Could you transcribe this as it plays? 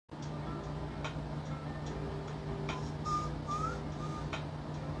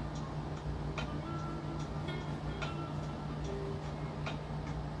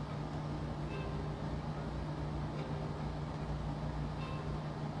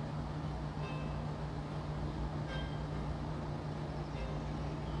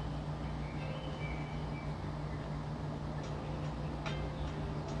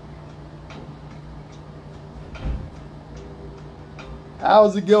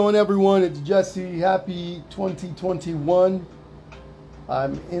How's it going, everyone? It's Jesse. Happy 2021.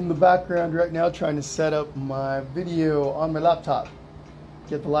 I'm in the background right now trying to set up my video on my laptop.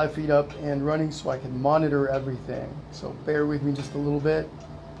 Get the live feed up and running so I can monitor everything. So bear with me just a little bit.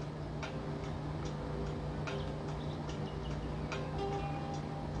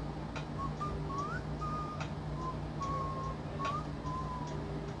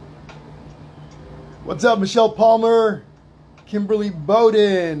 What's up, Michelle Palmer? Kimberly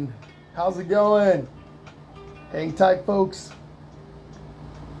Bowden, how's it going? Hang tight, folks.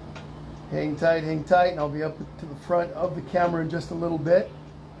 Hang tight, and I'll be up to the front of the camera in just a little bit.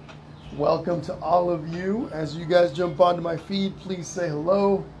 Welcome to all of you. As you guys jump onto my feed, please say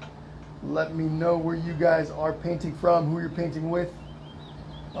hello. Let me know where you guys are painting from, who you're painting with.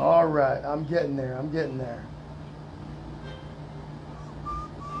 All right, I'm getting there.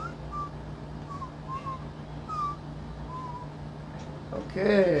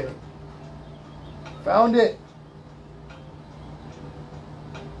 Okay, found it.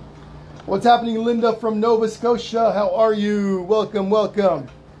 What's happening, Linda from Nova Scotia? How are you? Welcome, welcome.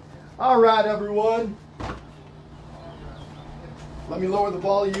 All right, everyone. Let me lower the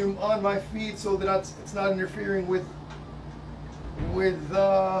volume on my feed so that it's not interfering with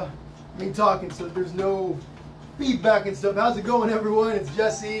me talking, so that there's no feedback and stuff. How's it going, everyone? It's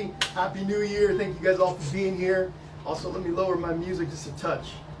Jesse. Happy New Year. Thank you guys all for being here. Also, let me lower my music just a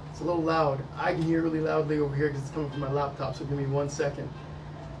touch. It's a little loud. I can hear really loudly over here because it's coming from my laptop, so give me 1 second.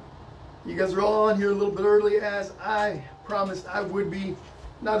 You guys are all on here a little bit early, as I promised I would be.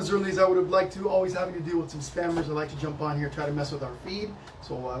 Not as early as I would have liked to, always having to deal with some spammers that like to jump on here, try to mess with our feed.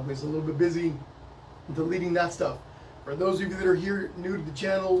 So I was a little bit busy deleting that stuff. For those of you that are here new to the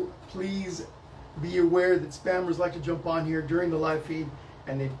channel, please be aware that spammers like to jump on here during the live feed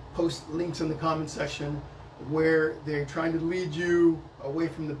and they post links in the comment section where they're trying to lead you away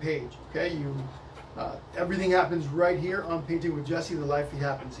from the page. Okay, everything happens right here on Painting with Jesse. The live feed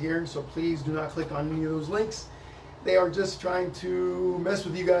happens here, so please do not click on any of those links. They are just trying to mess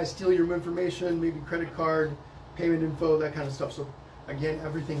with you guys, steal your information, maybe credit card, payment info, that kind of stuff. So again,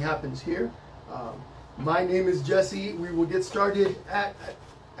 everything happens here. My name is Jesse. We will get started at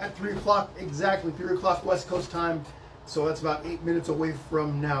 3 o'clock, exactly 3 o'clock West Coast time. So that's about 8 minutes away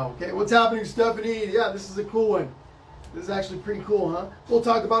from now. Okay, what's happening, Stephanie? Yeah, this is a cool one. This is actually pretty cool, huh? We'll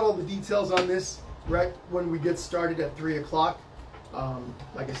talk about all the details on this right when we get started at 3 o'clock.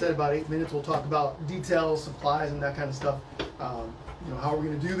 Like I said, about 8 minutes, we'll talk about details, supplies, and that kind of stuff. You know, how we're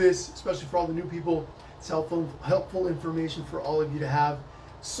going to do this, especially for all the new people. It's helpful information for all of you to have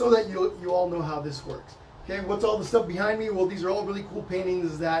so that you all know how this works. Okay, what's all the stuff behind me? Well, these are all really cool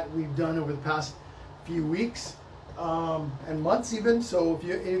paintings that we've done over the past few weeks. And months even. So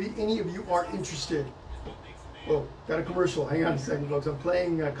if any of you are interested, whoa, got a commercial. Hang on a second, folks. I'm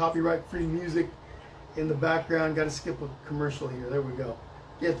playing copyright-free music in the background. Got to skip a commercial here. There we go.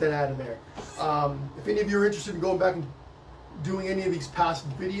 Get that out of there. If any of you are interested in going back and doing any of these past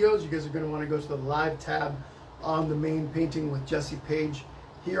videos, you guys are going to want to go to the live tab on the main Painting with Jesse page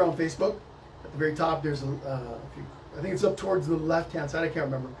here on Facebook. At the very top, there's I think it's up towards the left-hand side. I can't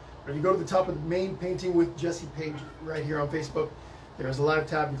remember. But if you go to the top of the main Painting with Jesse page right here on Facebook, there's a live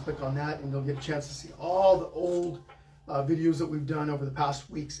tab. You click on that and you'll get a chance to see all the old videos that we've done over the past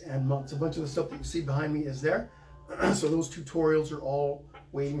weeks and months. A bunch of the stuff that you see behind me is there. So those tutorials are all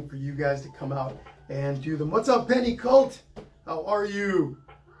waiting for you guys to come out and do them. What's up, Penny Cult? How are you?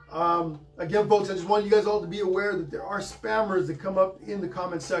 Again, folks, I just want you guys all to be aware that there are spammers that come up in the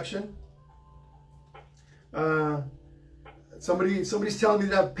comment section. Somebody's telling me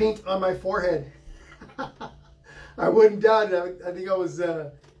that I have paint on my forehead. I wouldn't doubt it. I think I was,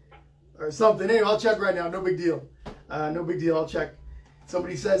 or something. Anyway, I'll check right now. No big deal. No big deal. I'll check.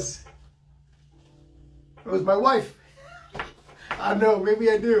 Somebody says it was my wife. I don't know. Maybe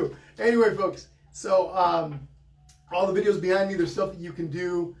I do. Anyway, folks. So all the videos behind me, there's stuff that you can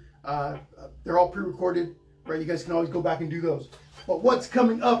do. They're all pre-recorded, right? You guys can always go back and do those. But what's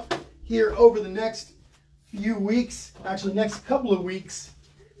coming up here over the next few weeks, actually next couple of weeks,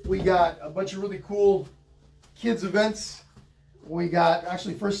 we got a bunch of really cool kids events. We got,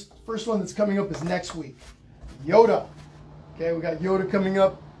 actually first one that's coming up is next week, Yoda. Okay, we got Yoda coming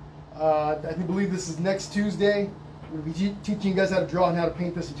up. I believe this is next Tuesday. We'll be teaching you guys how to draw and how to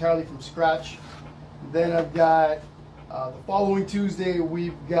paint this entirely from scratch. Then I've got the following Tuesday,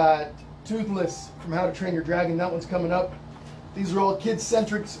 we've got Toothless from How to Train Your Dragon. That one's coming up. These are all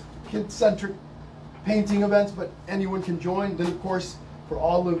kid-centric painting events, but anyone can join. Then, of course, for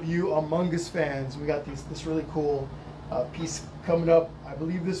all of you Among Us fans, we got this really cool piece coming up. I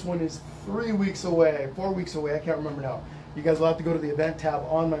believe this one is 3 weeks away, 4 weeks away. I can't remember now. You guys will have to go to the event tab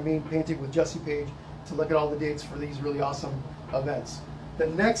on my main painting with Jesse page to look at all the dates for these really awesome events. The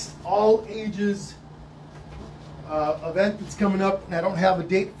next all ages event that's coming up, and I don't have a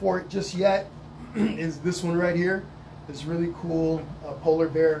date for it just yet, is this one right here. This really cool polar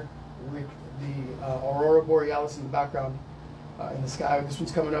bear with the aurora borealis in the background in the sky. This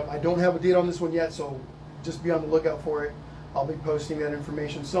one's coming up. I don't have a date on this one yet, so just be on the lookout for it. I'll be posting that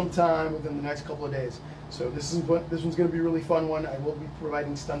information sometime within the next couple of days. So this one's going to be a really fun one. I will be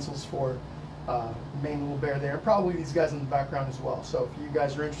providing stencils for main little bear there, and probably these guys in the background as well. So if you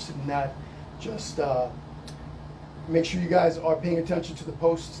guys are interested in that, just make sure you guys are paying attention to the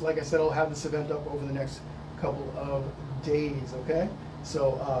posts. Like I said, I'll have this event up over the next couple of days. Okay,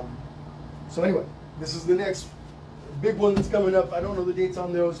 so so anyway, this is the next big one that's coming up. I don't know the dates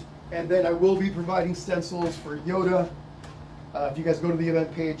on those, and then I will be providing stencils for Yoda. If you guys go to the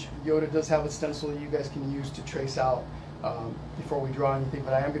event page, Yoda does have a stencil that you guys can use to trace out before we draw anything.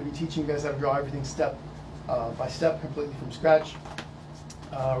 But I am going to be teaching you guys how to draw everything step by step, completely from scratch.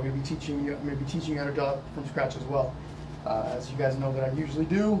 I'm going to be teaching you how to draw from scratch as well, as you guys know that I usually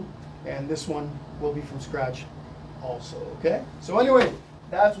do. And this one will be from scratch also. Okay. So anyway,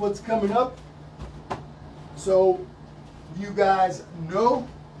 that's what's coming up. So you guys know.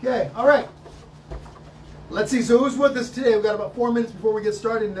 Okay. All right. Let's see, so who's with us today? We've got about 4 minutes before we get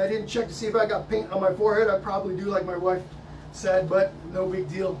started, and I didn't check to see if I got paint on my forehead. I probably do, like my wife said, but no big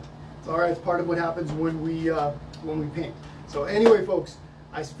deal. It's all right. It's part of what happens when we paint. So anyway, folks,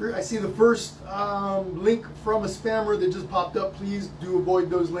 I see the first link from a spammer that just popped up. Please do avoid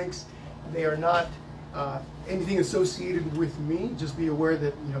those links. They are not anything associated with me. Just be aware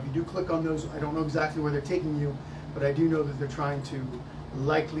that, you know, if you do click on those, I don't know exactly where they're taking you, but I do know that they're trying to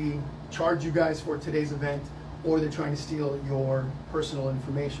likely charge you guys for today's event, or they're trying to steal your personal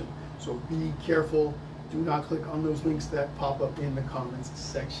information. So be careful. Do not click on those links that pop up in the comments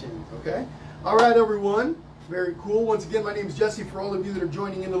section. Okay? All right, everyone. Very cool. Once again, my name is Jesse. For all of you that are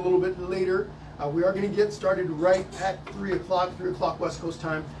joining in a little bit later, we are going to get started right at 3 o'clock West Coast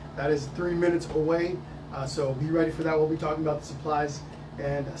time. That is 3 minutes away. So be ready for that. We'll be talking about the supplies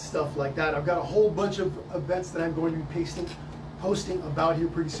and stuff like that. I've got a whole bunch of events that I'm going to be posting about here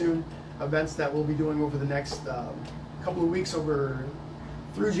pretty soon. Events that we'll be doing over the next couple of weeks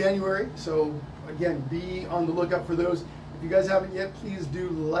through January. So again, be on the lookout for those. If you guys haven't yet, please do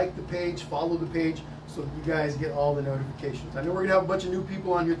like the page, follow the page, so that you guys get all the notifications. I know we're gonna have a bunch of new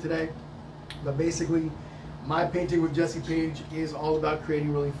people on here today, but basically my Painting with Jesse page is all about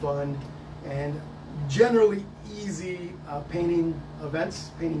creating really fun and generally easy painting events,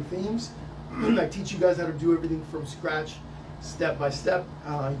 painting themes. I teach you guys how to do everything from scratch, step by step.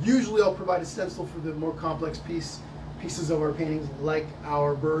 Usually I'll provide a stencil for the more complex pieces of our paintings, like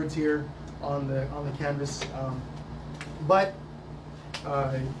our birds here on the canvas. But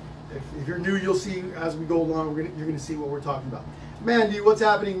if you're new, you'll see as we go along, you're going to see what we're talking about. Mandy, what's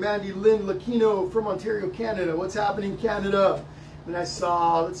happening? Mandy Lynn Lakino from Ontario, Canada. What's happening, Canada? And I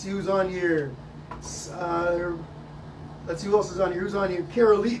saw, let's see who's on here. Let's see who else is on here. Who's on here?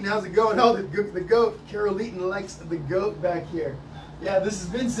 Carol Eaton, how's it going? Oh, the goat. Carol Eaton likes the goat back here. Yeah, this is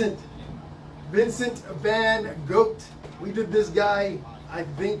Vincent. Vincent Van Goat. We did this guy, I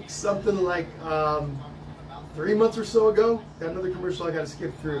think, something like 3 months or so ago. Got another commercial I got to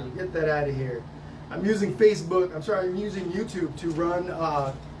skip through. Get that out of here. I'm using I'm using YouTube to run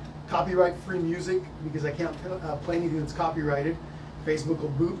copyright-free music because I can't play anything that's copyrighted. Facebook will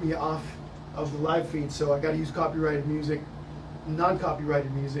boot me off of the live feed, so I got to use copyrighted music,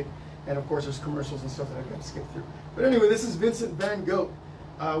 non-copyrighted music, and of course there's commercials and stuff that I got to skip through. But anyway, this is Vincent Van Goat.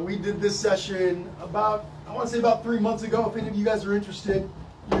 We did this session I want to say about 3 months ago. If any of you guys are interested,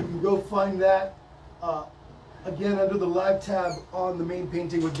 you can go find that again under the live tab on the main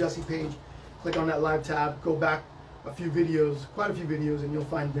Painting with Jesse page. Click on that live tab, go back quite a few videos, and you'll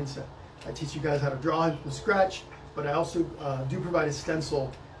find Vincent. I teach you guys how to draw from scratch, but I also do provide a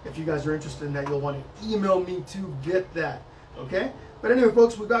stencil. If you guys are interested in that, you'll want to email me to get that. Okay? But anyway,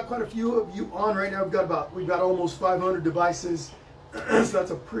 folks, we've got quite a few of you on right now. We've got almost 500 devices, so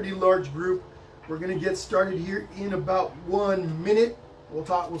that's a pretty large group. We're going to get started here in about 1 minute. We'll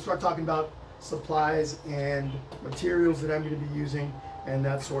start talking about supplies and materials that I'm going to be using and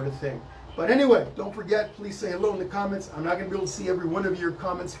that sort of thing. But anyway, don't forget, please say hello in the comments. I'm not going to be able to see every one of your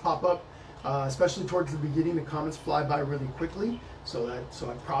comments pop up, especially towards the beginning. The comments fly by really quickly, so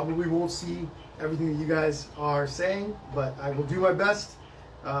I probably won't see everything that you guys are saying, but I will do my best.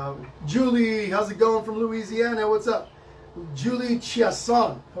 Julie, how's it going from Louisiana? What's up? Julie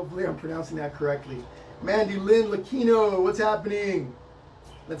Chiasson. Hopefully I'm pronouncing that correctly. Mandy Lynn Lakino, what's happening?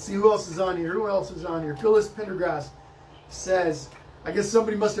 Let's see who else is on here. Who else is on here? Phyllis Pendergrass. says, I guess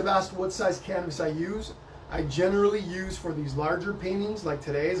somebody must have asked what size canvas I use. I generally use, for these larger paintings like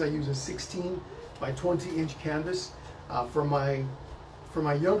today's, I use a 16 by 20 inch canvas. For my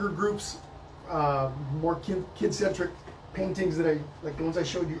younger groups, more kid-centric paintings that like the ones I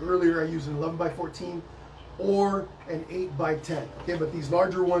showed you earlier, I use an 11 by 14 or an 8 by 10. Okay, but these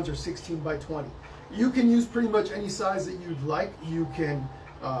larger ones are 16 by 20. You can use pretty much any size that you'd like. You can,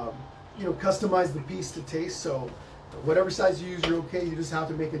 you know, customize the piece to taste. So whatever size you use, you're okay. You just have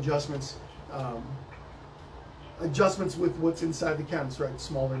to make adjustments. Adjustments with what's inside the canvas, right?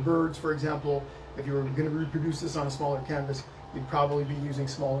 Smaller birds, for example. If you were going to reproduce this on a smaller canvas, you'd probably be using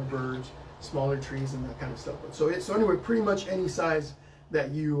smaller birds, smaller trees, and that kind of stuff. So anyway, pretty much any size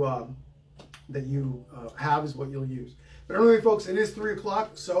that you have is what you'll use. But anyway, folks, it is 3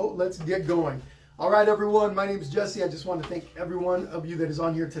 o'clock, so let's get going. All right, everyone. My name is Jesse. I just want to thank every one of you that is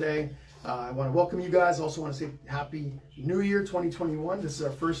on here today. I want to welcome you guys. Also want to say Happy New Year 2021. This is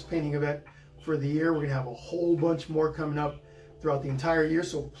our first painting event for the year. We're going to have a whole bunch more coming up throughout the entire year.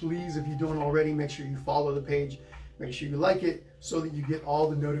 So please, if you don't already, make sure you follow the page. Make sure you like it so that you get all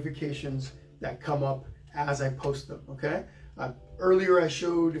the notifications that come up as I post them, okay? Earlier I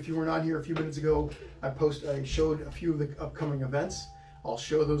showed, if you were not here a few minutes ago, I showed a few of the upcoming events. I'll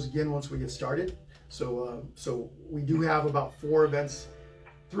show those again once we get started. So we do have about 3 events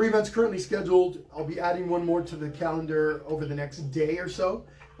currently scheduled. I'll be adding one more to the calendar over the next day or so,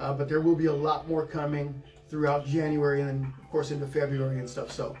 but there will be a lot more coming throughout January and then of course into February and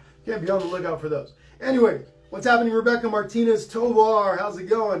stuff. So yeah, be on the lookout for those. Anyway, what's happening, Rebecca Martinez Tovar? How's it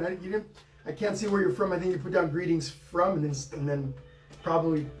going? I can't see where you're from. I think you put down greetings from and then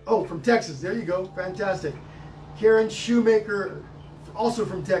probably, oh, from Texas. There you go. Fantastic. Karen Shoemaker, also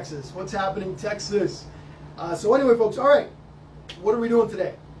from Texas. What's happening, Texas? So anyway, folks, all right. What are we doing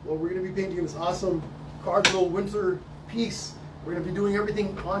today? Well, we're going to be painting this awesome cardinal winter piece. We're going to be doing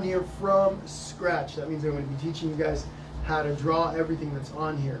everything on here from scratch. That means I'm going to be teaching you guys how to draw everything that's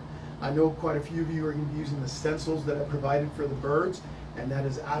on here. I know quite a few of you are going to be using the stencils that I provided for the birds, and that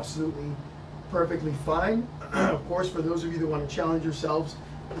is absolutely perfectly fine. Of course, for those of you that want to challenge yourselves,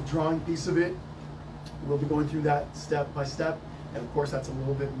 the drawing piece of it, we'll be going through that step by step. And of course, that's a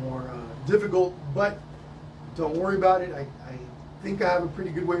little bit more difficult, but don't worry about it. I think I have a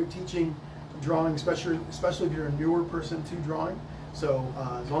pretty good way of teaching drawing, especially if you're a newer person to drawing. So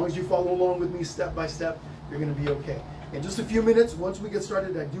as long as you follow along with me step by step, you're going to be okay. In just a few minutes, once we get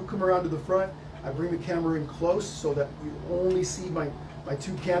started, I do come around to the front. I bring the camera in close so that you only see my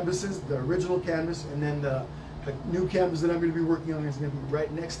 2 canvases, the original canvas, and then the new canvas that I'm going to be working on is going to be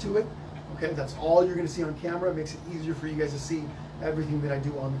right next to it. Okay, that's all you're going to see on camera. It makes it easier for you guys to see everything that I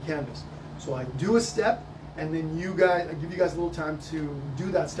do on the canvas. So I do a step, and then I give you guys a little time to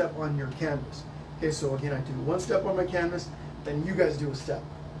do that step on your canvas. Okay, so again, I do 1 step on my canvas, then you guys do a step.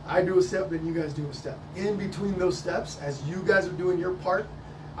 I do a step, then you guys do a step. In between those steps, as you guys are doing your part,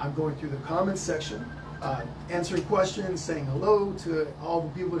 I'm going through the comments section, answering questions, saying hello to all the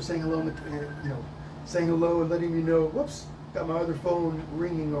people that are saying hello, saying hello and letting me know, whoops, got my other phone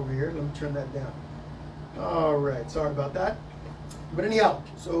ringing over here. Let me turn that down. All right, sorry about that. But anyhow,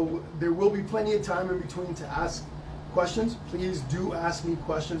 so there will be plenty of time in between to ask questions. Please do ask me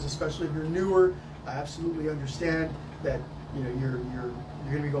questions, especially if you're newer. I absolutely understand that you're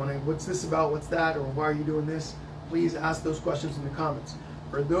going to be going, hey, what's this about? What's that? Or why are you doing this? Please ask those questions in the comments.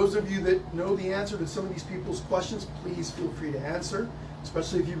 For those of you that know the answer to some of these people's questions, please feel free to answer,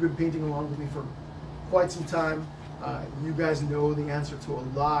 especially if you've been painting along with me for quite some time. You guys know the answer to a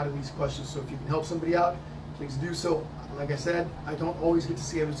lot of these questions, so if you can help somebody out, please do so. Like I said, I don't always get to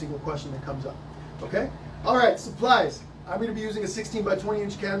see every single question that comes up. Okay? All right, supplies. I'm going to be using a 16 by 20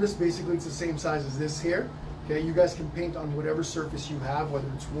 inch canvas. Basically, it's the same size as this here. Okay, you guys can paint on whatever surface you have, whether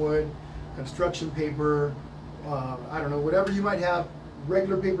it's wood, construction paper, I don't know, whatever you might have.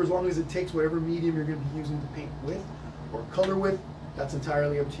 Regular paper, as long as it takes whatever medium you're going to be using to paint with or color with, that's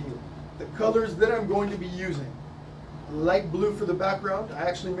entirely up to you. The colors that I'm going to be using: light blue for the background. I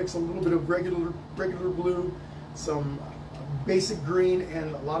actually mix a little bit of regular blue, some basic green,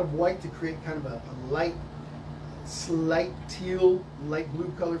 and a lot of white to create kind of a light, slight teal, light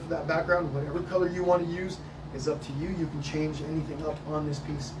blue color for that background. Whatever color you want to use is up to you. You can change anything up on this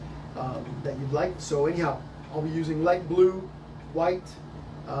piece that you'd like. So anyhow, I'll be using light blue, white,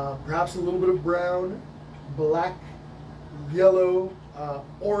 perhaps a little bit of brown, black, yellow,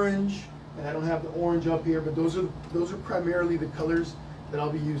 orange, and I don't have the orange up here, but those are primarily the colors that I'll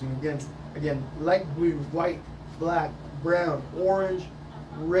be using. Again, light blue, white, black, brown, orange,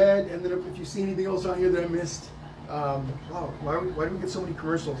 red, and then if you see anything else on here that I missed, wow, why do we get so many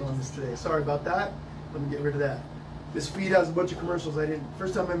commercials on this today? Sorry about that. Let me get rid of that. This feed has a bunch of commercials.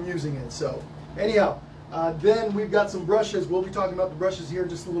 First time I'm using it. So anyhow, then we've got some brushes. We'll be talking about the brushes here in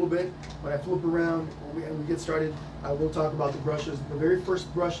just a little bit. When I flip around and we get started, I will talk about the brushes. The very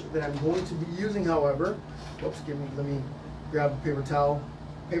first brush that I'm going to be using, however, let me grab a paper towel.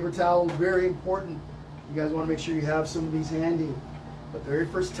 Paper towel is very important. You guys want to make sure you have some of these handy. But the very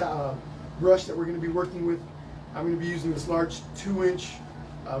first brush that we're going to be working with, I'm going to be using this large 2-inch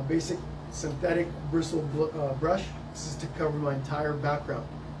basic synthetic bristle brush. This is to cover my entire background.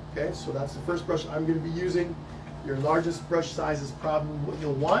 Okay, so that's the first brush I'm going to be using. Your largest brush size is probably what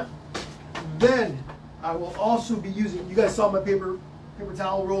you'll want. Then I will also be using, you guys saw my paper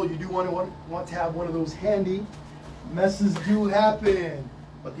towel roll. You do want to have one of those handy. Messes do happen.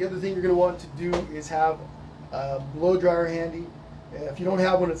 But the other thing you're going to want to do is have a blow dryer handy. If you don't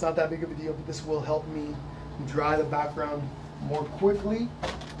have one, it's not that big of a deal, but this will help me dry the background more quickly.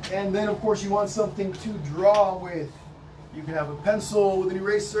 And then of course you want something to draw with. You can have a pencil with an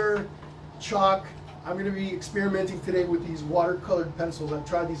eraser, chalk. I'm going to be experimenting today with these watercolored pencils. I've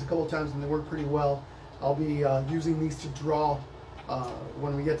tried these a couple times and they work pretty well. I'll be using these to draw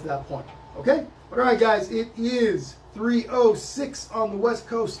when we get to that point. Okay? But all right guys, it is 3:06 on the West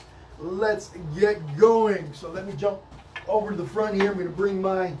Coast. Let's get going. So let me jump over to the front here. I'm going to bring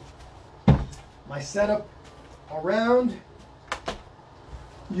my setup around.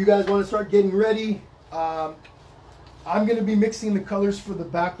 You guys want to start getting ready. I'm going to be mixing the colors for the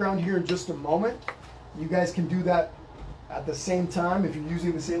background here in just a moment. You guys can do that at the same time if you're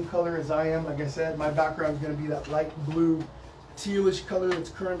using the same color as I am. Like I said, my background is going to be that light blue tealish color that's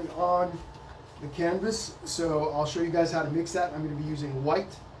currently on the canvas. So I'll show you guys how to mix that. I'm going to be using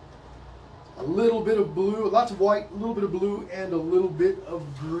white, a little bit of blue, lots of white, a little bit of blue, and a little bit of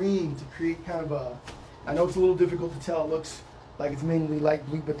green to create kind of a, I know it's a little difficult to tell. It looks like it's mainly light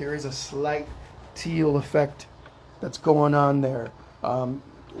blue, but there is a slight teal effect that's going on there.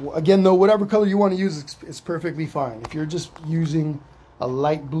 Again though, whatever color you want to use is perfectly fine. If you're just using a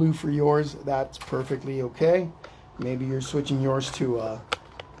light blue for yours, that's perfectly okay. Maybe you're switching yours to a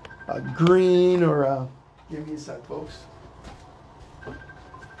green or a, give me a sec folks.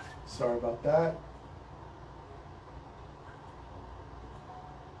 Sorry about that.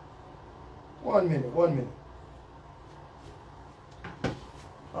 One minute.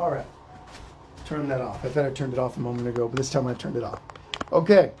 All right. Turn that off. I thought I turned it off a moment ago, but this time I turned it off.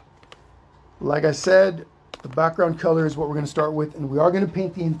 Okay. Like I said, the background color is what we're going to start with, and we are going to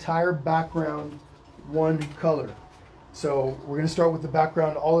paint the entire background one color. So we're going to start with the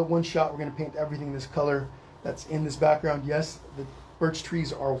background all at one shot. We're going to paint everything this color that's in this background. Yes, the birch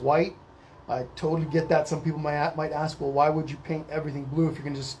trees are white. I totally get that. Some people might ask, well, why would you paint everything blue if you're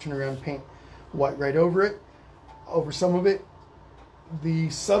going to just turn around and paint white right over it, over some of it? The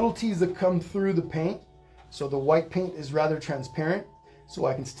subtleties that come through the paint, so the white paint is rather transparent, so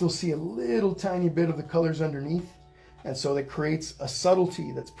I can still see a little tiny bit of the colors underneath, and so that creates a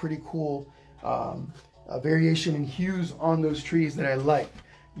subtlety that's pretty cool, a variation in hues on those trees that I like.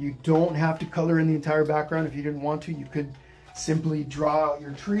 You don't have to color in the entire background. If you didn't want to, you could simply draw out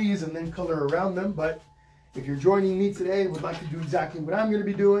your trees and then color around them, but if you're joining me today and would like to do exactly what I'm going to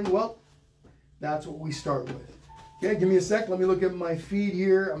be doing, well, that's what we start with. Okay, give me a sec. Let me look at my feed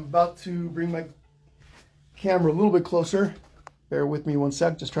here. I'm about to bring my camera a little bit closer. Bear with me one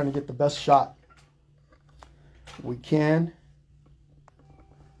sec. Just trying to get the best shot we can.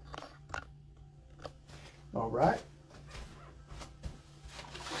 All right.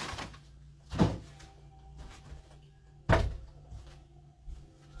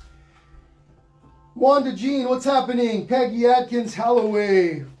 Wanda Jean, what's happening? Peggy Atkins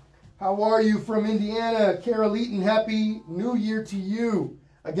Holloway. How are you from Indiana? Carol Eaton, happy new year to you.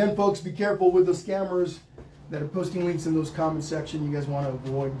 Again, folks, be careful with the scammers that are posting links in those comment section. You guys want to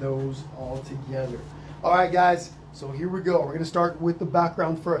avoid those altogether. All right, guys, so here we go. We're going to start with the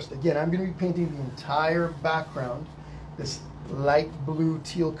background first. Again, I'm going to be painting the entire background, this light blue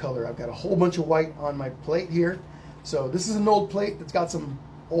teal color. I've got a whole bunch of white on my plate here. So this is an old plate that's got some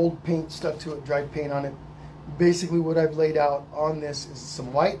old paint stuck to it, dried paint on it. Basically what I've laid out on this is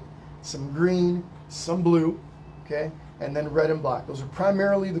some white, some green, some blue, okay, and then red and black. Those are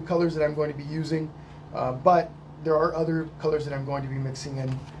primarily the colors that I'm going to be using, but there are other colors that I'm going to be mixing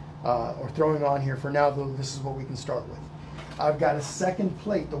in or throwing on here. For now, though, this is what we can start with. I've got a second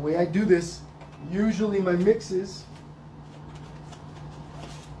plate. The way I do this, usually my mixes,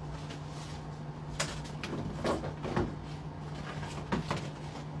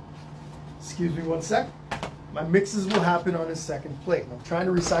 excuse me one sec. My mixes will happen on a second plate. I'm trying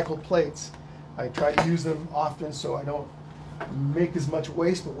to recycle plates. I try to use them often so I don't make as much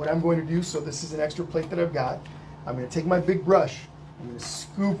waste, but what I'm going to do, so this is an extra plate that I've got. I'm going to take my big brush. I'm going to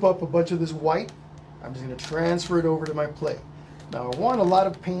scoop up a bunch of this white. I'm just going to transfer it over to my plate. Now I want a lot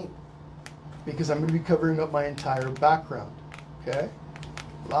of paint because I'm going to be covering up my entire background. Okay?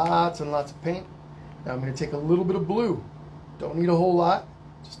 Lots and lots of paint. Now I'm going to take a little bit of blue. Don't need a whole lot,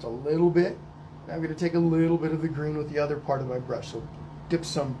 just a little bit. Now I'm going to take a little bit of the green with the other part of my brush. So dip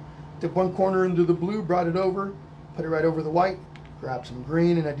one corner into the blue, brought it over, put it right over the white, grab some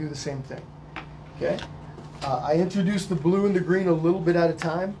green, and I do the same thing. Okay? I introduce the blue and the green a little bit at a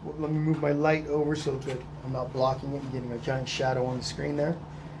time. Let me move my light over so that I'm not blocking it and getting a giant shadow on the screen there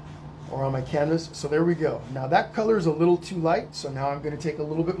or on my canvas. So there we go. Now that color is a little too light, so now I'm going to take a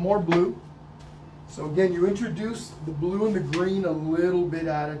little bit more blue. So again, you introduce the blue and the green a little bit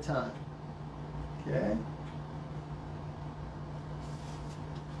at a time. Okay?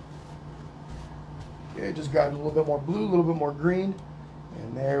 Okay, just grab a little bit more blue, a little bit more green,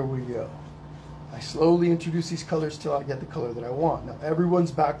 and there we go. I slowly introduce these colors till I get the color that I want. Now everyone's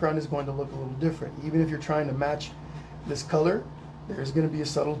background is going to look a little different. Even if you're trying to match this color, there's going to be a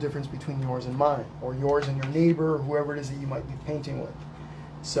subtle difference between yours and mine, or yours and your neighbor, or whoever it is that you might be painting with.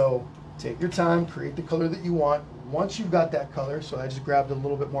 So take your time, create the color that you want. Once you've got that color, so I just grabbed a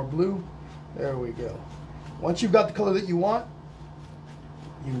little bit more blue, there we go. Once you've got the color that you want,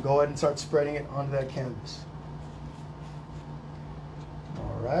 you can go ahead and start spreading it onto that canvas.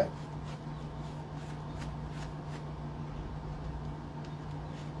 All right.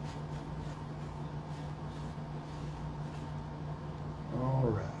 All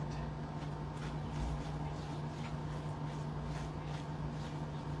right.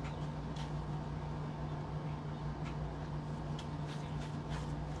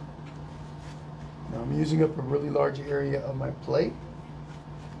 Now I'm using up a really large area of my plate.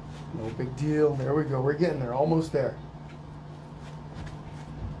 No big deal. There we go. We're getting there. Almost there.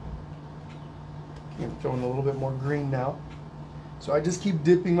 Okay, I'm throwing a little bit more green now. So I just keep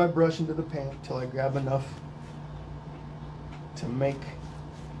dipping my brush into the paint until I grab enough to make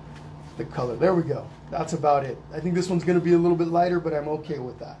the color. There we go. That's about it. I think this one's going to be a little bit lighter, but I'm okay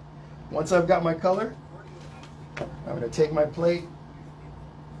with that. Once I've got my color, I'm going to take my plate,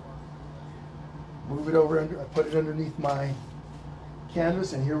 move it over, I put it underneath my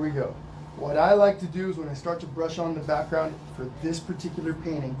canvas, and here we go. What I like to do is when I start to brush on the background for this particular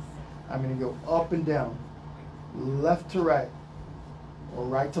painting, I'm going to go up and down, left to right, or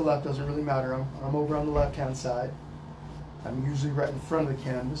right to left, doesn't really matter. I'm over on the left hand side. I'm usually right in front of the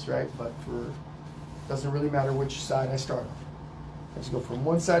canvas, right? But doesn't really matter which side I start on. I just go from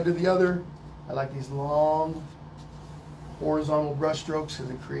one side to the other. I like these long horizontal brush strokes because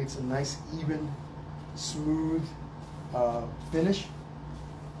it creates a nice, even, smooth finish.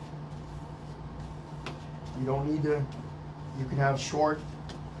 You don't need to, you can have short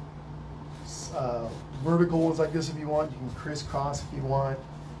vertical ones like this if you want. You can crisscross if you want.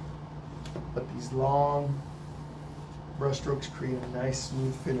 But these long brush strokes create a nice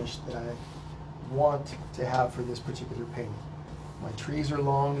smooth finish that I want to have for this particular painting. My trees are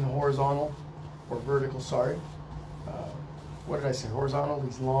long and horizontal, or vertical, sorry. What did I say, horizontal?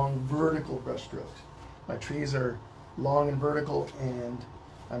 These long vertical brush strokes. My trees are long and vertical, and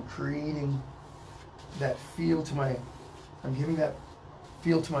I'm creating that feel to my, I'm giving that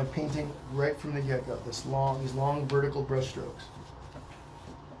feel to my painting right from the get-go. These long vertical brush strokes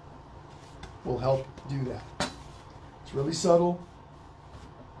will help do that. It's really subtle,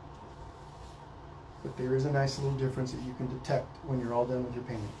 but there is a nice little difference that you can detect when you're all done with your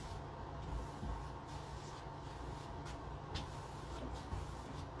painting.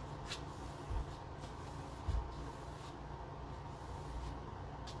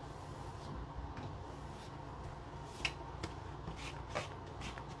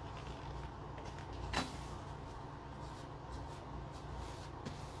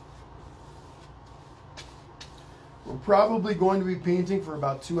 We're probably going to be painting for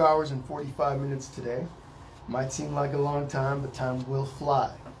about 2 hours and 45 minutes today. Might seem like a long time, but time will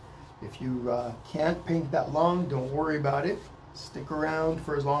fly. If you can't paint that long, don't worry about it. Stick around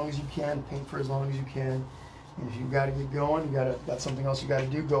for as long as you can, paint for as long as you can. And if you've got to get going, you got something else you got to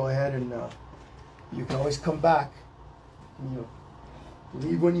do, go ahead and you can always come back. You know,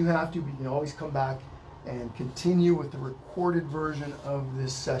 leave when you have to, but you can always come back and continue with the recorded version of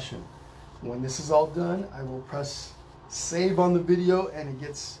this session. When this is all done, I will press save on the video and it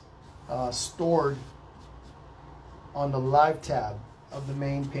gets stored on the live tab of the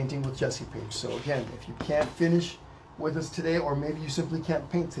main Painting with Jesse page. So again, if you can't finish with us today, or maybe you simply can't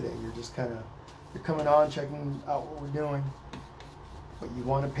paint today, you're just you're coming on, checking out what we're doing, but you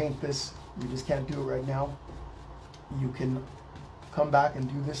want to paint this, you just can't do it right now, you can come back and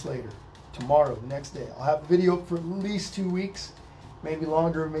do this later. tomorrow, the next day. I'll have a video for at least 2 weeks, maybe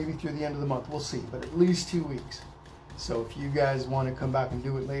longer, maybe through the end of the month. We'll see, but at least 2 weeks. So if you guys want to come back and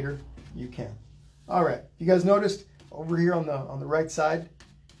do it later, you can. All right, you guys noticed over here on the right side,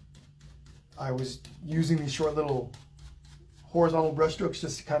 I was using these short little horizontal brush strokes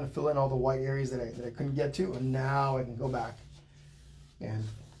just to kind of fill in all the white areas that I couldn't get to, and now I can go back and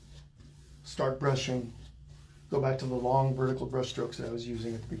start brushing, go back to the long vertical brush strokes that I was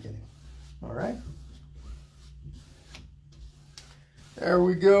using at the beginning. All right. There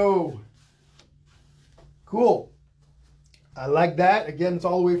we go. Cool. I like that. Again, it's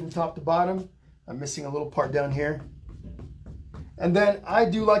all the way from top to bottom. I'm missing a little part down here. And then I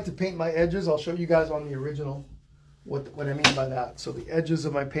do like to paint my edges. I'll show you guys on the original what I mean by that. So the edges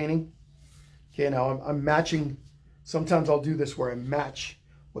of my painting. Okay, now I'm matching. Sometimes I'll do this where I match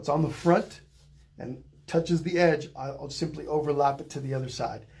what's on the front and touches the edge. I'll simply overlap it to the other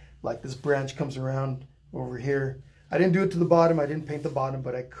side. Like this branch comes around over here. I didn't do it to the bottom. I didn't paint the bottom,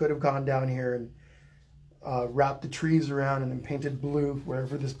 but I could have gone down here and wrapped the trees around and then painted blue.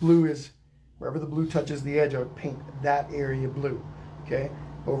 Wherever this blue is, wherever the blue touches the edge, I would paint that area blue. Okay,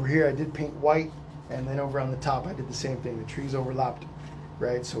 over here I did paint white, and then over on the top I did the same thing. The trees overlapped,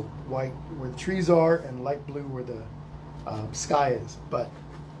 right? So white where the trees are and light blue where the sky is. But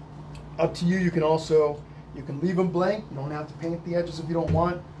up to you. You can leave them blank. You don't have to paint the edges if you don't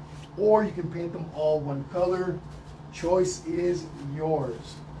want, or you can paint them all one color. Choice is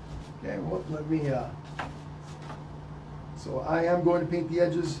yours. Okay, well, let me so I am going to paint the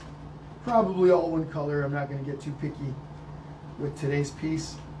edges probably all one color. I'm not going to get too picky with today's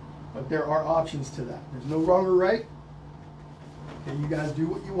piece, but there are options to that. There's no wrong or right. Okay, you guys do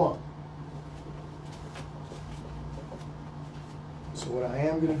what you want. So what I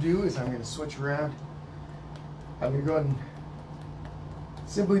am going to do is I'm going to switch around. I'm going to go ahead and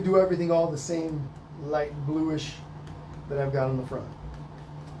simply do everything all the same light bluish that I've got on the front.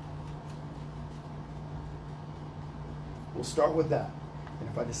 We'll start with that. And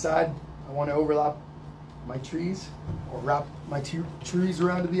if I decide I want to overlap my trees or wrap my trees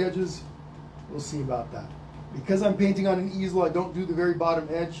around to the edges, we'll see about that. Because I'm painting on an easel, I don't do the very bottom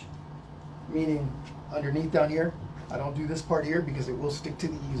edge, meaning underneath down here. I don't do this part here because it will stick to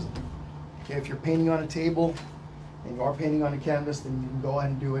the easel. Okay, if you're painting on a table and you are painting on a canvas, then you can go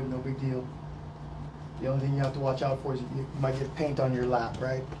ahead and do it, no big deal. The only thing you have to watch out for is you might get paint on your lap,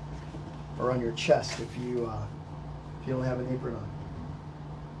 right? Or on your chest if you don't have an apron on.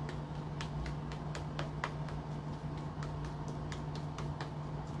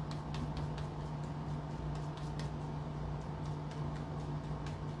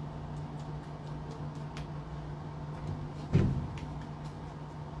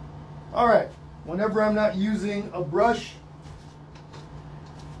 All right, whenever I'm not using a brush,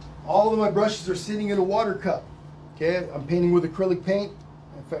 all of my brushes are sitting in a water cup. Okay, I'm painting with acrylic paint.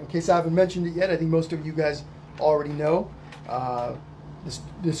 In case I haven't mentioned it yet, I think most of you guys already know. The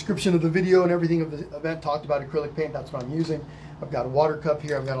description of the video and everything of the event talked about acrylic paint. That's what I'm using. I've got a water cup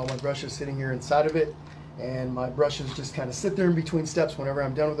here. I've got all my brushes sitting here inside of it, and my brushes just kind of sit there in between steps. Whenever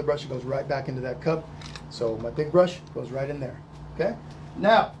I'm done with the brush, it goes right back into that cup. So my big brush goes right in there. Okay,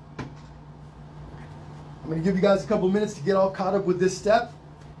 now I'm going to give you guys a couple minutes to get all caught up with this step.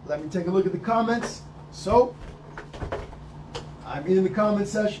 Let me take a look at the comments. So I'm in the comment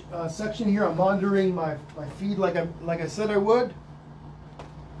section here. I'm monitoring my feed like I said I would.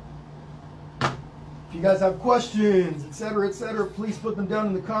 If you guys have questions, etc., please put them down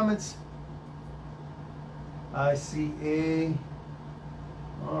in the comments. I see a.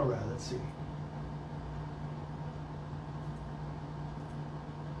 All right, let's see.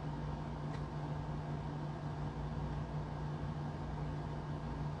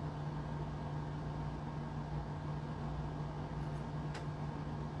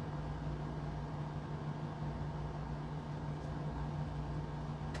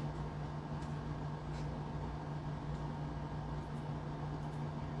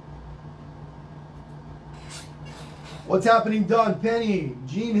 What's happening, Don Penny,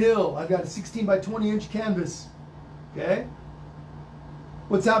 Gene Hill? I've got a 16 by 20 inch canvas. Okay.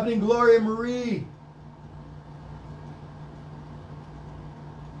 What's happening, Gloria Marie?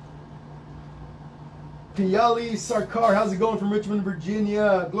 Piyali Sarkar, how's it going from Richmond,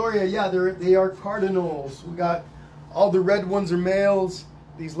 Virginia? Gloria, yeah, they are cardinals. We got all the red ones are males.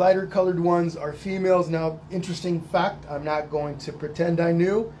 These lighter colored ones are females. Now, interesting fact, I'm not going to pretend I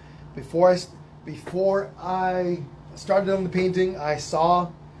knew. Before I started on the painting, I saw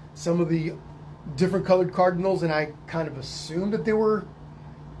some of the different colored cardinals, and I kind of assumed that they were,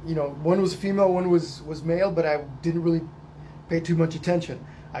 you know, one was female, one was male, but I didn't really pay too much attention.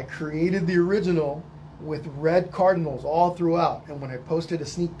 I created the original with red cardinals all throughout. And when I posted a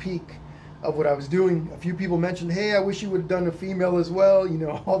sneak peek of what I was doing, a few people mentioned, hey, I wish you would have done a female as well. You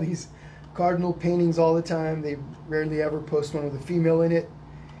know, all these cardinal paintings all the time. They rarely ever post one with a female in it.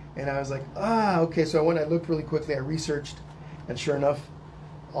 And I was like, okay. So I looked really quickly, I researched, and sure enough,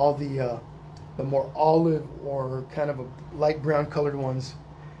 all the more olive or kind of a light brown colored ones,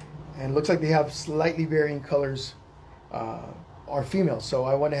 and it looks like they have slightly varying colors, are female. So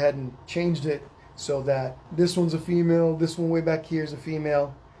I went ahead and changed it so that this one's a female, this one way back here is a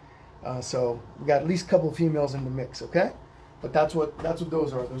female. So we got at least a couple of females in the mix, okay? But that's what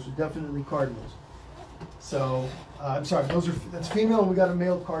those are. Those are definitely cardinals. So I'm sorry, that's female, and we got a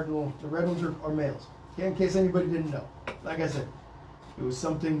male cardinal. The red ones are males. Okay, in case anybody didn't know. Like I said, it was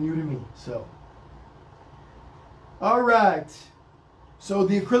something new to me. So, all right. So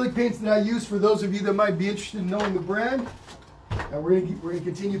the acrylic paints that I use, for those of you that might be interested in knowing the brand, and we're gonna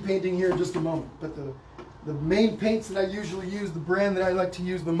continue painting here in just a moment. But the main paints that I usually use, the brand that I like to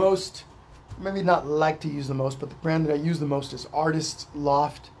use the most, maybe not like to use the most, but the brand that I use the most is Artist's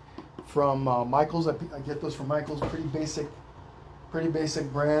Loft from Michaels. I get those from Michaels. Pretty basic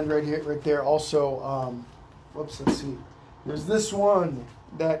brand right here, right there. Also, whoops, let's see. There's this one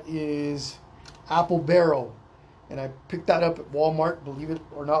that is Apple Barrel, and I picked that up at Walmart. Believe it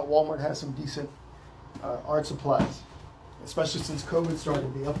or not, Walmart has some decent art supplies, especially since COVID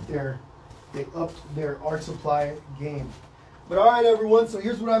started. They upped their art supply game. But all right, everyone. So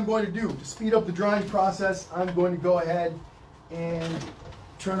here's what I'm going to do to speed up the drying process. I'm going to go ahead and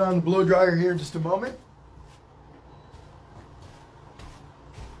turn on the blow dryer here in just a moment.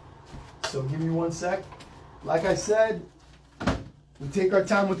 So give me one sec. Like I said, we take our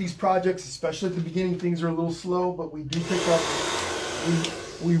time with these projects, especially at the beginning. Things are a little slow, but we do pick up.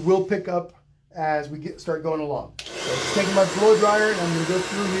 We will pick up as we start going along. So just taking my blow dryer, and I'm going to go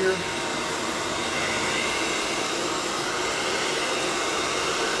through here.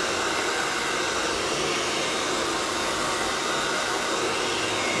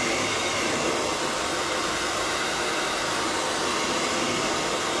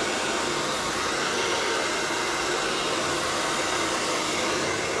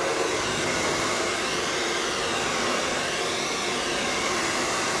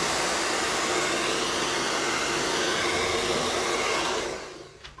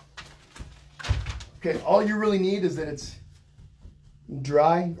 Okay, all you really need is that it's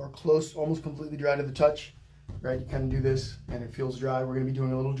dry or close, almost completely dry to the touch, right? You kind of do this and it feels dry. We're going to be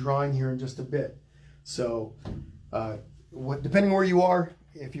doing a little drawing here in just a bit. So depending where you are,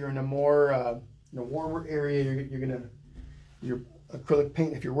 if you're in a more warmer area, your acrylic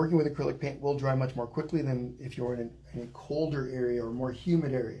paint, if you're working with acrylic paint, will dry much more quickly than if you're in a colder area or more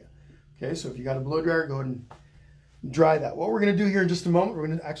humid area. Okay, so if you got a blow dryer, go ahead and dry that. What we're going to do here in just a moment, we're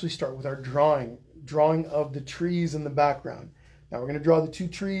going to actually start with our drawing of the trees in the background. Now we're going to draw the two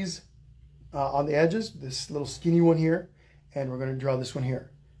trees on the edges, this little skinny one here, and we're going to draw this one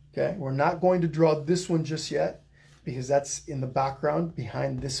here. Okay, we're not going to draw this one just yet because that's in the background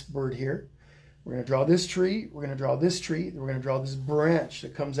behind this bird here. We're going to draw this tree, we're going to draw this tree, then we're going to draw this branch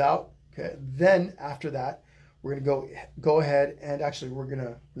that comes out. Okay, then after that, we're going to go ahead and actually we're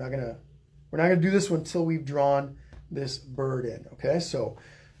not going to do this one until we've drawn this bird in. Okay, so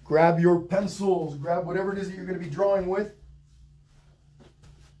grab your pencils, grab whatever it is that you're going to be drawing with.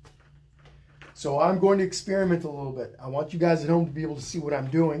 So I'm going to experiment a little bit. I want you guys at home to be able to see what I'm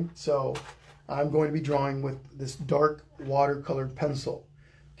doing. So I'm going to be drawing with this dark watercolored pencil.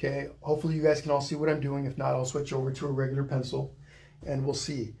 Okay, hopefully you guys can all see what I'm doing. If not, I'll switch over to a regular pencil and we'll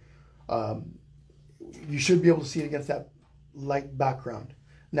see. You should be able to see it against that light background.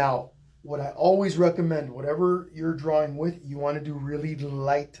 Now, what I always recommend, whatever you're drawing with, you want to do really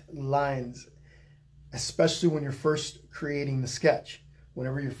light lines, especially when you're first creating the sketch,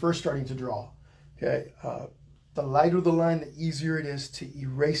 whenever you're first starting to draw. Okay, the lighter the line, the easier it is to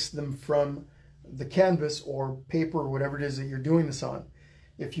erase them from the canvas or paper or whatever it is that you're doing this on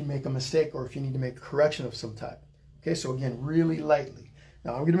if you make a mistake or if you need to make a correction of some type. Okay, so again, really lightly.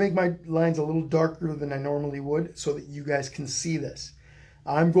 Now I'm going to make my lines a little darker than I normally would so that you guys can see this.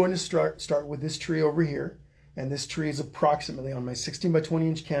 I'm going to start with this tree over here, and this tree is approximately on my 16 by 20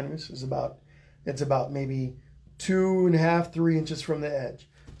 inch canvas. It's about maybe 2.5, 3 inches from the edge.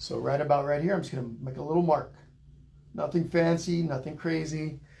 So right about right here, I'm just going to make a little mark. Nothing fancy, nothing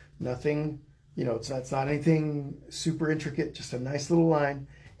crazy, nothing, it's not anything super intricate, just a nice little line.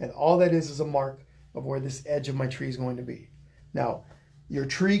 And all that is a mark of where this edge of my tree is going to be. Now, your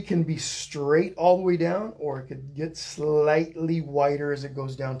tree can be straight all the way down, or it could get slightly wider as it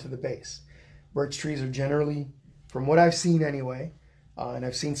goes down to the base. Birch trees are generally, from what I've seen anyway, And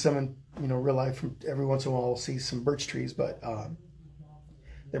I've seen some in real life. From every once in a while, I'll see some birch trees, but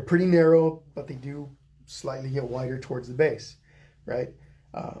they're pretty narrow, but they do slightly get wider towards the base, right?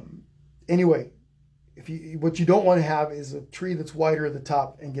 Anyway, what you don't want to have is a tree that's wider at the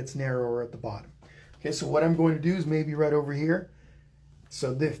top and gets narrower at the bottom. Okay, so what I'm going to do is maybe right over here.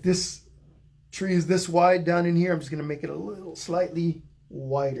 So if this tree is this wide down in here, I'm just going to make it a little slightly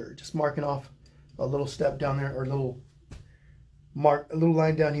wider, just marking off a little step down there, or a little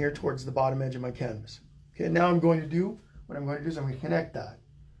line down here towards the bottom edge of my canvas. Okay, now I'm going to do I'm going to connect that.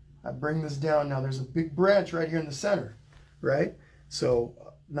 I bring this down. Now there's a big branch right here in the center, right? So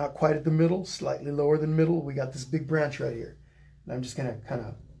not quite at the middle, slightly lower than middle. We got this big branch right here. And I'm just going to kind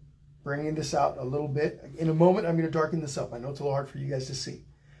of bring this out a little bit. In a moment, I'm going to darken this up. I know it's a little hard for you guys to see,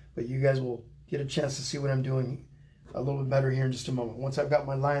 but you guys will get a chance to see what I'm doing a little bit better here in just a moment. Once I've got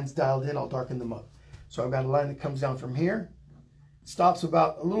my lines dialed in, I'll darken them up. So I've got a line that comes down from here, stops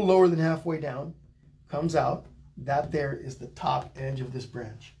about a little lower than halfway down, comes out. That there is the top edge of this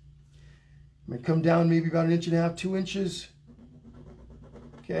branch. I'm going to come down maybe about 1.5 inches, 2 inches.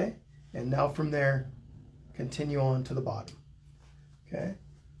 Okay, and now from there, continue on to the bottom. Okay,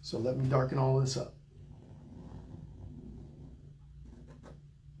 so let me darken all of this up.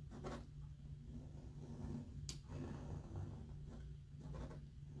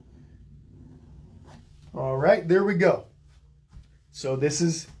 All right, there we go. So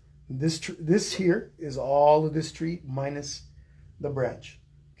this here is all of this tree minus the branch.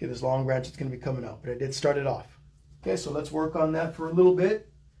 Okay, this long branch is going to be coming out, but I did start it off. Okay, so let's work on that for a little bit.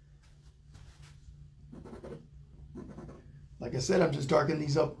 Like I said, I'm just darkening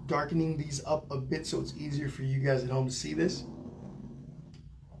these up a bit so it's easier for you guys at home to see this.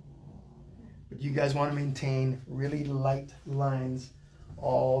 But you guys want to maintain really light lines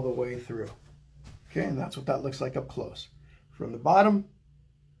all the way through. Okay, and that's what that looks like up close. From the bottom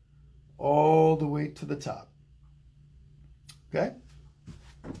all the way to the top. Okay?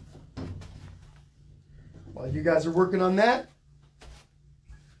 While you guys are working on that,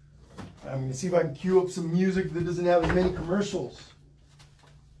 I'm going to see if I can cue up some music that doesn't have as many commercials.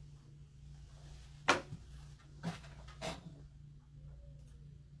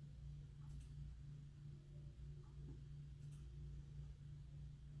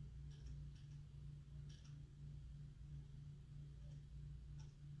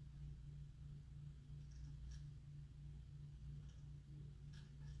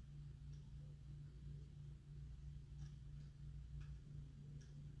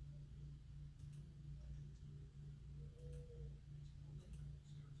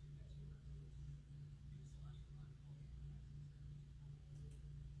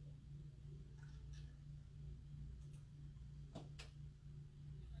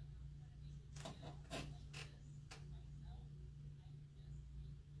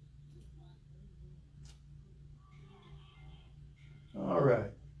 All right,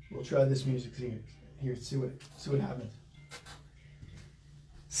 we'll try this music here. See what happens.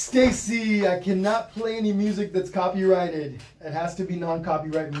 Stacy, I cannot play any music that's copyrighted. It has to be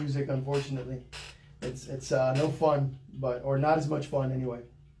non-copyrighted music, unfortunately. It's no fun, or not as much fun anyway.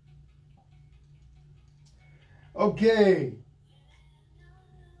 Okay,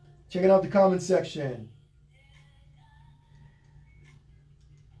 checking out the comment section.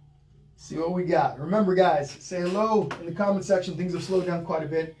 See what we got. Remember, guys, say hello in the comment section. Things have slowed down quite a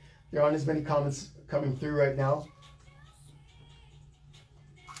bit. There aren't as many comments coming through right now.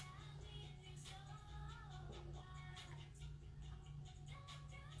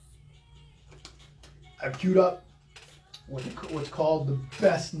 I've queued up what's called the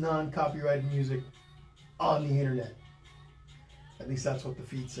best non-copyrighted music on the internet. At least that's what the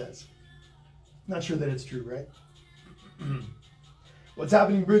feed says. Not sure that it's true, right? What's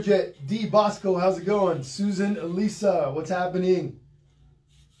happening, Bridget? D. Bosco, how's it going? Susan, Elisa, what's happening?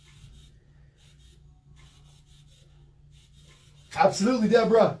 Absolutely,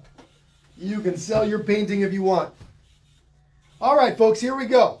 Deborah. You can sell your painting if you want. All right, folks, here we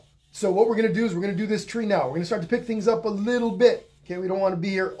go. So what we're going to do is we're going to do this tree now. We're going to start to pick things up a little bit. Okay, we don't want to be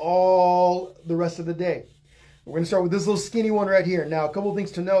here all the rest of the day. We're going to start with this little skinny one right here. Now, a couple of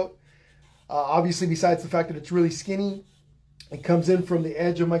things to note. Obviously, besides the fact that it's really skinny, it comes in from the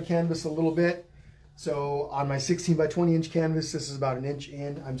edge of my canvas a little bit. So on my 16 by 20 inch canvas, this is about 1 inch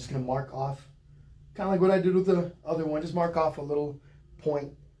in. I'm just going to mark off, kind of like what I did with the other one. Just mark off a little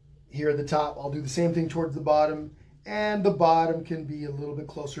point here at the top. I'll do the same thing towards the bottom. And the bottom can be a little bit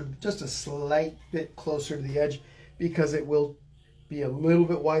closer, just a slight bit closer to the edge, because it will be a little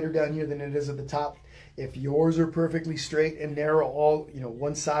bit wider down here than it is at the top. If yours are perfectly straight and narrow, all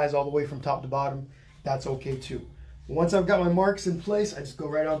one size all the way from top to bottom, that's okay too. Once I've got my marks in place, I just go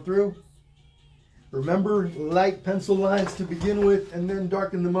right on through. Remember, light pencil lines to begin with and then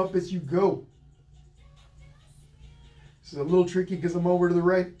darken them up as you go. This is a little tricky because I'm over to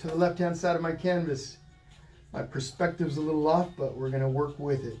the left-hand side of my canvas. My perspective's a little off, but we're going to work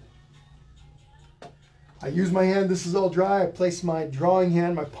with it. I use my hand, this is all dry. I place my drawing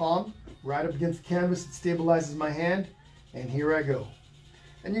hand, my palm, right up against the canvas. It stabilizes my hand, and here I go.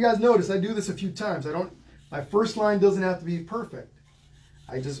 And you guys notice I do this a few times. My first line doesn't have to be perfect.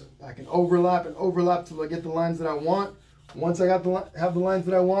 I can overlap and overlap till I get the lines that I want. Once I have the lines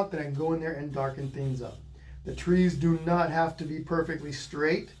that I want, then I can go in there and darken things up. The trees do not have to be perfectly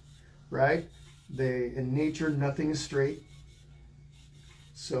straight, right? In nature, nothing is straight.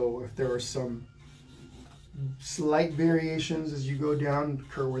 So if there are some slight variations as you go down,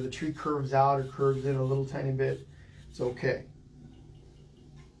 where the tree curves out or curves in a little tiny bit, it's okay.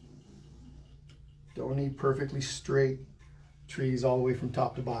 Don't need perfectly straight trees all the way from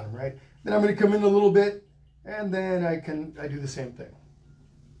top to bottom, right? Then I'm going to come in a little bit, and then I do the same thing.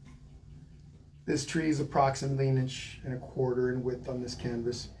 This tree is approximately 1.25 inches in width on this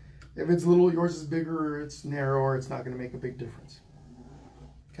canvas. If it's little, yours is bigger, or it's narrower, it's not going to make a big difference.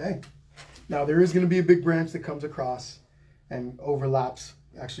 Okay. Now there is going to be a big branch that comes across and overlaps,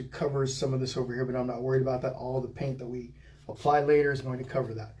 actually covers some of this over here, but I'm not worried about that. All the paint that we apply later is going to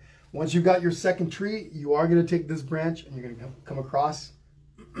cover that. Once you've got your second tree, you are going to take this branch and you're going to come across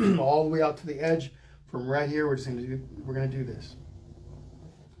all the way out to the edge. From right here, we're going to do this.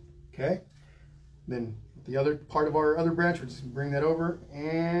 Okay. Then the other part of our other branch, we're just going to bring that over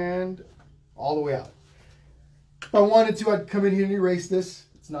and all the way out. If I wanted to, I'd come in here and erase this.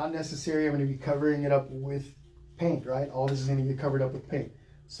 It's not necessary. I'm going to be covering it up with paint, right? All this is going to get covered up with paint.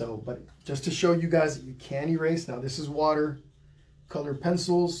 So, but just to show you guys that you can erase. Now this is watercolor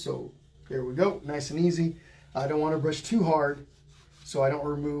pencils, so there we go, nice and easy. I don't want to brush too hard, so I don't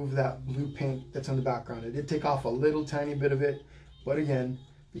remove that blue paint that's in the background. I did take off a little tiny bit of it, but again,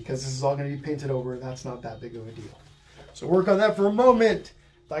 because this is all going to be painted over, that's not that big of a deal. So work on that for a moment.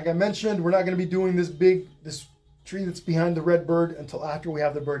 Like I mentioned, we're not going to be doing this tree that's behind the red bird until after we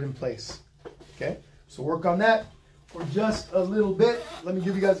have the bird in place. Okay, so work on that for just a little bit. Let me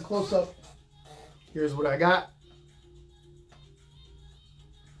give you guys a close-up. Here's what I got.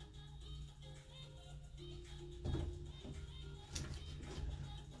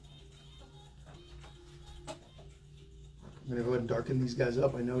 I'm going to go ahead and darken these guys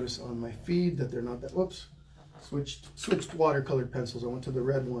up. I notice on my feed that they're not that, whoops, switched watercolored pencils. I went to the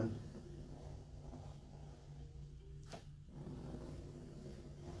red one.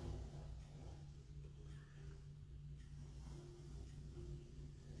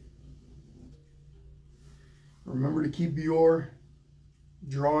 Remember to keep your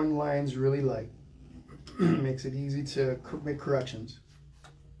drawing lines really light. Makes it easy to make corrections.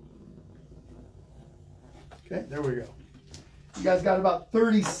 Okay, there we go. You guys got about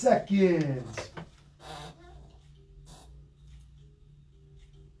 30 seconds.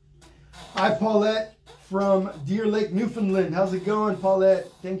 Hi, Paulette from Deer Lake, Newfoundland. How's it going, Paulette?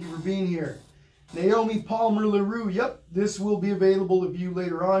 Thank you for being here. Naomi Palmer LaRue. Yep, this will be available to view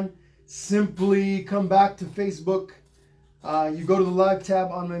later on. Simply come back to Facebook. You go to the live tab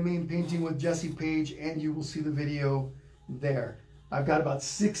on my main painting with Jesse page, and you will see the video there. I've got about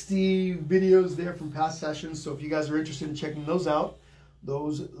 60 videos there from past sessions, so if you guys are interested in checking those out,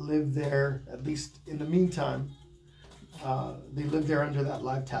 those live there, at least in the meantime. They live there under that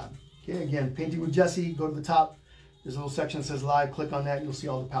live tab. Okay, again, Painting with Jesse, go to the top. There's a little section that says live. Click on that, and you'll see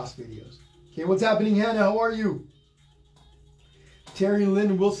all the past videos. Okay, what's happening, Hannah? How are you? Terry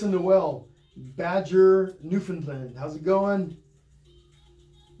Lynn Wilson Noel, Badger, Newfoundland. How's it going?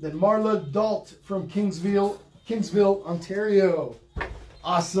 Then Marla Dalt from Kingsville, Ontario.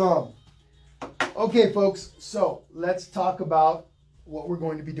 Awesome. Okay, folks, so let's talk about what we're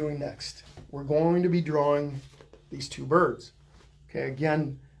going to be doing next. We're going to be drawing these two birds. Okay,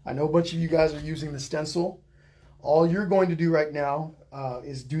 again, I know a bunch of you guys are using the stencil. All you're going to do right now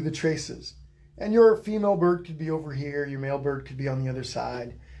is do the traces. And your female bird could be over here, your male bird could be on the other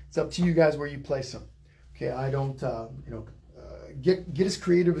side. It's up to you guys where you place them. Okay, I don't, get as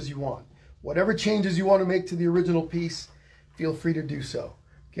creative as you want. Whatever changes you want to make to the original piece, feel free to do so.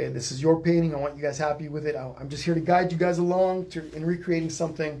 Okay, this is your painting. I want you guys happy with it. I'm just here to guide you guys along in recreating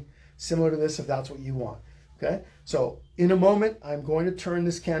something similar to this if that's what you want. Okay, so in a moment, I'm going to turn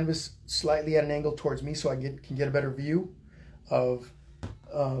this canvas slightly at an angle towards me so I can get a better view of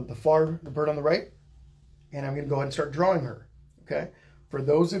the bird on the right. And I'm going to go ahead and start drawing her. Okay, for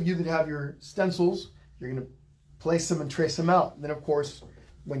those of you that have your stencils, you're going to place them and trace them out. And then, of course,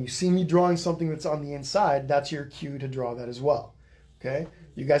 when you see me drawing something that's on the inside, that's your cue to draw that as well. Okay?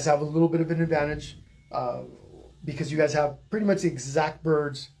 You guys have a little bit of an advantage because you guys have pretty much the exact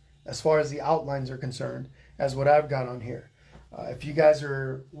birds as far as the outlines are concerned as what I've got on here. If you guys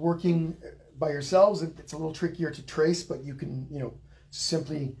are working by yourselves, it's a little trickier to trace, but you can, you know,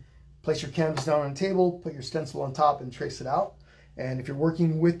 simply place your canvas down on a table, put your stencil on top and trace it out. And if you're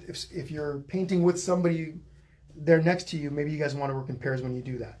working with, if you're painting with somebody there next to you, maybe you guys want to work in pairs when you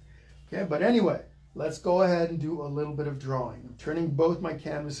do that. Okay, but anyway, let's go ahead and do a little bit of drawing. I'm turning both my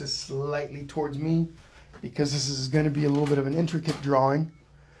canvases slightly towards me because this is going to be a little bit of an intricate drawing.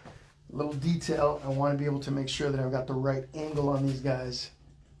 A little detail. I want to be able to make sure that I've got the right angle on these guys.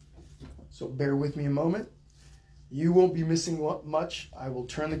 So bear with me a moment. You won't be missing much. I will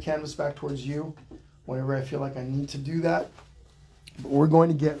turn the canvas back towards you whenever I feel like I need to do that. But we're going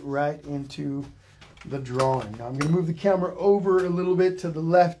to get right into the drawing. Now I'm going to move the camera over a little bit to the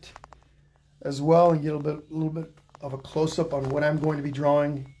left as well and get a little bit of a close-up on what I'm going to be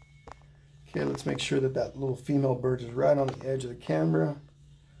drawing. Okay, let's make sure that that little female bird is right on the edge of the camera.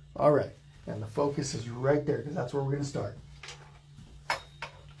 All right, and the focus is right there because that's where we're going to start.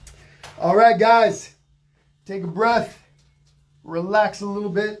 All right, guys, take a breath, relax a little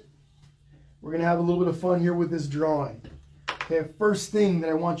bit. We're going to have a little bit of fun here with this drawing. Okay, first thing that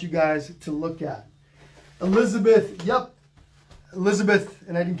I want you guys to look at. Elizabeth, yep, Elizabeth,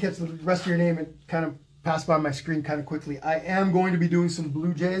 and I didn't catch the rest of your name. It kind of passed by my screen kind of quickly. I am going to be doing some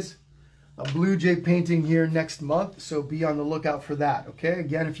blue jays, a blue jay painting here next month, so be on the lookout for that, okay?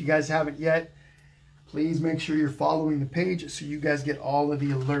 Again, if you guys haven't yet, please make sure you're following the page so you guys get all of the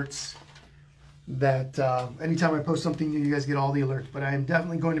alerts that anytime I post something new, you guys get all the alerts. But I am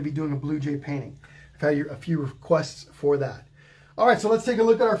definitely going to be doing a blue jay painting. I've had a few requests for that. All right, so let's take a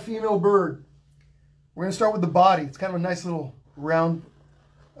look at our female bird. We're going to start with the body. It's kind of a nice little round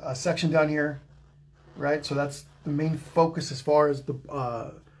section down here, right? So that's the main focus as far as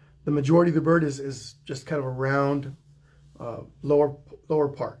the majority of the bird is just kind of a round lower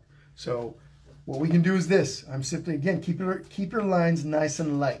part. So what we can do is this. I'm simply, again, keep your lines nice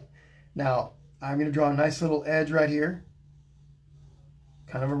and light. Now, I'm going to draw a nice little edge right here,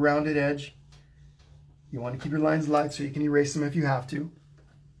 kind of a rounded edge. You want to keep your lines light so you can erase them if you have to.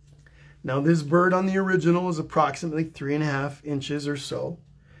 Now this bird on the original is approximately 3.5 inches or so.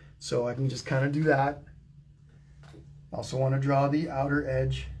 So I can just kind of do that. Also want to draw the outer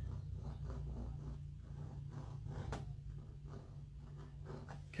edge.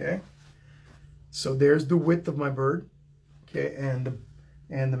 Okay. So there's the width of my bird. Okay,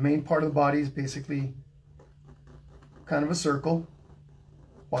 and the main part of the body is basically kind of a circle.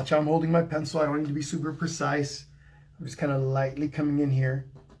 Watch how I'm holding my pencil. I don't need to be super precise. I'm just kind of lightly coming in here.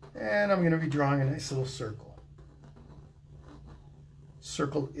 And I'm going to be drawing a nice little circle.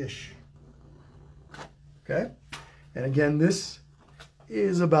 Circle-ish. Okay? And again, this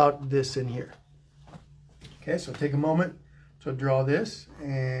is about this in here. Okay, so take a moment to draw this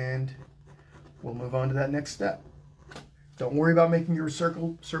and we'll move on to that next step. Don't worry about making your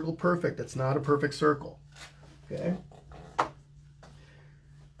circle perfect. It's not a perfect circle. Okay?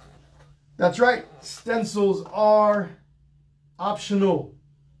 That's right. Stencils are optional.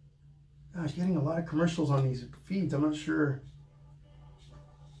 Gosh, getting a lot of commercials on these feeds. I'm not sure.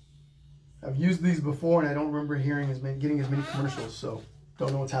 I've used these before and I don't remember getting as many commercials, so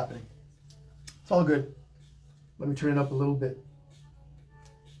don't know what's happening. It's all good. Let me turn it up a little bit.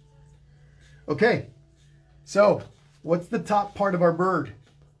 Okay, so what's the top part of our bird?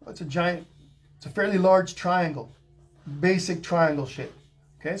 Well, it's a fairly large triangle, basic triangle shape.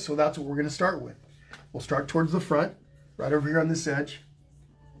 Okay, so that's what we're going to start with. We'll start towards the front, right over here on this edge.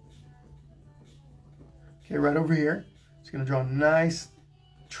 Okay, right over here. Just going to draw a nice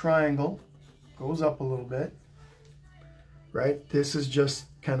triangle. Goes up a little bit. Right? This is just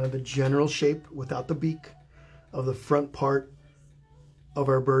kind of the general shape without the beak of the front part of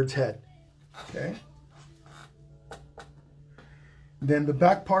our bird's head. Okay? Then the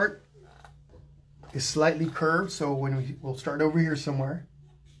back part is slightly curved, so we'll start over here somewhere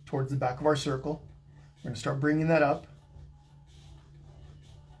towards the back of our circle. We're going to start bringing that up.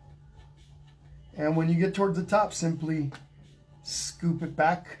 And when you get towards the top, simply scoop it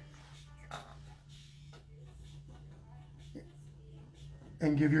back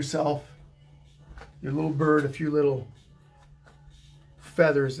and give yourself, your little bird, a few little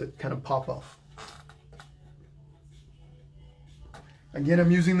feathers that kind of pop off. Again,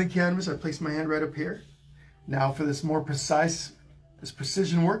 I'm using the canvas. I place my hand right up here. Now for this more precise, this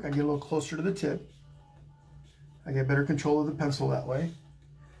precision work, I get a little closer to the tip. I get better control of the pencil that way.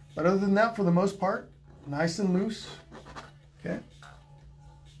 But other than that, for the most part, nice and loose. Okay.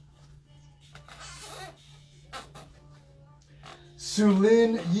 Sue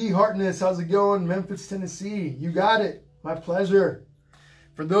Lynn Yee Hartness, how's it going? Memphis, Tennessee. You got it. My pleasure.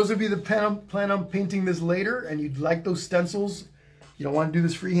 For those of you that plan on painting this later and you'd like those stencils, you don't want to do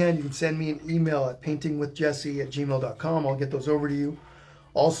this freehand, you can send me an email at paintingwithjesse@gmail.com. I'll get those over to you.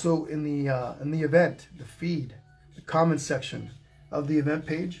 Also in the event, the feed, the comments section of the event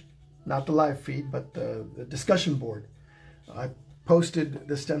page, not the live feed, but the discussion board. I posted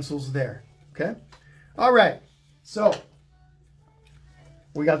the stencils there, okay? All right, so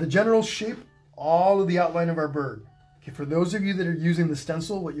we got the general shape, all of the outline of our bird. Okay, for those of you that are using the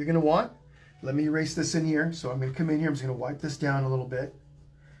stencil, what you're gonna want, let me erase this in here. So I'm gonna come in here, I'm just gonna wipe this down a little bit.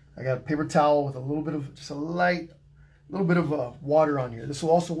 I got a paper towel with a little bit of, just a little bit of water on here. This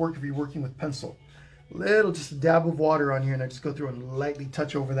will also work if you're working with pencil. Just a dab of water on here, and I just go through and lightly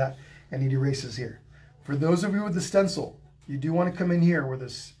touch over that, and it erases here. For those of you with the stencil, you do want to come in here where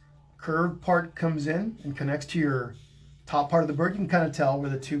this curved part comes in and connects to your top part of the bird. You can kind of tell where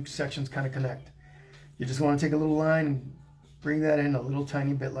the two sections kind of connect. You just want to take a little line and bring that in a little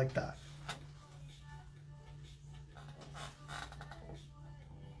tiny bit like that.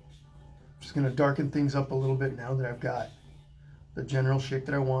 Just going to darken things up a little bit now that I've got the general shape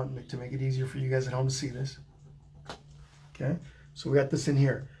that I want to make it easier for you guys at home to see this. Okay, so we got this in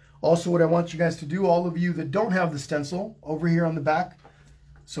here. Also, what I want you guys to do, all of you that don't have the stencil, over here on the back,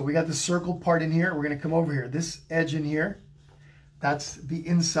 so we got the circle part in here. We're going to come over here. This edge in here, that's the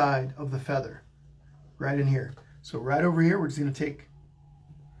inside of the feather, right in here. So right over here, we're just going to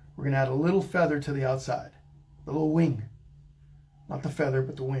we're going to add a little feather to the outside, the little wing. Not the feather,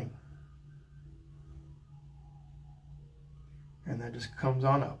 but the wing. And that just comes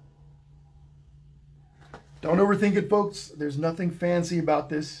on up. Don't overthink it, folks. There's nothing fancy about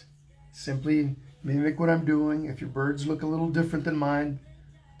this. Simply mimic what I'm doing. If your birds look a little different than mine,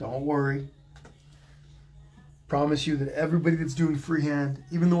 don't worry. Promise you that everybody that's doing freehand,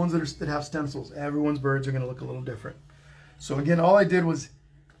 even the ones that have stencils, everyone's birds are going to look a little different. So again, all I did was,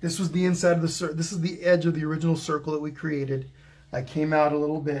 this was the inside of the circle. This is the edge of the original circle that we created. I came out a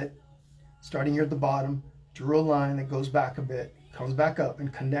little bit, starting here at the bottom, drew a line that goes back a bit, comes back up,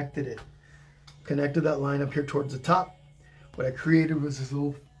 and connected it. Connected that line up here towards the top. What I created was this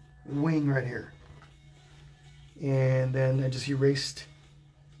little wing right here. And then I just erased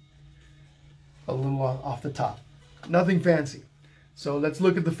a little off the top. Nothing fancy. So let's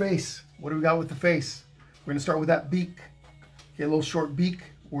look at the face. What do we got with the face? We're going to start with that beak. Okay, a little short beak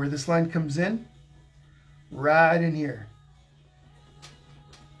where this line comes in. Right in here.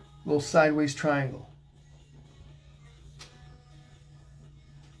 Little sideways triangle.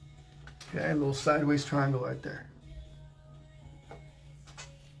 Okay, a little sideways triangle right there.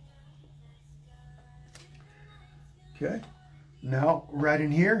 Okay, now right in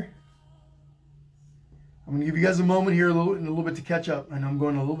here, I'm going to give you guys a moment here, in a little bit to catch up. I know I'm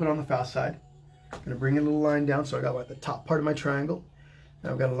going a little bit on the fast side. I'm going to bring a little line down, so I got the top part of my triangle.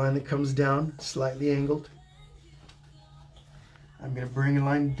 Now I've got a line that comes down, slightly angled. I'm going to bring a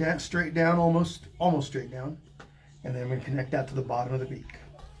line down, straight down, almost straight down, and then I'm going to connect that to the bottom of the beak.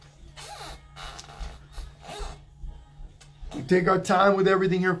 We take our time with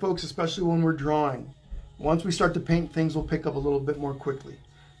everything here, folks, especially when we're drawing. Once we start to paint, things will pick up a little bit more quickly.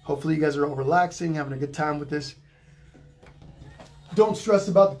 Hopefully you guys are all relaxing, having a good time with this. Don't stress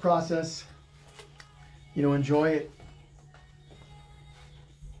about the process. You know, enjoy it.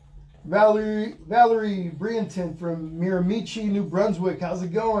 Valerie Brianton from Miramichi, New Brunswick. How's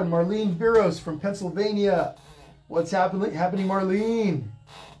it going? Marlene Viros from Pennsylvania. What's happening, Marlene?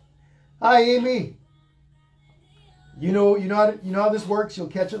 Hi, Amy. You know how this works. You'll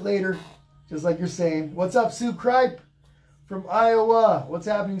catch it later, just like you're saying. What's up, Sue Kripe from Iowa? What's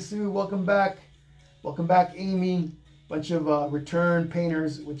happening, Sue? Welcome back. Welcome back, Amy. Bunch of return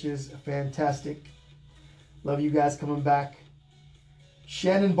painters, which is fantastic. Love you guys coming back.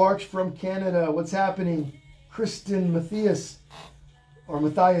 Shannon Birch from Canada. What's happening? Kristen Matthias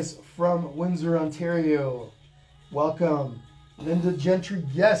from Windsor, Ontario. Welcome. Linda Gentry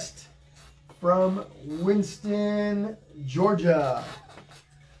Guest from Winston, Georgia.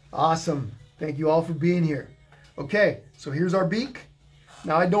 Awesome. Thank you all for being here. Okay, so here's our beak.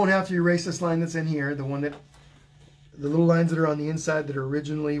 Now I don't have to erase this line that's in here, the little lines that are on the inside that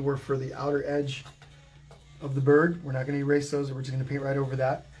originally were for the outer edge of the bird. We're not going to erase those. We're just going to paint right over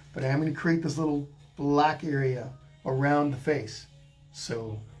that. But I am going to create this little black area around the face.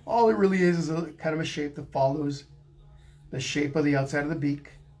 So all it really is a kind of a shape that follows the shape of the outside of the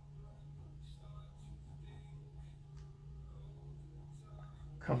beak.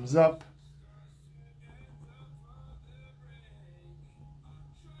 Comes up.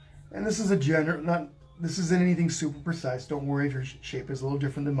 And this is a general, this isn't anything super precise. Don't worry if your shape is a little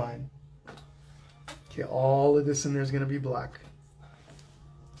different than mine. Okay, all of this in there is going to be black.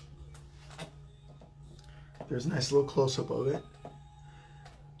 There's a nice little close-up of it.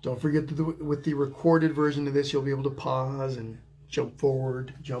 Don't forget that with the recorded version of this, you'll be able to pause and jump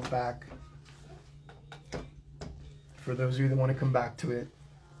forward, jump back. For those of you that want to come back to it,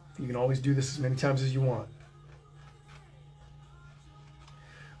 you can always do this as many times as you want.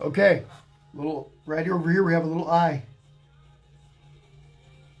 Okay, right over here we have a little eye.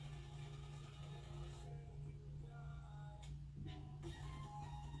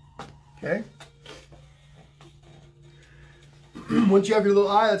 Okay. Once you have your little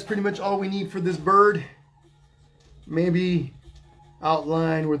eye, that's pretty much all we need for this bird. Maybe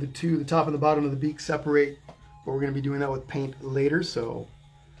outline where the top and the bottom of the beak separate, but we're going to be doing that with paint later, so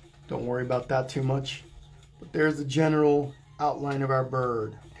don't worry about that too much. But there's the general outline of our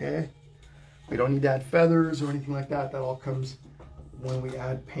bird, okay? We don't need to add feathers or anything like that. That all comes when we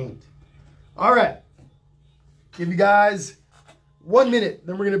add paint. All right, give you guys 1 minute,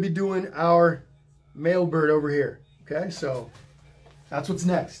 then we're going to be doing our male bird over here, okay? So that's what's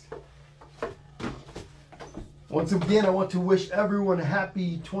next. Once again, I want to wish everyone a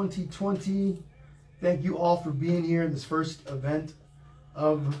happy 2020. Thank you all for being here in this first event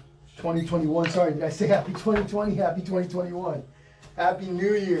of 2021. Sorry, did I say happy 2020? Happy 2021. Happy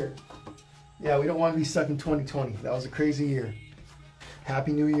New Year. Yeah, we don't want to be stuck in 2020. That was a crazy year.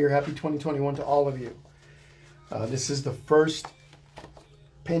 Happy New Year. Happy 2021 to all of you. This is the first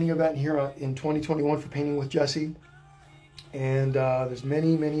painting event here in 2021 for Painting with Jesse. And there's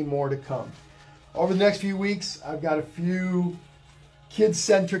many, many more to come. Over the next few weeks, I've got a few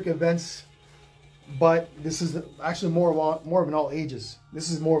kid-centric events, but this is actually more of an all ages.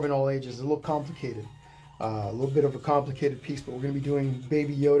 This is more of an all ages. It's a little complicated, a little bit of a complicated piece, but we're going to be doing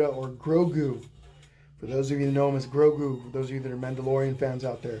Baby Yoda or Grogu. For those of you that know him as Grogu, for those of you that are Mandalorian fans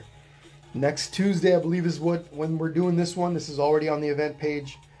out there. Next Tuesday, I believe, is when we're doing this one. This is already on the event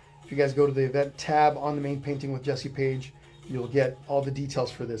page. If you guys go to the event tab on the main Painting with Jesse page, you'll get all the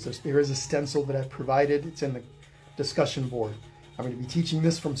details for this. There is a stencil that I've provided. It's in the discussion board. I'm going to be teaching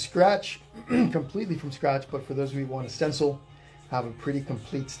this from scratch, completely from scratch, but for those of you who want a stencil, I have a pretty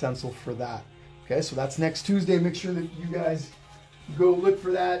complete stencil for that. Okay, so that's next Tuesday. Make sure that you guys go look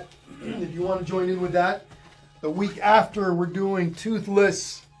for that if you want to join in with that. The week after, we're doing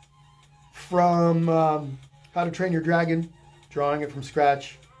Toothless from How to Train Your Dragon, drawing it from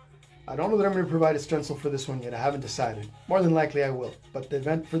scratch. I don't know that I'm going to provide a stencil for this one yet. I haven't decided. More than likely I will. But the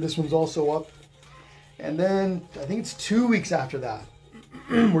event for this one's also up. And then I think it's 2 weeks after that.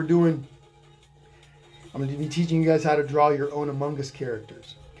 I'm going to be teaching you guys how to draw your own Among Us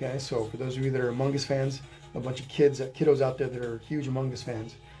characters. Okay, so for those of you that are Among Us fans, a bunch of kiddos out there that are huge Among Us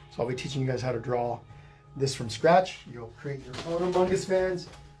fans. So I'll be teaching you guys how to draw this from scratch. You'll create your own Among Us fans,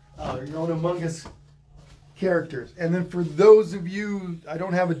 your own Among Us characters. And then for those of you, I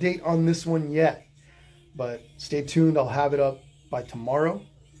don't have a date on this one yet, but stay tuned. I'll have it up by tomorrow.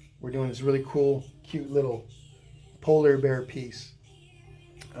 We're doing this really cool, cute little polar bear piece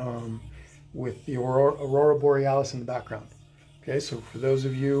with the Aurora Borealis in the background. Okay, so for those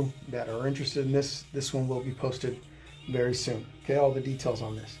of you that are interested in this one will be posted very soon. Okay, all the details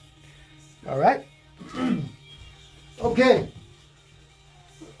on this. All right. Okay.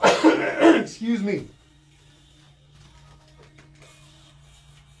 Excuse me.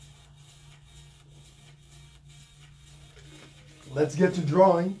 Let's get to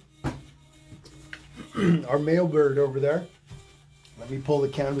drawing our male bird over there. Let me pull the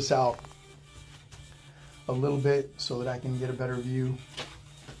canvas out a little bit so that I can get a better view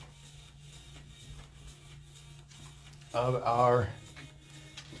of our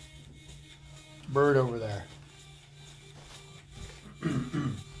bird over there.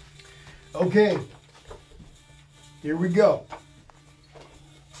 Okay, here we go.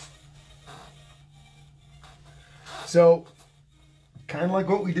 So, kind of like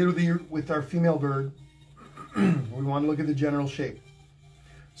what we did with our female bird, we want to look at the general shape.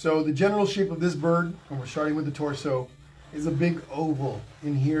 So the general shape of this bird, and we're starting with the torso, is a big oval.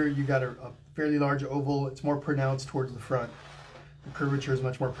 In here you got a fairly large oval. It's more pronounced towards the front. The curvature is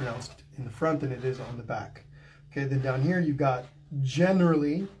much more pronounced in the front than it is on the back. Okay, then down here you've got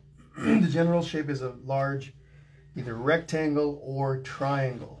generally, the general shape is a large either rectangle or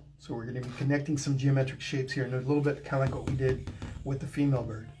triangle. So we're going to be connecting some geometric shapes here, and a little bit kind of like what we did with the female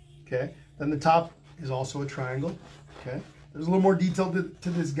bird. Okay, then the top is also a triangle. Okay, there's a little more detail to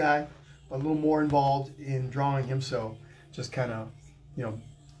this guy, a little more involved in drawing him. So just kind of,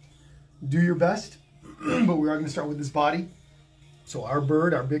 do your best. But we are going to start with this body. So our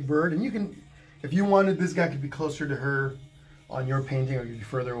bird, our big bird, and you can If you wanted, this guy could be closer to her on your painting or you'd be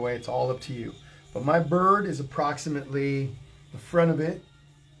further away. It's all up to you. But my bird is approximately, the front of it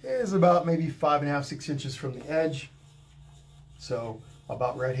is about maybe 5.5, 6 inches from the edge. So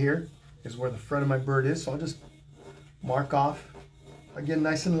about right here is where the front of my bird is. So I'll just mark off, again,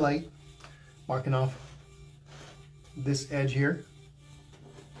 nice and light, marking off this edge here.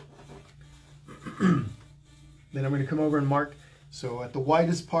 Then I'm going to come over and mark. So at the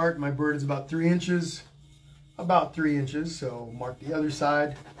widest part, my bird is about 3 inches. About 3 inches. So mark the other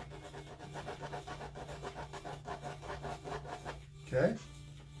side. Okay.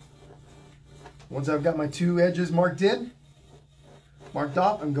 Once I've got my 2 edges marked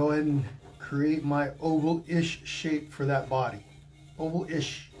off, I'm going to go ahead and create my oval-ish shape for that body.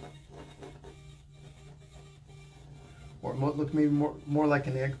 Oval-ish. Or it might look maybe more like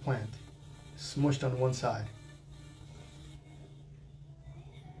an eggplant, smushed on one side.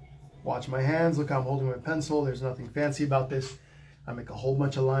 Watch my hands. Look how I'm holding my pencil. There's nothing fancy about this. I make a whole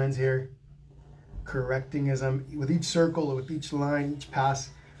bunch of lines here, correcting as I'm, with each circle or with each line, each pass,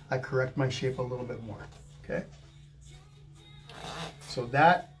 I correct my shape a little bit more. Okay? So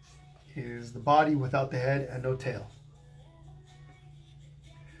that is the body without the head and no tail.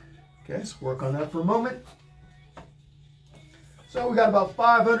 Okay, so work on that for a moment. So we got about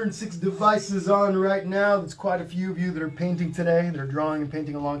 506 devices on right now. There's quite a few of you that are painting today. They're drawing and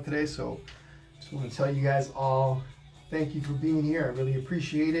painting along today. So just want to tell you guys all, thank you for being here. I really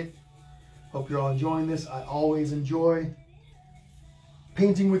appreciate it. Hope you're all enjoying this. I always enjoy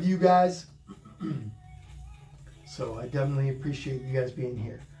painting with you guys. So I definitely appreciate you guys being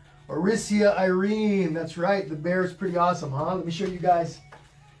here. Aricia Irene, that's right. The bear is pretty awesome, huh? Let me show you guys.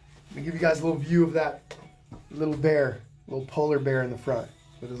 Let me give you guys a little view of that little bear. Little polar bear in the front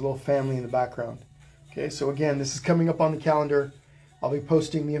with his little family in the background. Okay, so again, this is coming up on the calendar. I'll be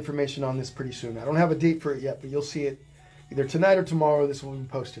posting the information on this pretty soon. I don't have a date for it yet, but you'll see it either tonight or tomorrow. This will be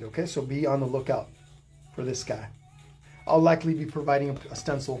posted. Okay, so be on the lookout for this guy. I'll likely be providing a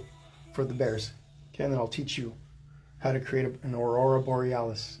stencil for the bears. Okay, and then I'll teach you how to create an aurora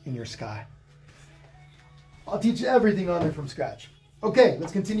borealis in your sky. I'll teach you everything on there from scratch. Okay,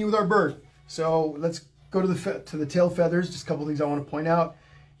 let's continue with our bird. So let's go to the tail feathers. Just a couple things I want to point out.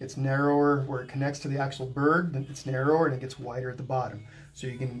 It's narrower where it connects to the actual bird. Then it's narrower and it gets wider at the bottom. So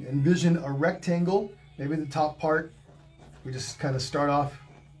you can envision a rectangle. Maybe the top part, we just kind of start off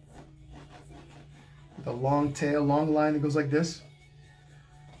with a long tail, long line that goes like this.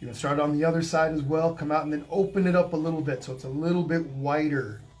 You can start on the other side as well. Come out and then open it up a little bit so it's a little bit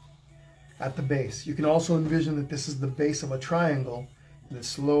wider at the base. You can also envision that this is the base of a triangle. And it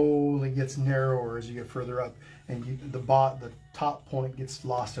slowly gets narrower as you get further up, and the top point gets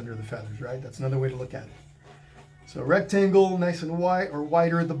lost under the feathers, right? That's another way to look at it. So rectangle, nice and wide, or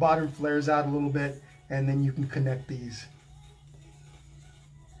wider at the bottom, flares out a little bit, and then you can connect these.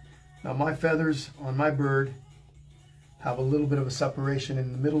 Now my feathers on my bird have a little bit of a separation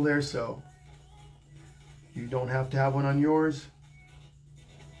in the middle there, so you don't have to have one on yours.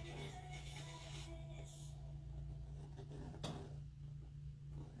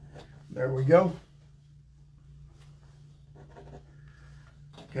 There we go.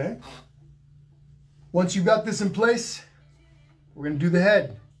 Okay. Once you've got this in place, we're going to do the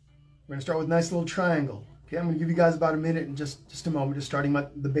head. We're going to start with a nice little triangle. Okay, I'm going to give you guys about a minute and just a moment, just starting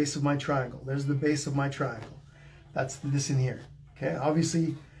the base of my triangle. There's the base of my triangle. That's this in here. Okay,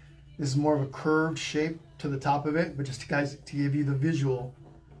 obviously this is more of a curved shape to the top of it, but just to give you the visual,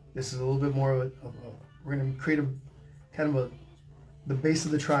 this is a little bit more of we're going to create a kind of the base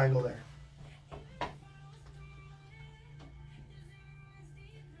of the triangle there.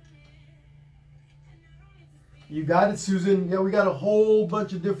 You got it, Susan. Yeah, we got a whole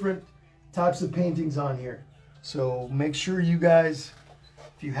bunch of different types of paintings on here. So make sure you guys,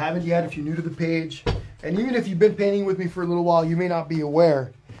 if you haven't yet, if you're new to the page, and even if you've been painting with me for a little while, you may not be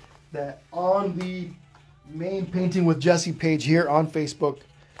aware that on the main Painting with Jesse page here on Facebook,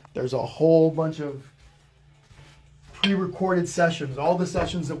 there's a whole bunch of pre-recorded sessions. All the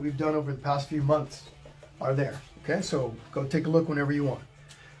sessions that we've done over the past few months are there. Okay, so go take a look whenever you want.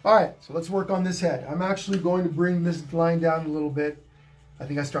 All right, so let's work on this head. I'm actually going to bring this line down a little bit. I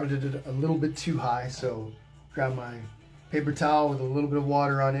think I started it a little bit too high, so grab my paper towel with a little bit of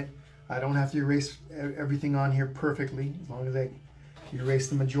water on it. I don't have to erase everything on here perfectly. As long as I erase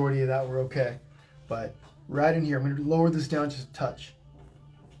the majority of that, we're okay. But right in here, I'm going to lower this down just a touch.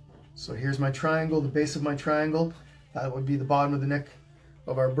 So here's my triangle, the base of my triangle. That would be the bottom of the neck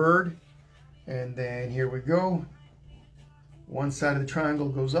of our bird. And then here we go. One side of the triangle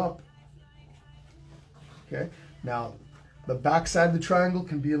goes up. Okay. Now, The back side of the triangle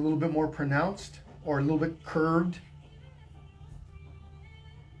can be a little bit more pronounced or a little bit curved.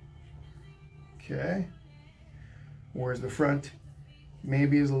 Okay. Whereas the front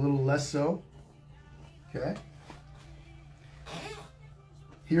maybe is a little less so. Okay.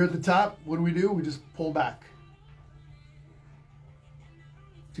 Here at the top, what do? We just pull back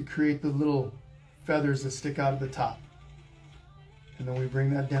to create the little feathers that stick out of the top. And then we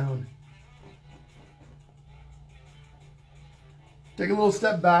bring that down. Take a little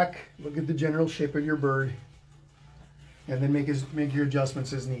step back, look at the general shape of your bird, and then make your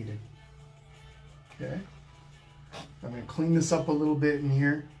adjustments as needed. Okay. I'm going to clean this up a little bit in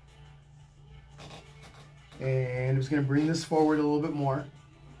here. And I'm just going to bring this forward a little bit more.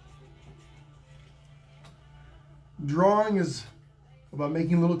 Drawing is about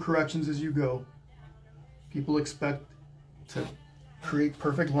making little corrections as you go. People expect to create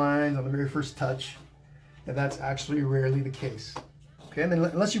perfect lines on the very first touch, and that's actually rarely the case. Okay, and then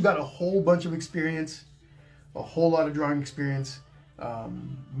unless you've got a whole bunch of experience, a whole lot of drawing experience,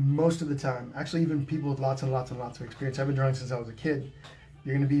 most of the time, actually even people with lots and lots and lots of experience, I've been drawing since I was a kid,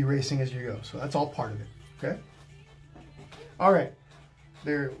 you're going to be erasing as you go. So that's all part of it. Okay. All right.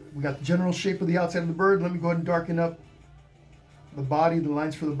 There, we got the general shape of the outside of the bird. Let me go ahead and darken up the body, the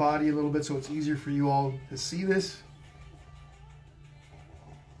lines for the body a little bit so it's easier for you all to see this.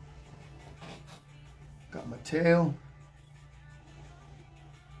 Got my tail.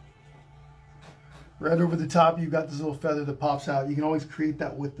 Right over the top, you've got this little feather that pops out. You can always create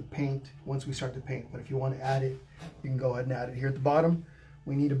that with the paint once we start to paint. But if you want to add it, you can go ahead and add it. Here at the bottom,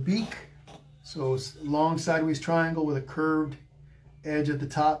 we need a beak. So it's a long sideways triangle with a curved edge at the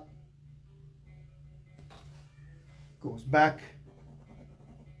top. Goes back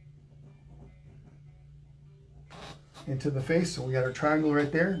into the face. So we got our triangle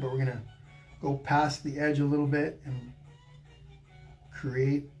right there, but we're going to go past the edge a little bit and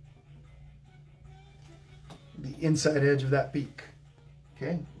create the inside edge of that beak.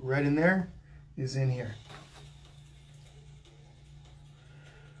 Okay, right in there is in here.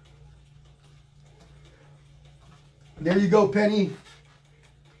 There you go, Penny.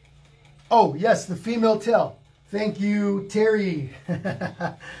 Oh, yes, the female tail. Thank you, Terry.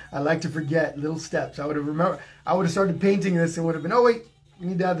 I like to forget little steps. I would have started painting this and would have been, oh wait, we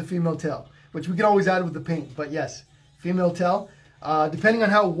need to add the female tail, which we can always add with the paint. But yes, female tail. Depending on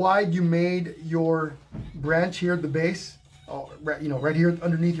how wide you made your branch here at the base, right here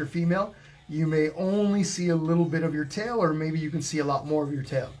underneath your female, you may only see a little bit of your tail, or maybe you can see a lot more of your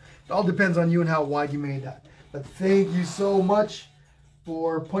tail. It all depends on you and how wide you made that. But thank you so much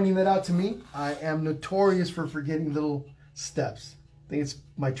for pointing that out to me. I am notorious for forgetting little steps. I think it's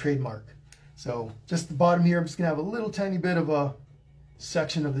my trademark. So just the bottom here, I'm just gonna have a little tiny bit of a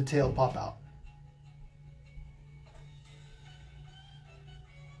section of the tail pop out.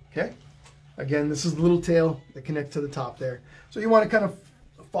 Okay, again, this is the little tail that connects to the top there. So you want to kind of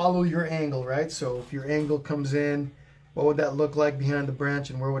follow your angle, right? So if your angle comes in, what would that look like behind the branch,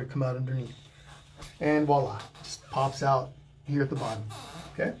 and where would it come out underneath? And voila, just pops out here at the bottom.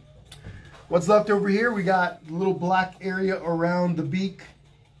 Okay, what's left over here? We got a little black area around the beak.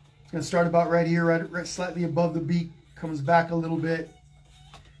 It's going to start about right here, right slightly above the beak, comes back a little bit.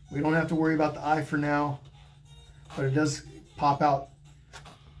 We don't have to worry about the eye for now, but it does pop out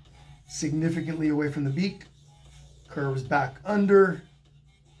significantly away from the beak, curves back under,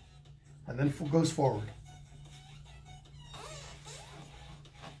 and then goes forward.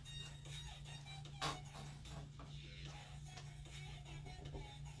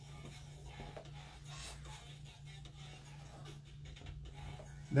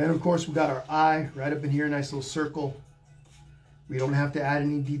 Then of course we got our eye right up in here, nice little circle. We don't have to add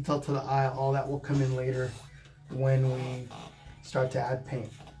any detail to the eye. All that will come in later when we start to add paint.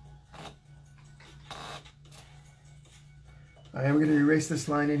 I am going to erase this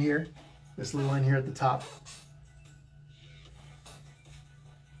line in here, this little line here at the top.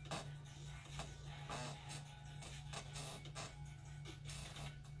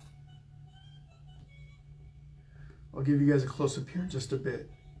 I'll give you guys a close-up here in just a bit.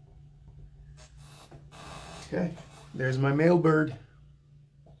 Okay, there's my male bird.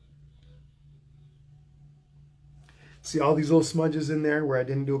 See all these little smudges in there where I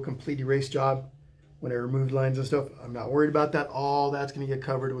didn't do a complete erase job? When I removed lines and stuff, I'm not worried about that. All that's going to get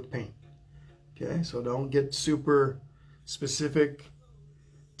covered with paint. Okay, so don't get super specific.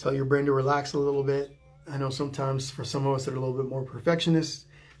 Tell your brain to relax a little bit. I know sometimes for some of us that are a little bit more perfectionists,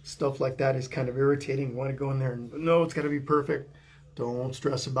 stuff like that is kind of irritating. You want to go in there and no, it's got to be perfect. Don't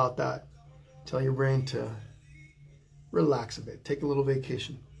stress about that. Tell your brain to relax a bit. Take a little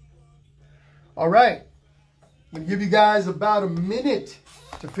vacation. All right. I'm going to give you guys about a minute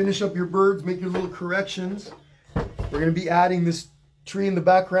to finish up your birds, make your little corrections. We're going to be adding this tree in the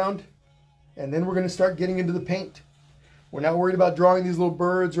background, and then we're going to start getting into the paint. We're not worried about drawing these little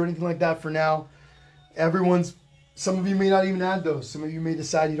birds or anything like that for now. Some of you may not even add those. Some of you may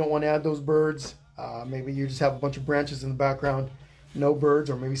decide you don't want to add those birds. Maybe you just have a bunch of branches in the background, no birds,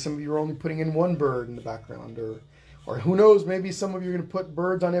 or maybe some of you are only putting in one bird in the background, or who knows, maybe some of you are going to put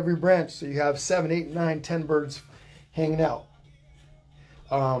birds on every branch, so you have 7, 8, 9, 10 birds hanging out.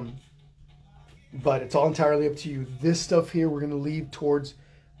 But it's all entirely up to you. This stuff here we're going to leave towards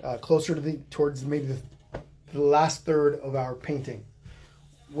closer to towards maybe the last third of our painting.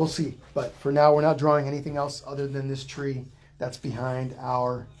 We'll see. But for now, we're not drawing anything else other than this tree that's behind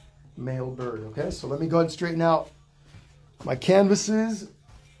our male bird. Okay, so let me go ahead and straighten out my canvases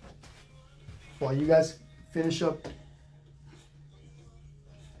while you guys finish up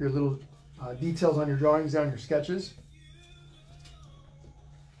your little details on your drawings down, your sketches.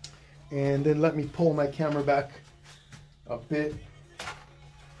 And then let me pull my camera back a bit.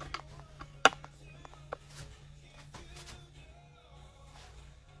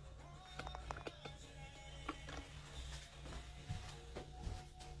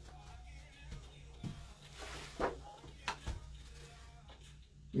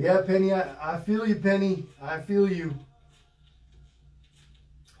 Yeah, Penny, I feel you, Penny. I feel you.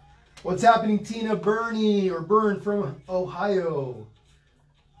 What's happening, Tina? Bernie or Byrne from Ohio.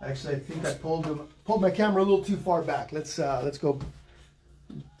 Actually, I think I pulled my camera a little too far back. Let's go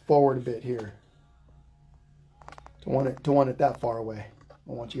forward a bit here. Don't want it that far away.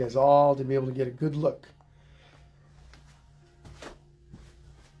 I want you guys all to be able to get a good look.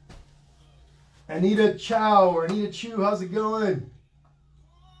 Anita Chow or Anita Chu, how's it going?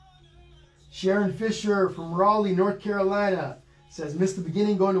 Sharon Fisher from Raleigh, North Carolina says, missed the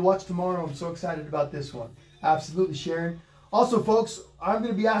beginning, going to watch tomorrow. I'm so excited about this one. Absolutely, Sharon. Also, folks, I'm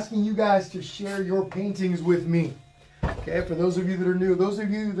going to be asking you guys to share your paintings with me. Okay, for those of you that are new, those of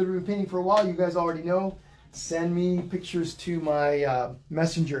you that have been painting for a while, you guys already know. Send me pictures to my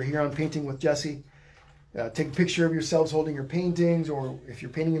messenger here on Painting with Jesse. Take a picture of yourselves holding your paintings, or if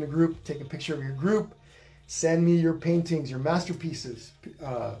you're painting in a group, take a picture of your group. Send me your paintings, your masterpieces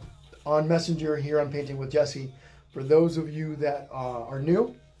on Messenger here on Painting with Jesse. For those of you that are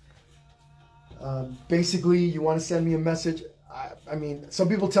new, basically you want to send me a message. I mean, some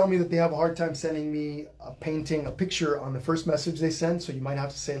people tell me that they have a hard time sending me a picture on the first message they send. So you might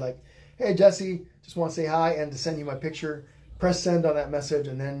have to say like, hey Jesse, just want to say hi and to send you my picture. Press send on that message,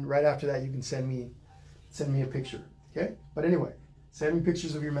 and then right after that you can send me a picture. Okay? But anyway, send me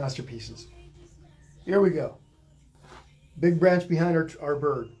pictures of your masterpieces. Here we go. Big branch behind our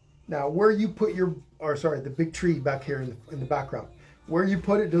bird. Now, where you put the big tree back here in the background, where you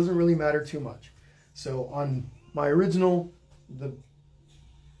put it doesn't really matter too much. So on my original, the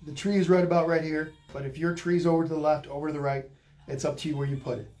tree is right about right here, but if your tree's over to the left, over to the right, it's up to you where you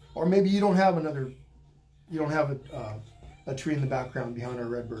put it. Or maybe you don't have a tree in the background behind our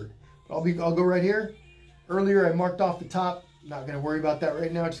red bird. But I'll go right here. Earlier I marked off the top. Not going to worry about that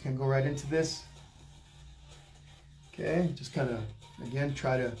right now. Just going to go right into this. Okay, just kind of again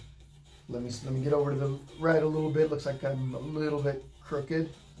try to let me get over to the right a little bit. Looks like I'm a little bit crooked.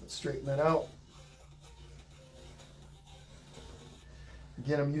 Let's straighten that out.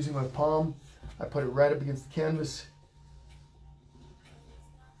 Again, I'm using my palm. I put it right up against the canvas.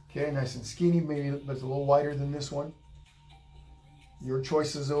 Okay, nice and skinny. Maybe it's a little wider than this one. Your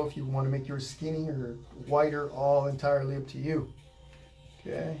choices though, if you want to make yours skinny or wider, all entirely up to you.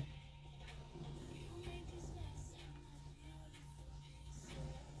 Okay.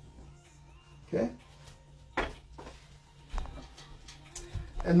 Okay.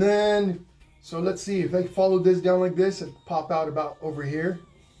 And then, so let's see, if I follow this down like this, it'd pop out about over here.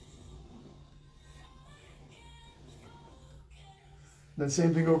 Then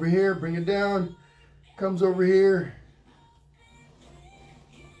same thing over here, bring it down, comes over here.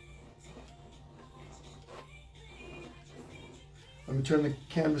 Let me turn the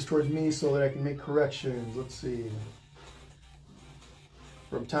canvas towards me so that I can make corrections. Let's see.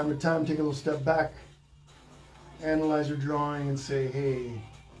 From time to time, take a little step back, analyze your drawing and say, hey,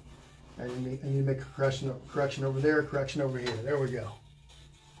 I need to make a correction over there, correction over here. There we go.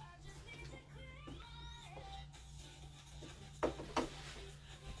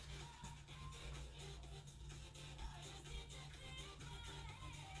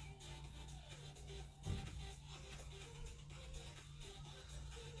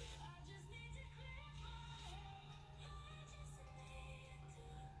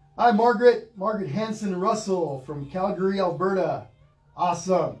 Hi, Margaret. Margaret Hanson Russell from Calgary, Alberta.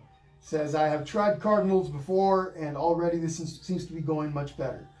 Awesome. Says, I have tried cardinals before, and already this seems to be going much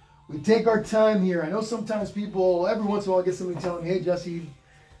better. We take our time here. I know sometimes people, every once in a while, I get somebody telling me, hey, Jesse,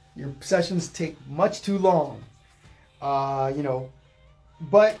 your sessions take much too long. You know,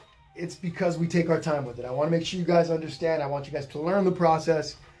 but it's because we take our time with it. I want to make sure you guys understand. I want you guys to learn the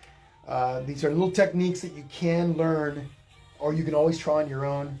process. These are little techniques that you can learn, or you can always try on your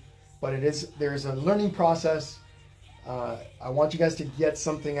own. But there's a learning process. I want you guys to get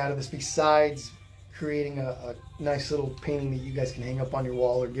something out of this besides creating a nice little painting that you guys can hang up on your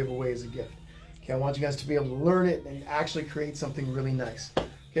wall or give away as a gift. Okay, I want you guys to be able to learn it and actually create something really nice.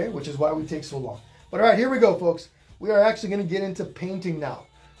 Okay, which is why we take so long. But all right, here we go, folks. We are actually going to get into painting now.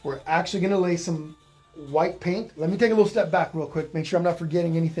 We're actually going to lay some white paint. Let me take a little step back real quick. Make sure I'm not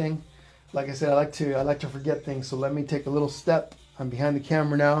forgetting anything. Like I said, I like to forget things. So let me take a little step. I'm behind the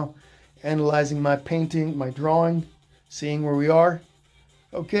camera now, analyzing my painting, my drawing, seeing where we are.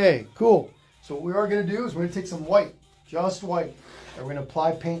 Okay, cool. So what we are going to do is we're going to take some white, just white, and we're going to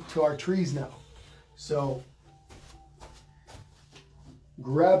apply paint to our trees now. So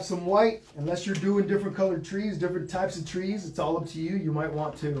grab some white. Unless you're doing different colored trees, different types of trees, it's all up to you. You might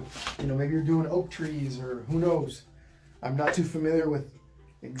want to, you know, maybe you're doing oak trees or who knows. I'm not too familiar with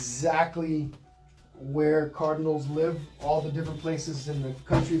exactly where cardinals live, all the different places in the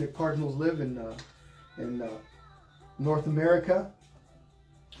country that cardinals live in North America,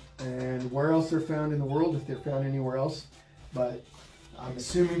 and where else they're found in the world, if they're found anywhere else. But I'm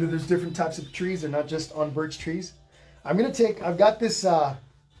assuming that there's different types of trees. They're not just on birch trees. I'm gonna take, I've got this 1-inch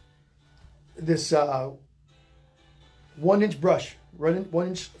brush,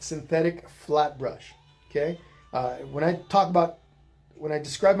 1-inch synthetic flat brush. Okay. When I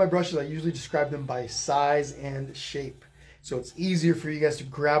describe my brushes, I usually describe them by size and shape. So it's easier for you guys to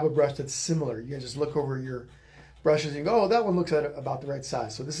grab a brush that's similar. You guys just look over your brushes and go, oh, that one looks at about the right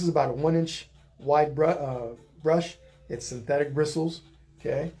size. So this is about a 1-inch wide brush. It's synthetic bristles.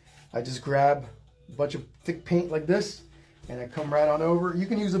 Okay. I just grab a bunch of thick paint like this and I come right on over. You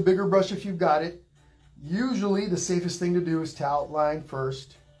can use a bigger brush if you've got it. Usually the safest thing to do is to outline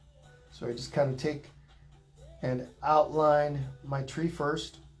first. So I just kind of take and outline my tree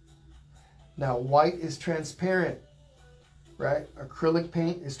first. Now white is transparent, right? Acrylic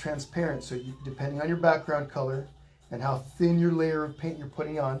paint is transparent. So depending on your background color and how thin your layer of paint you're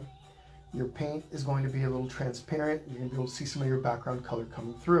putting on, your paint is going to be a little transparent. You're going to be able to see some of your background color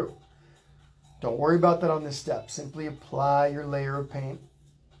coming through. Don't worry about that on this step. Simply apply your layer of paint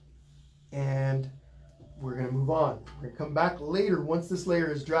and we're going to move on. We're going to come back later once this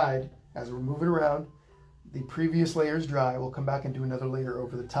layer is dried. As we're moving around, the previous layer is dry. We'll come back and do another layer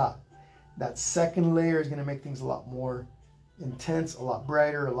over the top. That second layer is going to make things a lot more intense, a lot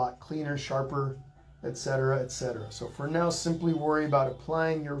brighter, a lot cleaner, sharper, etc., etc. So for now, simply worry about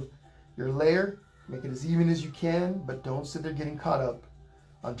applying your layer. Make it as even as you can, but don't sit there getting caught up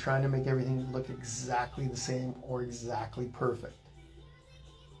on trying to make everything look exactly the same or exactly perfect.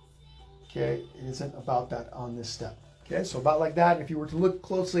 Okay, it isn't about that on this step. Okay, so about like that. If you were to look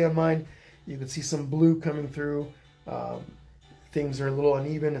closely on mine, you could see some blue coming through. Things are a little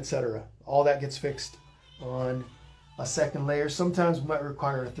uneven, etc. All that gets fixed on a second layer. Sometimes we might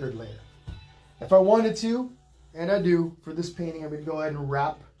require a third layer. If I wanted to, and I do, for this painting, I'm going to go ahead and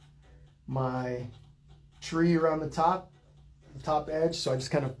wrap my tree around the top edge. So I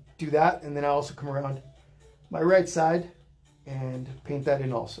just kind of do that, and then I also come around my right side and paint that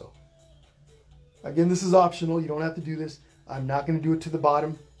in also. Again, this is optional. You don't have to do this. I'm not going to do it to the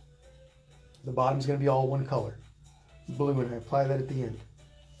bottom. The bottom's going to be all one color, blue, and I apply that at the end.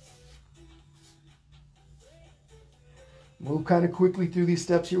 Move kind of quickly through these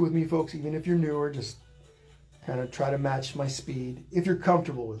steps here with me, folks. Even if you're newer, just kind of try to match my speed if you're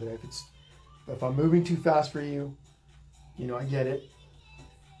comfortable with it. If I'm moving too fast for you, you know, I get it.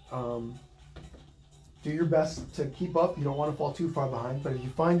 Do your best to keep up. You don't want to fall too far behind, but if you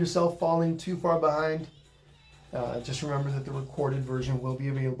find yourself falling too far behind, just remember that the recorded version will be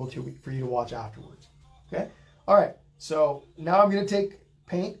available for you to watch afterwards. Okay? All right. So now I'm going to take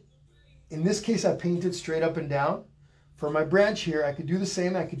paint. In this case, I painted straight up and down. For my branch here, I could do the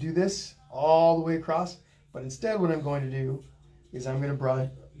same. I could do this all the way across. But instead, what I'm going to do is I'm going to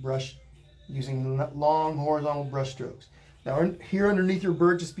brush using long horizontal brush strokes. Now, here underneath your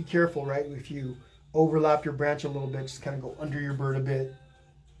bird, just be careful, right? If you overlap your branch a little bit, just kind of go under your bird a bit.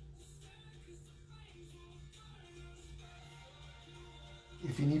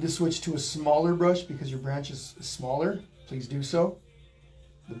 If you need to switch to a smaller brush because your branch is smaller, please do so.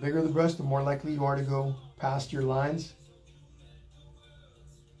 The bigger the brush, the more likely you are to go past your lines.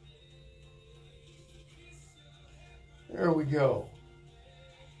 There we go.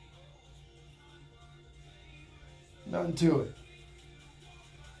 Nothing to it.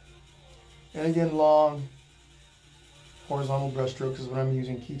 And again, long horizontal brush strokes is what I'm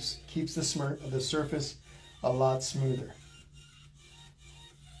using. Keeps the surface a lot smoother.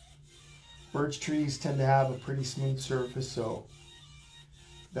 Birch trees tend to have a pretty smooth surface, so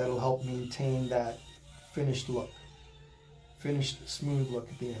that'll help maintain that finished look. Finished, smooth look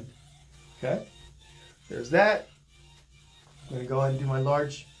at the end. Okay? There's that. I'm going to go ahead and do my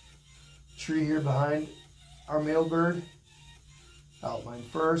large tree here behind our male bird. Outline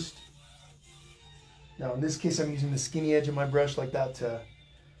first. Now in this case I'm using the skinny edge of my brush like that to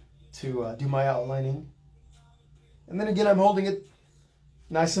do my outlining. And then again I'm holding it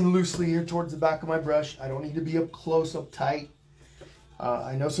nice and loosely here towards the back of my brush. I don't need to be up close, up tight.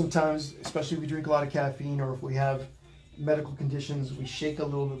 I know sometimes, especially if we drink a lot of caffeine or if we have medical conditions, we shake a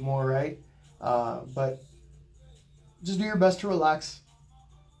little bit more, right? But just do your best to relax.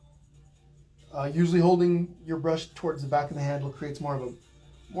 Usually holding your brush towards the back of the handle creates more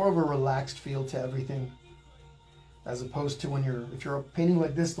of a relaxed feel to everything, as opposed to when if you're painting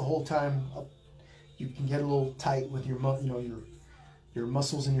like this the whole time, you can get a little tight with your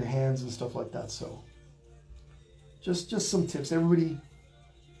muscles in your hands and stuff like that. So just some tips. Everybody,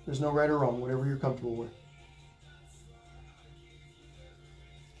 there's no right or wrong, whatever you're comfortable with.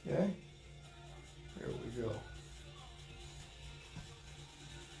 Okay, there we go.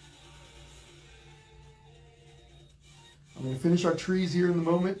 I'm going to finish our trees here in a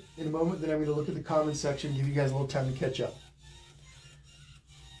moment, then I'm going to look at the comment section, give you guys a little time to catch up.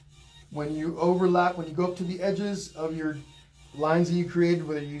 When you overlap, when you go up to the edges of your lines that you created,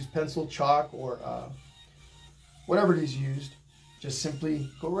 whether you use pencil, chalk, or whatever it is used, just simply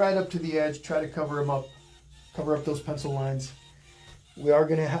go right up to the edge, try to cover them up, cover up those pencil lines. We are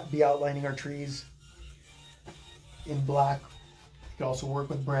going to be outlining our trees in black. You can also work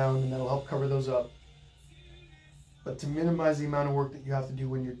with brown, and that'll help cover those up. But to minimize the amount of work that you have to do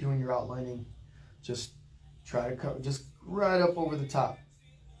when you're doing your outlining, just try to cover, just right up over the top.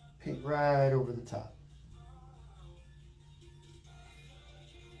 Paint right over the top.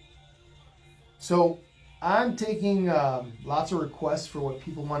 So I'm taking lots of requests for what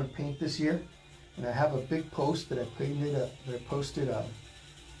people want to paint this year, and I have a big post that I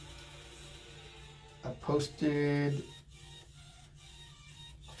posted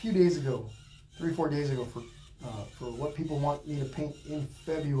a few days ago, 3-4 days ago, for what people want me to paint in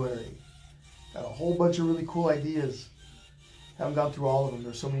February. Got a whole bunch of really cool ideas. Haven't gone through all of them.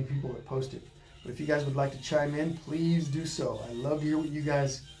 There's so many people that posted. But if you guys would like to chime in, please do so. I love to hear what you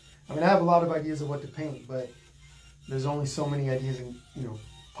guys. I mean, I have a lot of ideas of what to paint, but there's only so many ideas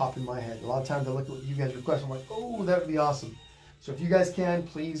pop in my head. A lot of times I look at what you guys request. I'm like, oh, that would be awesome. So if you guys can,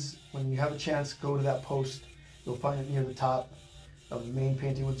 please, when you have a chance, go to that post. You'll find it near the top of the main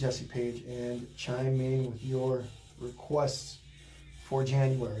Painting with Jesse page and chime in with your requests for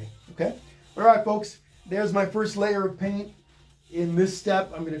January. Okay? All right, folks. There's my first layer of paint. In this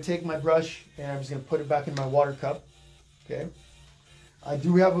step, I'm going to take my brush and I'm just going to put it back in my water cup. Okay? I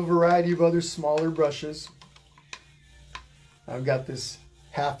do have a variety of other smaller brushes. I've got this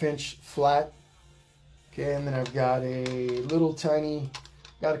 1/2 inch flat. Okay, and then I've got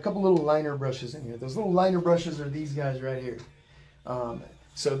got a couple little liner brushes in here. Those little liner brushes are these guys right here.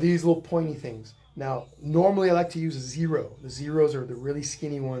 So these little pointy things. Now, normally I like to use a 0. The zeros are the really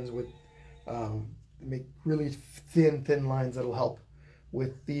skinny ones with make really thin lines that'll help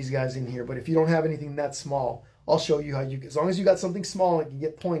with these guys in here. But if you don't have anything that small, I'll show you how as long as you got something small and it can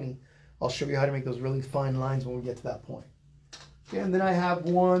get pointy, I'll show you how to make those really fine lines when we get to that point. Okay, and then I have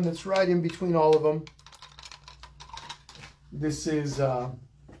one that's right in between all of them. This is a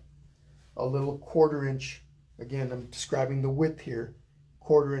little 1/4 inch. Again, I'm describing the width here.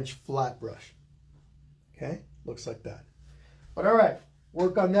 1/4 inch flat brush. Okay, looks like that. But all right,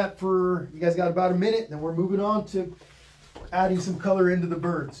 work on that for, you guys got about a minute, then we're moving on to adding some color into the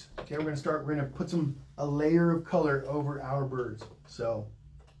birds. Okay, we're gonna put a layer of color over our birds. So,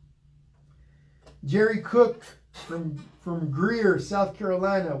 Jerry Cook from Greer, South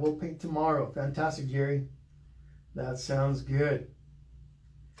Carolina, will paint tomorrow. Fantastic, Jerry. That sounds good.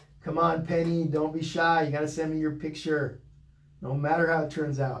 Come on, Penny, don't be shy. You gotta send me your picture, no matter how it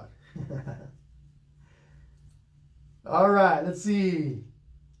turns out. All right, let's see.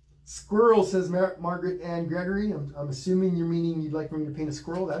 Squirrel, says Margaret Ann Gregory. I'm assuming you're meaning you'd like me to paint a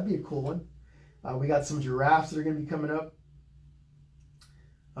squirrel. That'd be a cool one. We got some giraffes that are going to be coming up.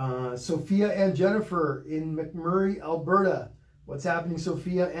 Sophia and Jennifer in McMurray, Alberta. What's happening,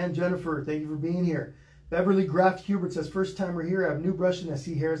 Sophia and Jennifer? Thank you for being here. Beverly Graft Hubert says, first time we're here. I have a new brush and I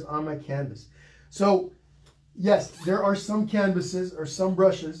see hairs on my canvas. So, yes, there are some canvases or some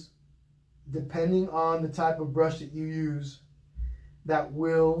brushes depending on the type of brush that you use, that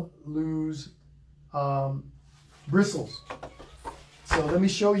will lose bristles. So let me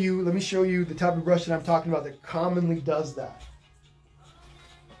show you the type of brush that I'm talking about that commonly does that.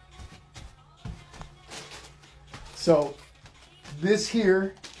 So this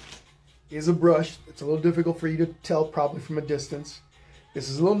here is a brush. It's a little difficult for you to tell probably from a distance. This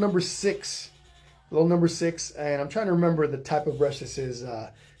is a little number 6, and I'm trying to remember the type of brush this is.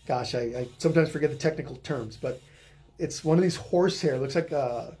 Gosh, I sometimes forget the technical terms, but it's one of these horsehair. Looks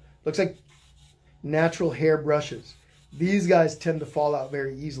like natural hair brushes. These guys tend to fall out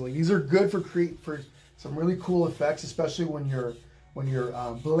very easily. These are good for some really cool effects, especially when you're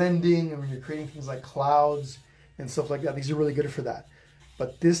blending and when you're creating things like clouds and stuff like that. These are really good for that.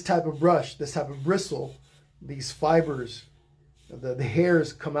 But this type of brush, this type of bristle, these fibers, the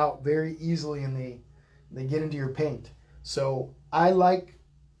hairs come out very easily and they get into your paint. So I like,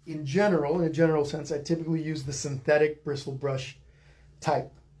 in a general sense, I typically use the synthetic bristle brush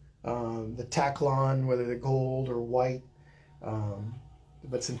type. The Taklon, whether they're gold or white,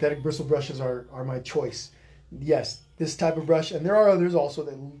 but synthetic bristle brushes are my choice. Yes, this type of brush, and there are others also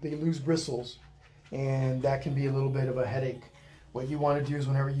that they lose bristles, and that can be a little bit of a headache. What you want to do is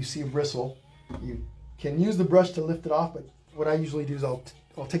whenever you see a bristle, you can use the brush to lift it off, but what I usually do is I'll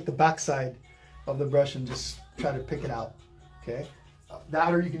take the back side of the brush and just try to pick it out. Okay,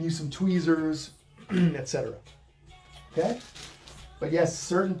 that, or you can use some tweezers, etc. Okay. But yes,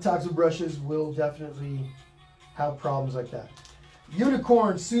 certain types of brushes will definitely have problems like that.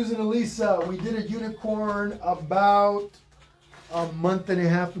 Unicorn, Susan Elisa. We did a unicorn about a month and a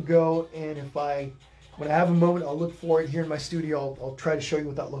half ago, and when I have a moment, I'll look for it here in my studio. I'll try to show you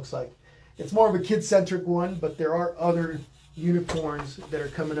what that looks like. It's more of a kid-centric one, but there are other unicorns that are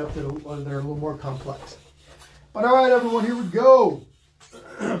coming up that are a little more complex. But all right, everyone, here we go.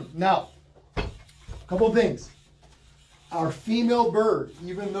 Now, a couple of things. Our female bird,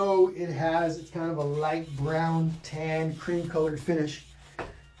 even though it's kind of a light brown, tan, cream colored finish,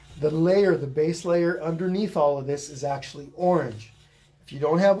 the base layer underneath all of this is actually orange. If you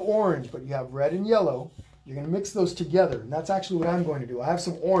don't have orange, but you have red and yellow, you're going to mix those together. And that's actually what I'm going to do. I have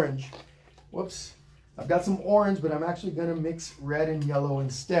some orange. Whoops. I've got some orange, but I'm actually going to mix red and yellow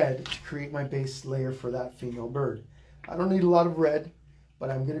instead to create my base layer for that female bird. I don't need a lot of red,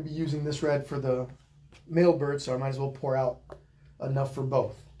 but I'm going to be using this red for the male bird, so I might as well pour out enough for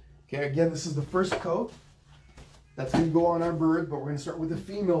both. Okay, again, this is the first coat. That's going to go on our bird, but we're going to start with the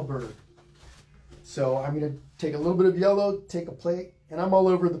female bird. So I'm going to take a little bit of yellow, take a plate, and I'm all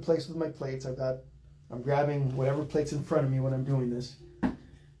over the place with my plates. I'm grabbing whatever plate's in front of me when I'm doing this.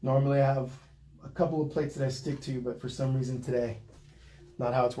 Normally I have a couple of plates that I stick to, but for some reason today,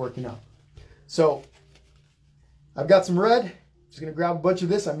 not how it's working out. So I've got some red. Just going to grab a bunch of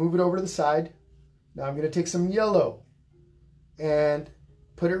this. I move it over to the side. Now I'm going to take some yellow and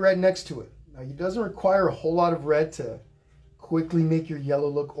put it right next to it. Now it doesn't require a whole lot of red to quickly make your yellow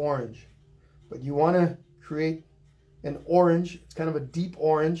look orange, but you want to create an orange. It's kind of a deep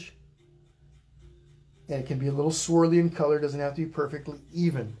orange, and it can be a little swirly in color. It doesn't have to be perfectly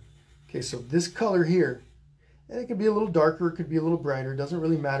even. Okay, so this color here, and it could be a little darker, it could be a little brighter. It doesn't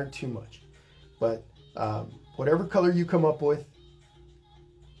really matter too much, but whatever color you come up with,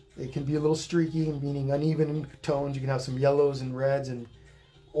 it can be a little streaky, meaning uneven in tones. You can have some yellows and reds and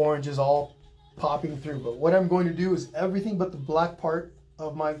oranges all popping through. But what I'm going to do is everything but the black part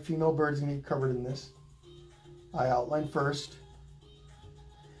of my female bird is going to be covered in this. I outline first.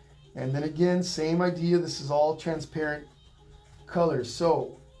 And then again, same idea. This is all transparent colors.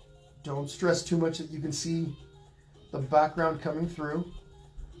 So don't stress too much that you can see the background coming through.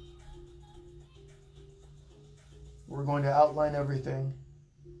 We're going to outline everything.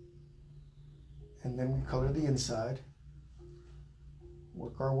 And then we color the inside.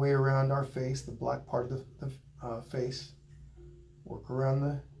 Work our way around our face, the black part of the face. Work around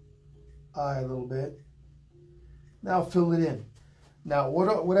the eye a little bit. Now fill it in. Now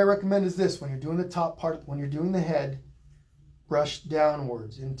what I recommend is this: when you're doing the top part, when you're doing the head, brush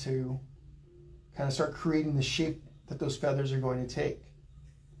downwards into, kind of start creating the shape that those feathers are going to take.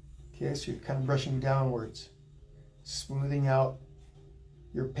 Okay, so you're kind of brushing downwards, smoothing out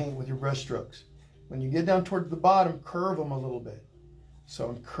your paint with your brush strokes. When you get down toward the bottom, curve them a little bit. So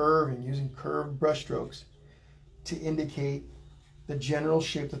I'm curving, using curved brush strokes to indicate the general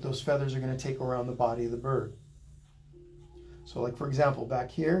shape that those feathers are going to take around the body of the bird. So like for example,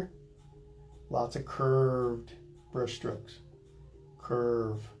 back here, lots of curved brush strokes.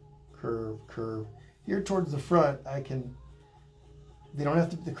 Curve, curve, curve. Here towards the front, the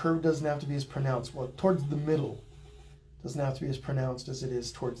curve doesn't have to be as pronounced. Well, towards the middle, doesn't have to be as pronounced as it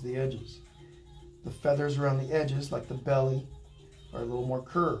is towards the edges. the feathers around the edges, like the belly, are a little more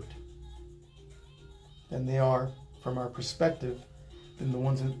curved than they are from our perspective than the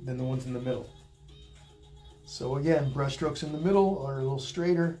ones in the middle. So again, brush strokes in the middle are a little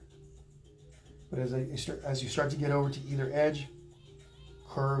straighter, but as you start to get over to either edge,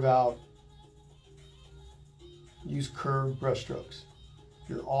 curve out. Use curved brush strokes.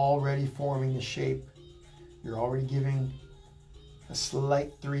 You're already forming the shape. You're already giving a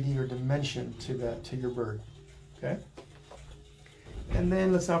slight 3D or dimension to your bird. Okay? And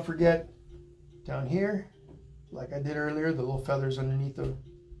then let's not forget down here, like I did earlier, the little feathers underneath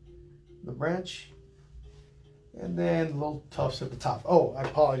the branch. And then little tufts at the top. Oh, I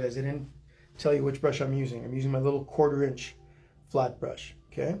apologize. I didn't tell you which brush I'm using. I'm using my little 1/4 inch flat brush.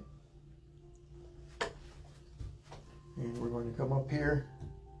 Okay? And we're going to come up here.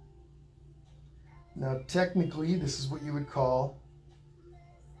 Now, technically, this is what you would call,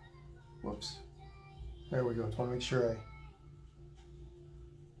 whoops, there we go. Just want to make sure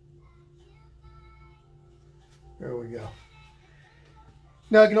there we go.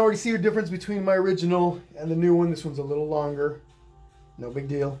 Now, I can already see the difference between my original and the new one. This one's a little longer. No big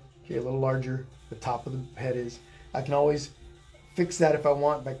deal. Okay, a little larger. The top of the head is. I can always fix that if I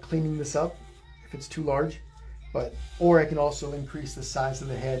want by cleaning this up, if it's too large. Or I can also increase the size of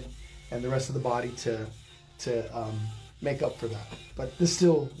the head and the rest of the body to make up for that. But this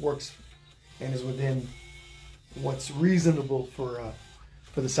still works and is within what's reasonable for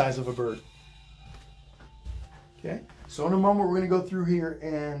the size of a bird. Okay, so in a moment we're going to go through here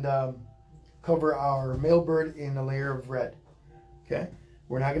and cover our male bird in a layer of red. Okay,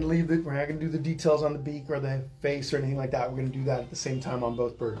 we're not going to do the details on the beak or the face or anything like that. We're going to do that at the same time on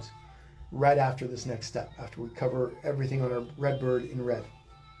both birds, right after this next step, after we cover everything on our red bird in red.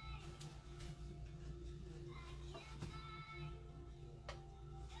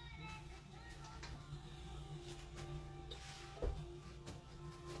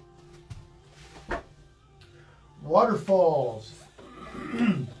 Waterfalls.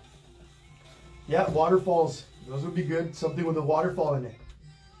 Yeah, waterfalls. Those would be good. Something with a waterfall in it.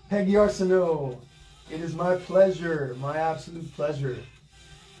 Peggy Arsenault. It is my pleasure. My absolute pleasure.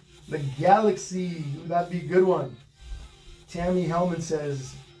 The Galaxy. That'd be a good one. Tammy Hellman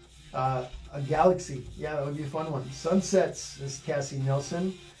says a Galaxy. Yeah, that would be a fun one. Sunsets. This is Cassie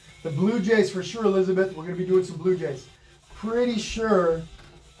Nelson. The Blue Jays for sure, Elizabeth. We're going to be doing some Blue Jays. Pretty sure...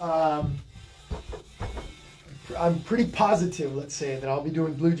 I'm pretty positive, let's say, that I'll be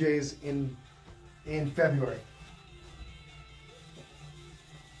doing Blue Jays in February.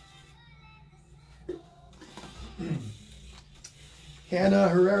 Hannah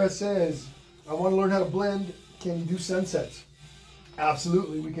Herrera says, I want to learn how to blend. Can you do sunsets?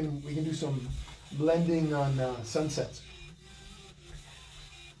 Absolutely, we can do some blending on sunsets.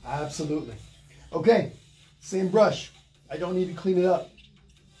 Absolutely. Okay, same brush. I don't need to clean it up.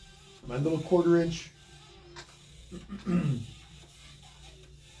 My little 1/4 inch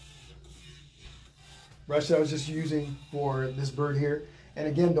brush that I was just using for this bird here. And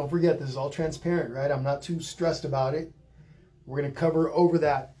again, don't forget, this is all transparent, right? I'm not too stressed about it. We're going to cover over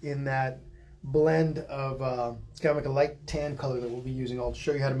that in that blend of, it's kind of like a light tan color that we'll be using. I'll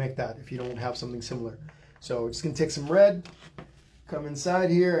show you how to make that if you don't have something similar. So it's going to take some red, come inside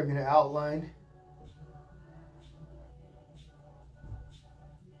here. I'm going to outline.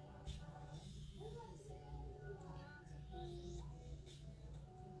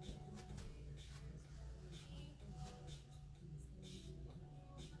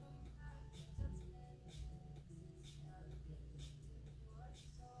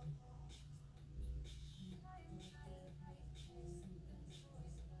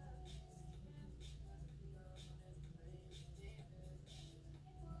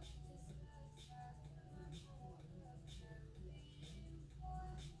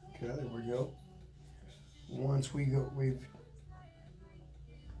 Okay, there we go. Once we've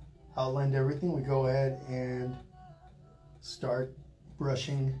outlined everything, we go ahead and start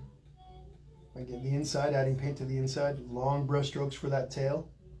brushing. Again, the inside, adding paint to the inside. Long brush strokes for that tail.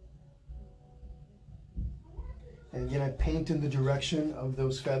 And again, I paint in the direction of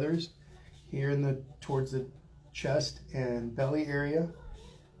those feathers here towards the chest and belly area.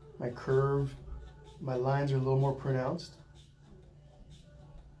 My lines are a little more pronounced.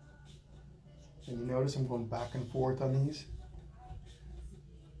 And you notice I'm going back and forth on these.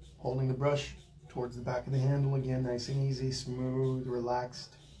 Holding the brush towards the back of the handle again, nice and easy, smooth,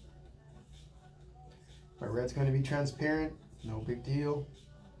 relaxed. My red's going to be transparent, no big deal.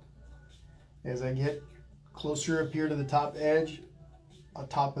 As I get closer up here to the top edge, on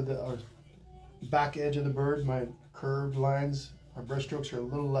top of the back edge of the bird, my curved lines, my brush strokes are a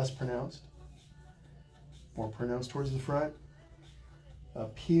little less pronounced. more pronounced towards the front.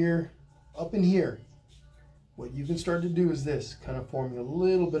 Up here, up in here, what you can start to do is this, kind of forming a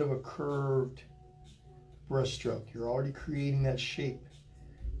little bit of a curved brush stroke. You're already creating that shape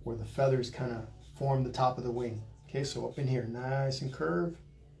where the feathers kind of form the top of the wing. Okay, so up in here, nice and curved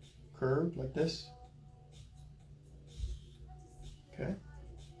like this. Okay.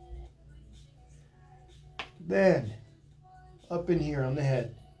 Then, up in here on the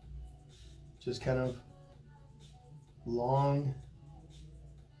head, just kind of long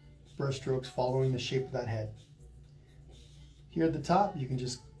brush strokes following the shape of that head. Here at the top, you can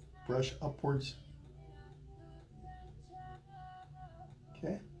just brush upwards.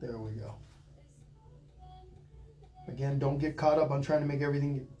 Okay, there we go. Again, don't get caught up on trying to make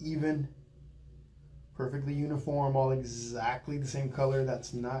everything even, perfectly uniform, all exactly the same color.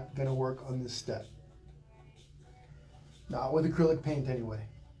 That's not going to work on this step. Not with acrylic paint anyway.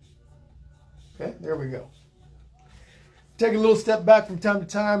 Okay, there we go. Take a little step back from time to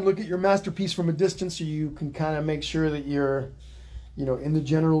time, look at your masterpiece from a distance so you can kind of make sure that you're, in the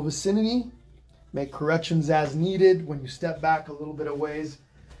general vicinity. Make corrections as needed. When you step back a little bit of ways,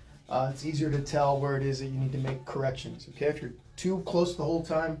 it's easier to tell where it is that you need to make corrections. Okay, if you're too close the whole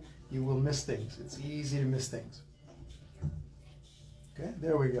time, you will miss things. It's easy to miss things. Okay,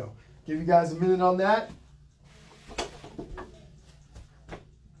 there we go. Give you guys a minute on that.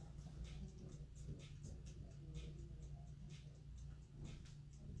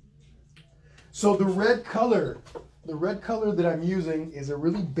 So the red color that I'm using is a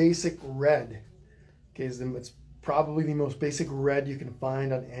really basic red. Okay, it's probably the most basic red you can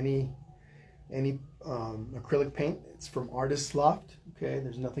find on any acrylic paint. It's from Artist's Loft. Okay,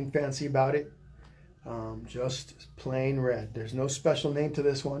 there's nothing fancy about it. Just plain red. There's no special name to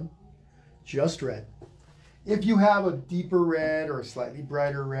this one. Just red. If you have a deeper red or a slightly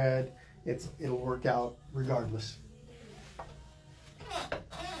brighter red, it'll work out regardless.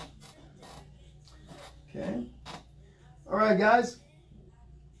 Okay. All right, guys.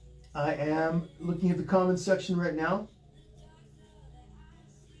 I am looking at the comments section right now.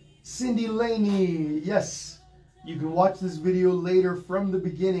 Cindy Laney, yes, you can watch this video later from the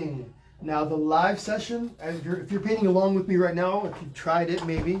beginning. Now the live session, if you're painting along with me right now, if you've tried it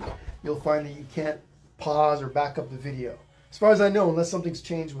maybe, you'll find that you can't pause or back up the video. As far as I know, unless something's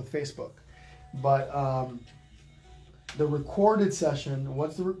changed with Facebook. But the recorded session,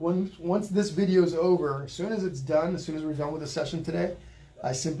 once this video is over, as soon as it's done, as soon as we're done with the session today,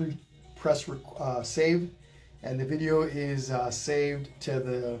 I simply press save, and the video is saved to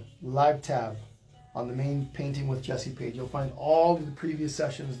the live tab on the main Painting with Jesse page. You'll find all of the previous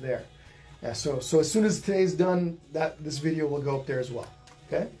sessions there. Yeah, so as soon as today's done, this video will go up there as well.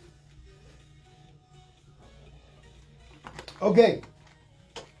 Okay. Okay.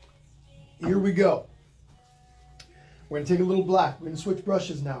 Here we go. We're going to take a little black. We're going to switch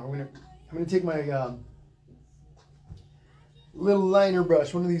brushes now. I'm going to take my little liner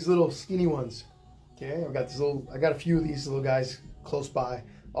brush, one of these little skinny ones. Okay, I got a few of these little guys close by.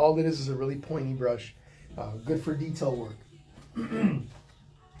 All it is a really pointy brush, good for detail work.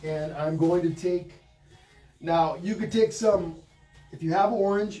 And I'm going to take, now you could take some, if you have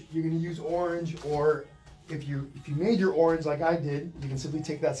orange, you're going to use orange, or if you made your orange like I did, you can simply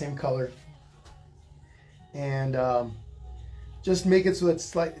take that same color and just make it so that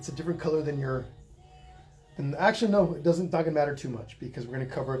it's a different color than your, and actually no, it's not going to matter too much because we're going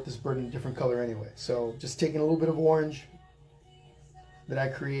to cover up this bird in a different color anyway. So just taking a little bit of orange that I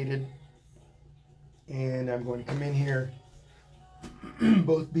created, and I'm going to come in here,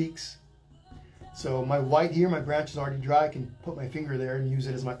 both beaks. So my white here, my branch is already dry. I can put my finger there and use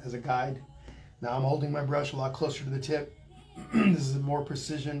it as a guide. Now I'm holding my brush a lot closer to the tip. This is a more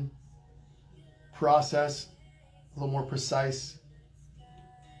precision process, a little more precise.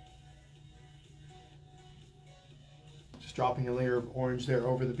 Just dropping a layer of orange there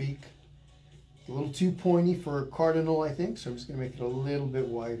over the beak. A little too pointy for a cardinal, I think, so I'm just going to make it a little bit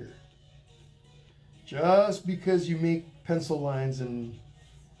wider. Just because you make pencil lines and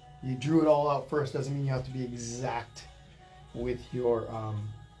you drew it all out first doesn't mean you have to be exact with your,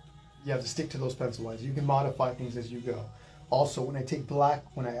 you have to stick to those pencil lines. You can modify things as you go. Also, when I take black,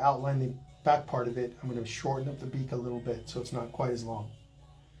 when I outline the back part of it, I'm going to shorten up the beak a little bit so it's not quite as long.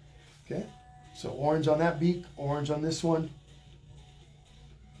 Okay, so orange on that beak, orange on this one.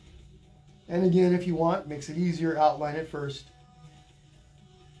 And again, if you want, makes it easier, outline it first.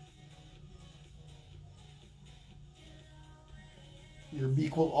 Your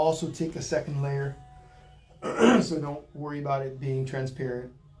beak will also take a second layer, so don't worry about it being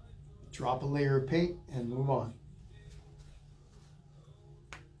transparent. Drop a layer of paint and move on.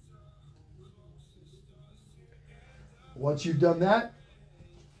 Once you've done that,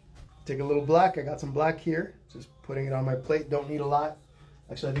 take a little black. I got some black here. Just putting it on my plate. Don't need a lot.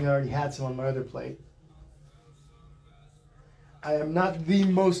 Actually, I think I already had some on my other plate. I am not the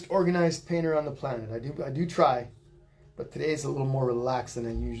most organized painter on the planet. I do try, but today is a little more relaxed than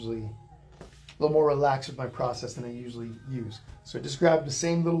I usually, a little more relaxed with my process than I usually use. So I just grabbed the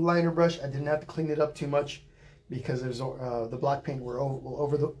same little liner brush. I didn't have to clean it up too much because there's the black paint will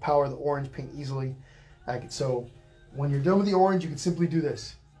overpower the orange paint easily. So when you're done with the orange, you can simply do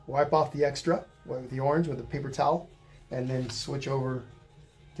this. Wipe off the extra with the orange with a paper towel, and then switch over,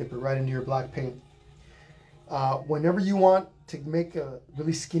 dip it right into your black paint. Whenever you want to make a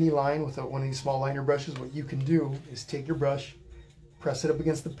really skinny line with one of these small liner brushes, what you can do is take your brush, press it up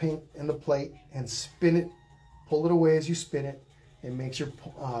against the paint and the plate, and spin it, pull it away as you spin it. It makes your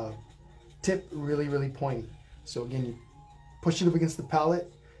tip really, really pointy. So again, you push it up against the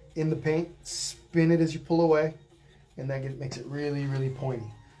palette in the paint, spin it as you pull away, and that makes it really, really pointy.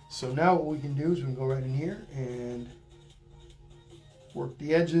 So now what we can do is we can go right in here and work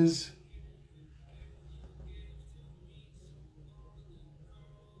the edges.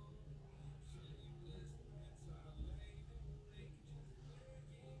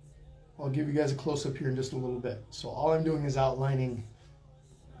 I'll give you guys a close-up here in just a little bit. So all I'm doing is outlining.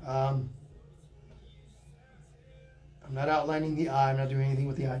 I'm not outlining the eye. I'm not doing anything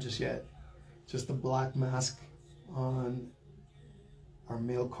with the eye just yet. Just the black mask on our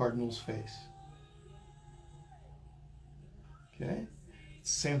male cardinal's face. Okay.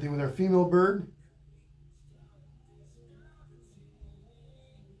 Same thing with our female bird.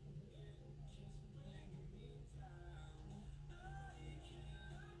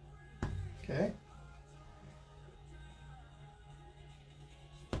 Okay.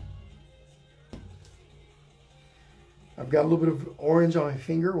 I've got a little bit of orange on my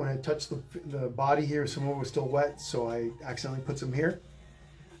finger. When I touched the body here, some of it was still wet, so I accidentally put some here.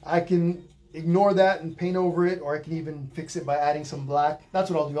 I can ignore that and paint over it, or I can even fix it by adding some black. That's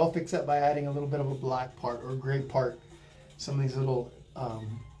what I'll do. I'll fix that by adding a little bit of a black part or a gray part. Some of these little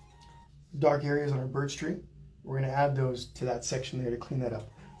dark areas on our birch tree. We're going to add those to that section there to clean that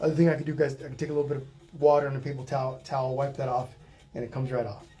up. Other thing I can do, guys, I can take a little bit of water and a paper towel, wipe that off, and it comes right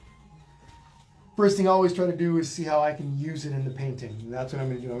off. First thing I always try to do is see how I can use it in the painting. And that's what I'm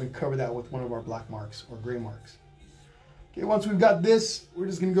going to do. I'm going to cover that with one of our black marks or gray marks. Okay, once we've got this, we're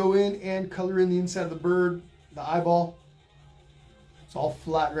just going to go in and color in the inside of the bird, the eyeball. It's all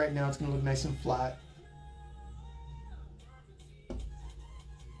flat right now. It's going to look nice and flat.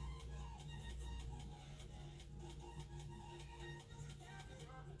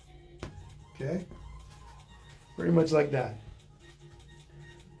 Okay, pretty much like that.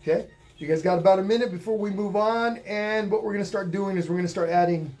 Okay, you guys got about a minute before we move on, and what we're going to start doing is we're going to start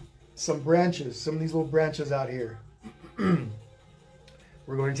adding some branches, some of these little branches out here.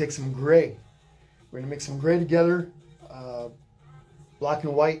 We're going to take some gray. We're going to mix some gray together, black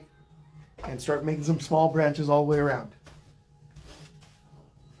and white, and start making some small branches all the way around.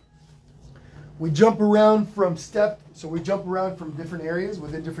 We jump around from we jump around from different areas,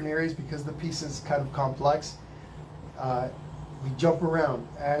 within different areas, because the piece is kind of complex. We jump around.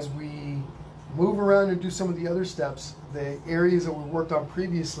 As we move around and do some of the other steps, the areas that we worked on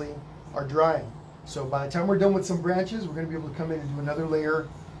previously are drying. So by the time we're done with some branches, we're going to be able to come in and do another layer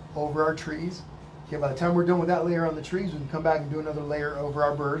over our trees. Okay, by the time we're done with that layer on the trees, we can come back and do another layer over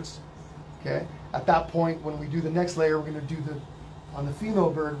our birds. Okay, at that point, when we do the next layer, we're going to do on the female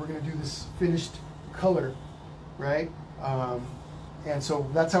bird, we're going to do this finished color, right? And so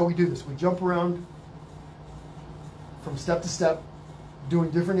that's how we do this. We jump around from step to step, doing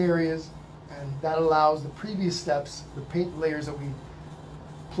different areas, and that allows the previous steps, the paint layers that we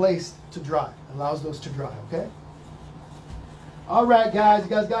placed, to dry. Allows those to dry, okay? All right, guys, you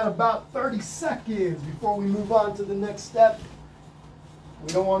guys got about 30 seconds before we move on to the next step.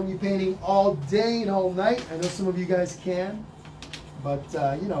 We don't want to be painting all day and all night. I know some of you guys can. But,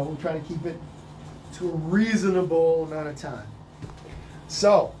 you know, we'll try to keep it to a reasonable amount of time.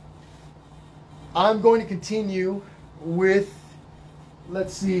 So, I'm going to continue with,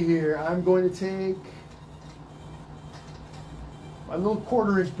 let's see here. I'm going to take my little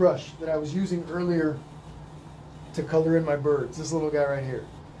 1/4-inch brush that I was using earlier to color in my birds. This little guy right here.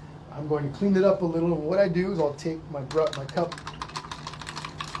 I'm going to clean it up a little. And what I do is I'll take my cup.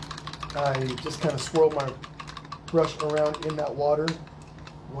 I just kind of swirl my brush around in that water.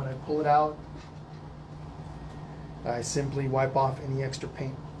 When I pull it out, I simply wipe off any extra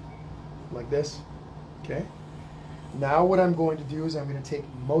paint like this. Okay. Now what I'm going to do is I'm going to take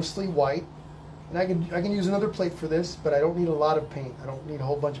mostly white, and I can use another plate for this, but I don't need a lot of paint. I don't need a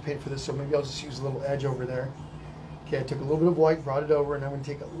whole bunch of paint for this, so maybe I'll just use a little edge over there. Okay, I took a little bit of white, brought it over, and I'm going to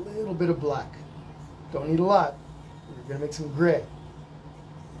take a little bit of black. Don't need a lot. We're going to make some gray.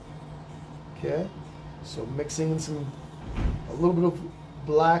 Okay, so mixing in a little bit of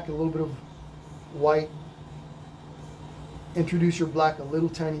black, a little bit of white. Introduce your black a little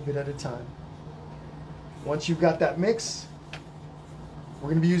tiny bit at a time. Once you've got that mix, we're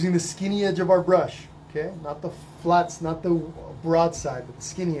going to be using the skinny edge of our brush. Okay, not the flats, not the broad side, but the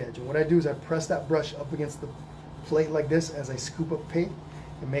skinny edge. And what I do is I press that brush up against the plate like this as I scoop up paint.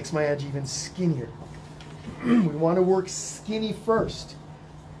 It makes my edge even skinnier. We want to work skinny first.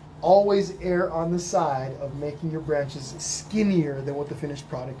 Always err on the side of making your branches skinnier than what the finished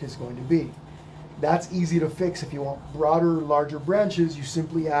product is going to be. That's easy to fix. If you want broader, larger branches, you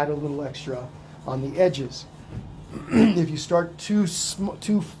simply add a little extra on the edges. If you start too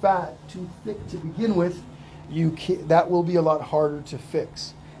fat, too thick to begin with, that will be a lot harder to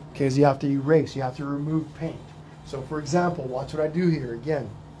fix because you have to erase, you have to remove paint. So for example, watch what I do here. Again,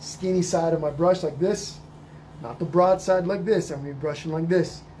 skinny side of my brush like this, not the broad side like this. I'm going to be brushing like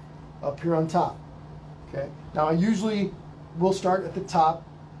this up here on top. Okay. Now I usually will start at the top,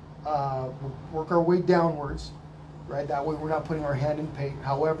 work our way downwards, right? That way we're not putting our hand in paint.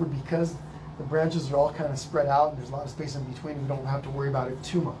 However, because the branches are all kind of spread out and there's a lot of space in between, we don't have to worry about it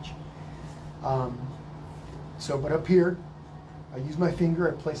too much. But up here, I use my finger,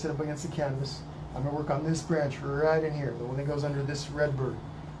 I place it up against the canvas. I'm going to work on this branch right in here, the one that goes under this red bird.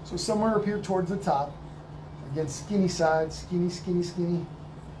 So somewhere up here towards the top, again, skinny side, skinny, skinny, skinny.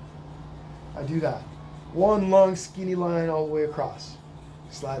 I do that. One long skinny line all the way across.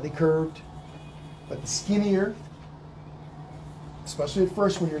 Slightly curved, but the skinnier, especially at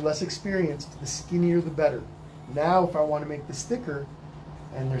first when you're less experienced, the skinnier the better. Now if I want to make this thicker,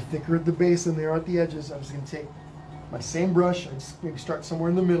 and they're thicker at the base than they are at the edges, I'm just going to take my same brush, I just maybe start somewhere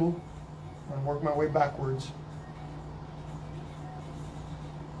in the middle, and work my way backwards.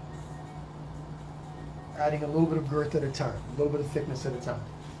 Adding a little bit of girth at a time, a little bit of thickness at a time.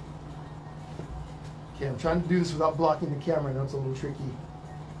 Okay, I'm trying to do this without blocking the camera. I know it's a little tricky.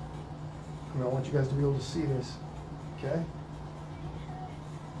 I want you guys to be able to see this. Okay?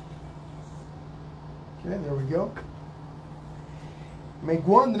 Okay, there we go. Make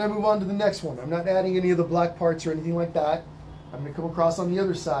one, then I move on to the next one. I'm not adding any of the black parts or anything like that. I'm going to come across on the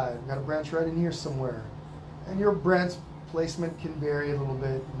other side. I've got a branch right in here somewhere. And your branch placement can vary a little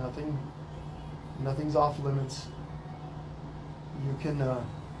bit. Nothing's off limits. You can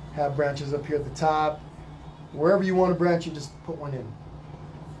have branches up here at the top. Wherever you want a branch, you just put one in.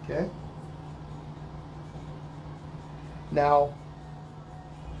 Okay? Now,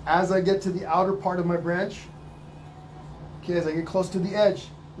 as I get to the outer part of my branch, okay, as I get close to the edge,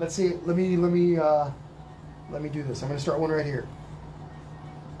 let's see. Let me do this. I'm going to start one right here.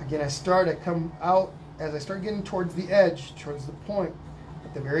 Again, I come out as I start getting towards the edge, towards the point.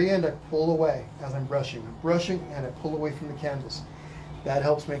 At the very end, I pull away as I'm brushing. I'm brushing and I pull away from the canvas. That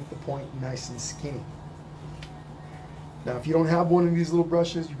helps make the point nice and skinny. Now, if you don't have one of these little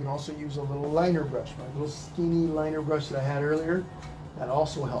brushes, you can also use a little liner brush. My little skinny liner brush that I had earlier, that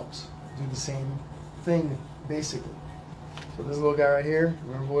also helps. Do the same thing, basically. So this little guy right here,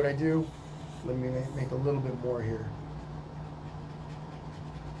 remember what I do? Let me make a little bit more here.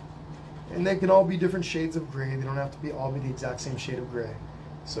 And they can all be different shades of gray. They don't have to all be the exact same shade of gray.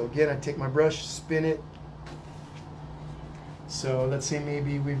 So again, I take my brush, spin it. So let's say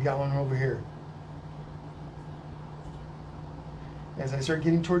maybe we've got one over here. As I start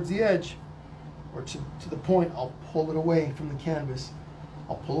getting towards the edge, or to the point, I'll pull it away from the canvas.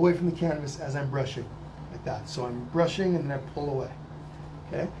 I'll pull away from the canvas as I'm brushing, like that. So I'm brushing and then I pull away.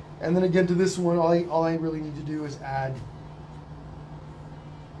 Okay? And then again to this one, all I really need to do is add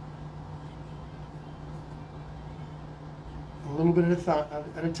a little bit at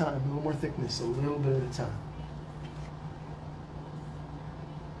a time, a little more thickness, a little bit at a time.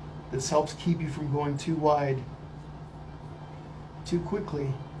 This helps keep you from going too wide too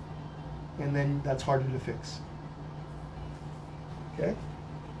quickly, and then that's harder to fix. Okay?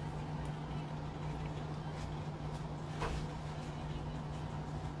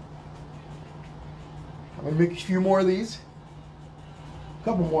 I'm going to make a few more of these. A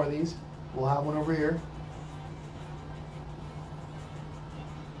couple more of these. We'll have one over here.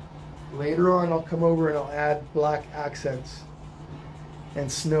 Later on, I'll come over and I'll add black accents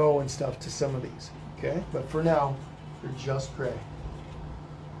and snow and stuff to some of these. Okay? But for now, they're just gray.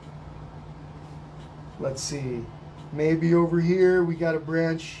 Let's see. Maybe over here we got a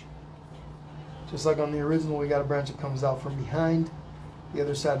branch, just like on the original, we got a branch that comes out from behind the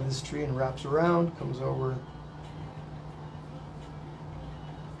other side of this tree and wraps around, comes over.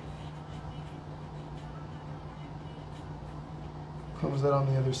 comes out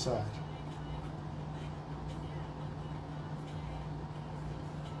on the other side.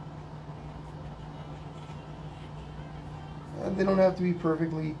 And they don't have to be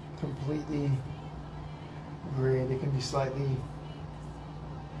perfectly, completely gray. They can be slightly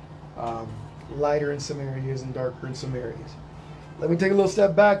lighter in some areas and darker in some areas. Let me take a little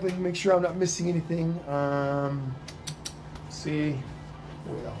step back. Let me make sure I'm not missing anything. See,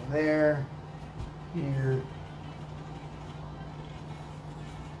 way down there, here.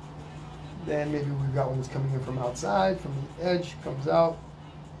 Then maybe we've got one that's coming in from outside, from the edge, comes out.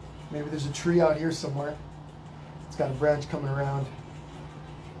 Maybe there's a tree out here somewhere. It's got a branch coming around,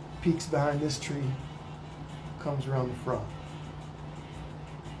 peeks behind this tree, comes around the front.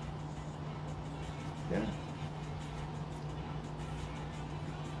 Yeah.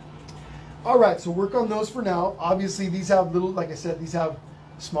 All right, so work on those for now. Obviously, these have little, like I said, these have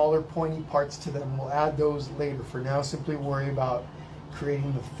smaller pointy parts to them. We'll add those later. For now, simply worry about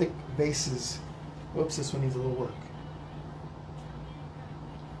creating the thick bases. Whoops, this one needs a little work.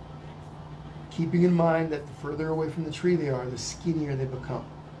 Keeping in mind that the further away from the tree they are, the skinnier they become.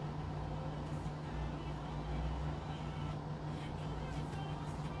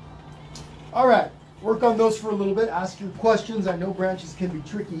 All right, work on those for a little bit. Ask your questions. I know branches can be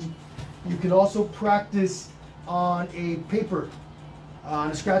tricky. You can also practice on a paper, on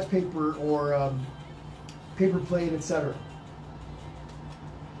a scratch paper or paper plate, etc.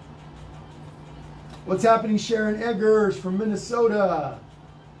 What's happening, Sharon Eggers from Minnesota?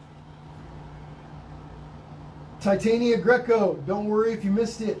 Titania Greco, don't worry if you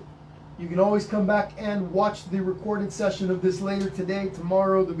missed it. You can always come back and watch the recorded session of this later today.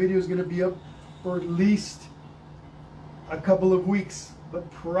 Tomorrow the video is going to be up for at least a couple of weeks, but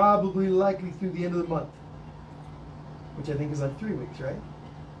probably likely through the end of the month, which I think is like 3 weeks, right?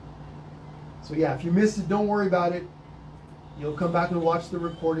 So yeah, if you missed it, don't worry about it. You'll come back and watch the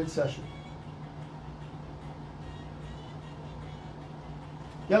recorded session.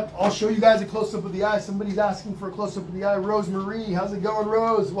 Yep, I'll show you guys a close-up of the eye. Somebody's asking for a close-up of the eye. Rose Marie, how's it going,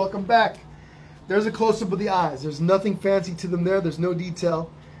 Rose? Welcome back. There's a close-up of the eyes. There's nothing fancy to them there. There's no detail.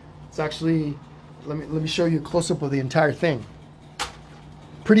 It's actually, let me show you a close-up of the entire thing.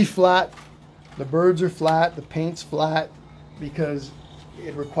 Pretty flat. The birds are flat. The paint's flat because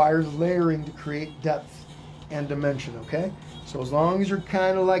it requires layering to create depth and dimension, okay? So as long as you're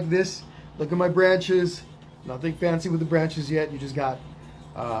kind of like this, look at my branches. Nothing fancy with the branches yet. You just got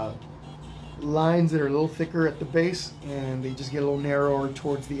lines that are a little thicker at the base and they just get a little narrower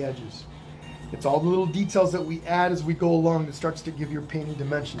towards the edges. It's all the little details that we add as we go along that starts to give your painting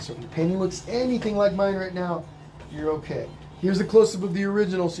dimension. So if your painting looks anything like mine right now, you're okay. Here's a close-up of the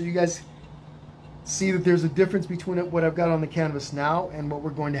original so you guys see that there's a difference between what I've got on the canvas now and what we're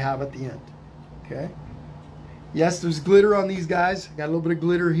going to have at the end. Okay? Yes, there's glitter on these guys. I got a little bit of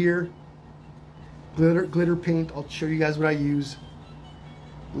glitter here. Glitter paint. I'll show you guys what I use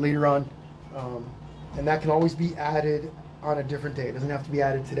later on, and that can always be added on a different day. It doesn't have to be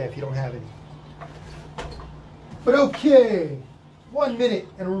added today if you don't have any. But okay, 1 minute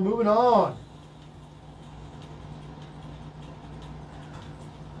and we're moving on.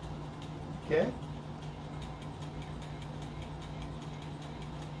 Okay.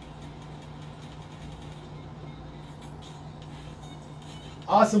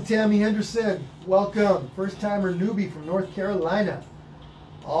 Awesome, Tammy Henderson. Welcome. First timer newbie from North Carolina.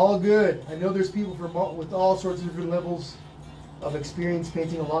 All good. I know there's people with all sorts of different levels of experience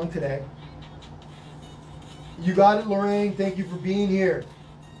painting along today. You got it, Lorraine. Thank you for being here.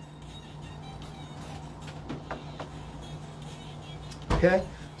 Okay,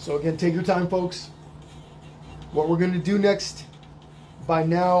 so again, take your time, folks. What we're going to do next, by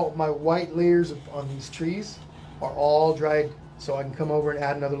now my white layers on these trees are all dried, so I can come over and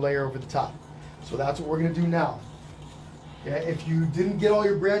add another layer over the top. So that's what we're going to do now. Okay, if you didn't get all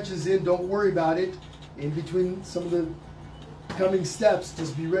your branches in, don't worry about it. In between some of the coming steps,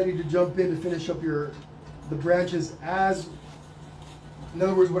 just be ready to jump in to finish up the branches as, in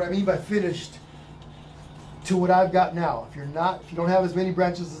other words, what I mean by finished, to what I've got now. If you don't have as many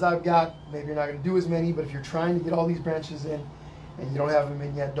branches as I've got, maybe you're not going to do as many, but if you're trying to get all these branches in and you don't have them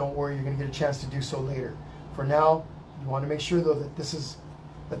in yet, don't worry, you're going to get a chance to do so later. For now, you want to make sure though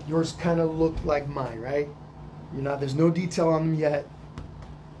that yours kind of look like mine, right? There's no detail on them yet.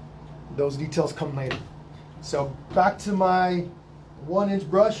 Those details come later. So back to my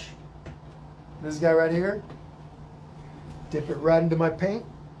 1-inch brush. This guy right here. Dip it right into my paint.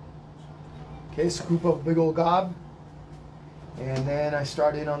 Okay, scoop up a big old gob. And then I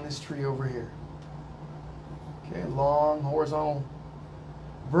start in on this tree over here. Okay, long, horizontal,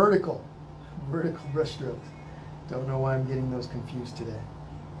 vertical brush strokes. Don't know why I'm getting those confused today.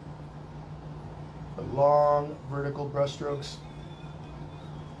 The long vertical brush strokes.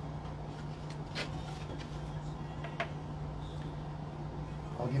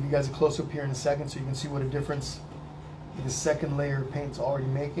 I'll give you guys a close-up here in a second so you can see what a difference the second layer of paint's already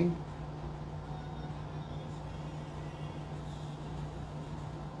making.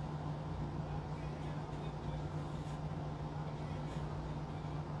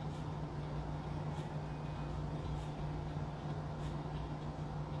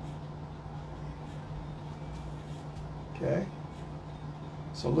 Okay,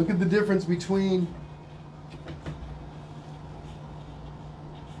 so look at the difference between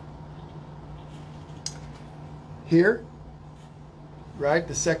here, right,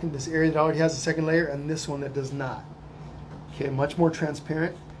 this area that already has a second layer, and this one that does not. Okay, much more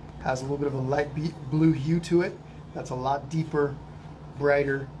transparent, has a little bit of a light blue hue to it. That's a lot deeper,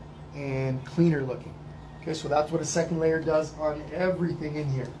 brighter, and cleaner looking. Okay, so that's what a second layer does on everything in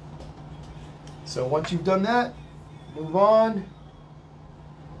here. So once you've done that, move on.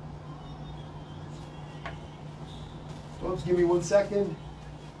 Oops, give me 1 second.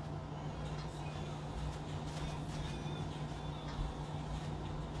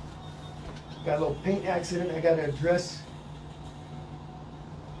 Got a little paint accident I got to address.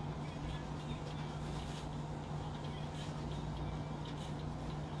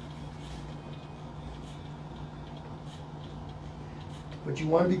 But you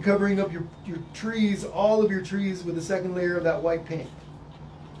want to be covering up your trees, all of your trees, with a second layer of that white paint.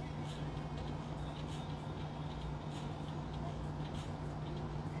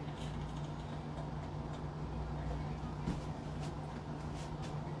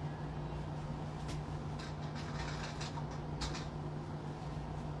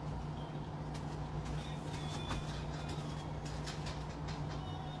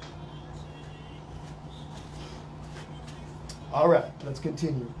 All right, let's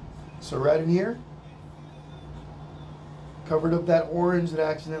continue. So right in here, covered up that orange that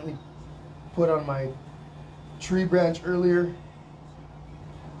I accidentally put on my tree branch earlier.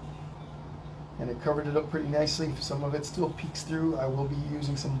 And it covered it up pretty nicely. Some of it still peeks through. I will be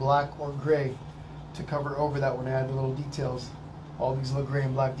using some black or gray to cover over that when I add the little details. All these little gray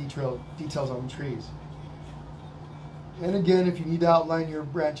and black details on the trees. And again, if you need to outline your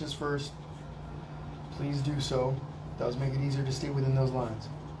branches first, please do so. It does make it easier to stay within those lines.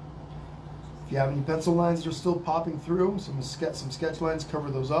 If you have any pencil lines that are still popping through, some sketch lines,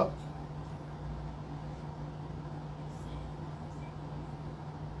 cover those up.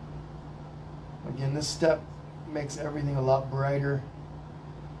 Again, this step makes everything a lot brighter,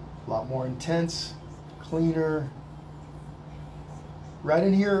 a lot more intense, cleaner. Right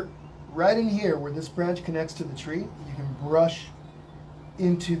in here where this branch connects to the tree, you can brush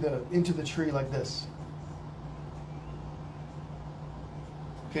into the tree like this.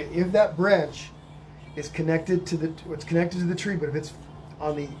 Okay, if that branch is connected to the tree, but if it's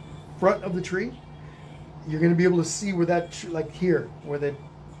on the front of the tree, you're going to be able to see where that like here, where the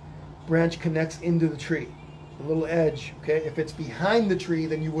branch connects into the tree, the little edge. Okay, if it's behind the tree,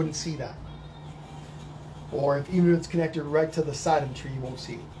 then you wouldn't see that. Or even if it's connected right to the side of the tree, you won't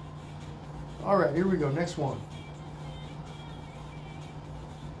see it. All right, here we go. Next one.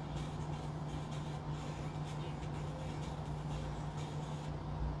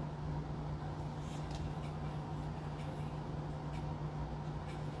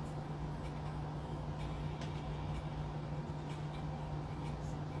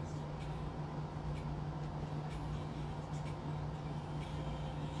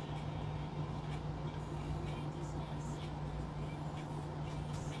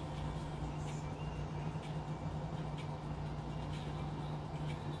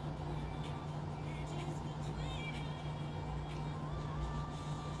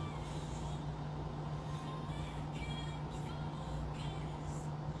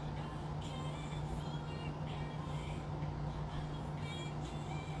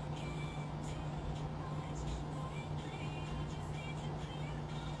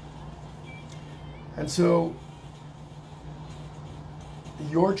 And so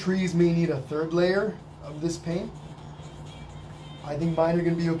your trees may need a third layer of this paint. I think mine are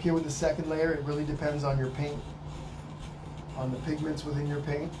going to be okay with the second layer. It really depends on your paint, on the pigments within your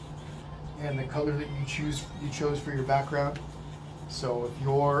paint, and the color that you chose for your background. So if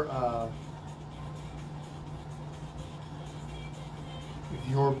your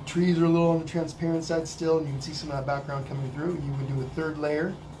trees are a little on the transparent side still, and you can see some of that background coming through, you would do a third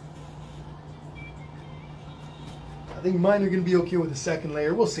layer. I think mine are going to be okay with the second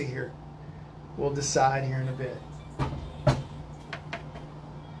layer. We'll see here. We'll decide here in a bit.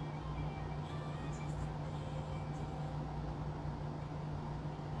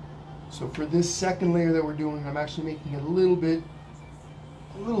 So for this second layer that we're doing, I'm actually making it a little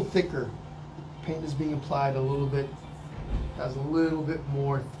thicker. Paint is being applied a little bit, has a little bit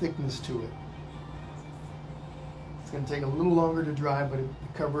more thickness to it. It's going to take a little longer to dry, but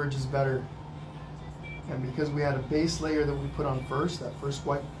the coverage is better. And because we had a base layer that we put on first, that first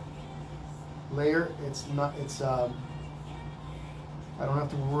white layer, I don't have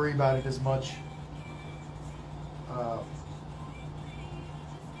to worry about it as much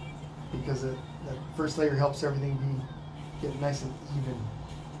because that first layer helps everything get nice and even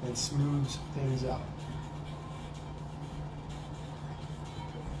and smooths things out.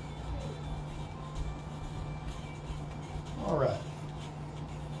 All right.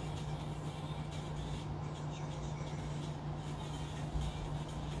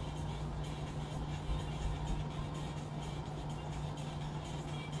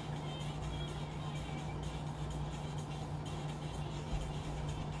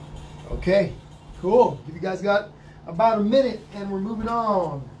 Okay, cool. You guys got about a minute and we're moving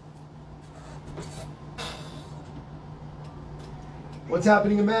on. What's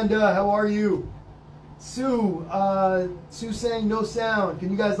happening, Amanda? How are you? Sue, Sue saying no sound. Can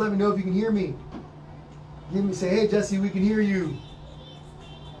you guys let me know if you can hear me? Give me, say, hey Jesse, we can hear you.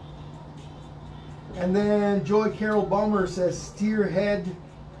 And then Joy Carol Balmer says steerhead.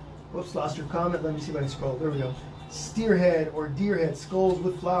 Whoops, lost your comment. Let me see if I can scroll. There we go. Steerhead or deerhead skulls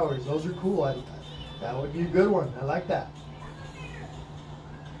with flowers. Those are cool. That would be a good one. I like that.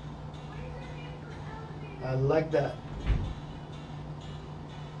 I like that.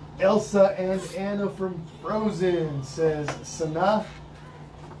 Elsa and Anna from Frozen says Sana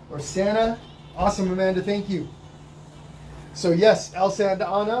or Santa. Awesome, Amanda. Thank you. So yes, Elsa and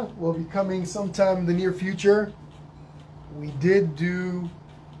Anna will be coming sometime in the near future. We did do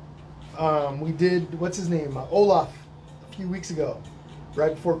what's his name, Olaf, a few weeks ago,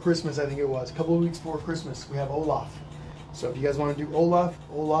 right before Christmas. I think it was a couple of weeks before Christmas. We have Olaf. So if you guys want to do Olaf,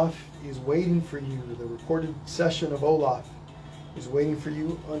 Olaf is waiting for you. The recorded session of Olaf is waiting for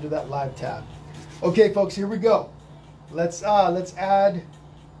you under that live tab. Okay, folks, here we go. Let's add.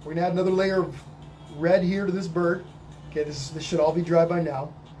 We're gonna add another layer of red here to this bird. Okay, this should all be dry by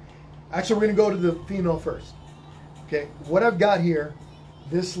now. Actually, we're gonna go to the female first. Okay, what I've got here,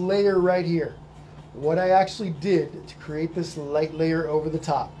 this layer right here, what I actually did to create this light layer over the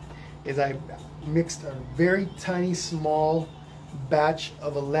top is I mixed a very tiny small batch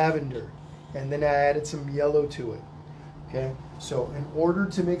of a lavender and then I added some yellow to it. Okay, so in order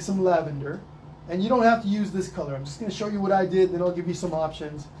to make some lavender, and you don't have to use this color, I'm just going to show you what I did, then I'll give you some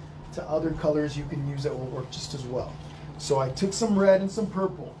options to other colors you can use that will work just as well. So I took some red and some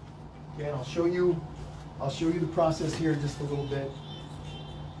purple. Okay, and I'll show you the process here in just a little bit.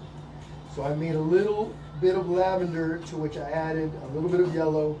 So I made a little bit of lavender to which I added a little bit of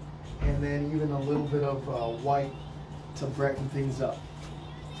yellow and then even a little bit of white to brighten things up.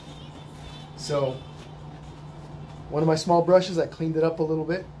 So one of my small brushes, I cleaned it up a little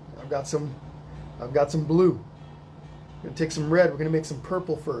bit. I've got some blue. I'm gonna take some red. We're gonna make some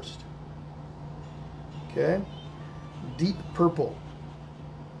purple first. Okay, deep purple.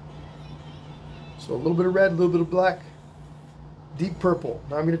 So a little bit of red, a little bit of black. Deep purple.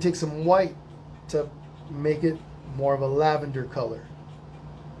 Now I'm going to take some white to make it more of a lavender color.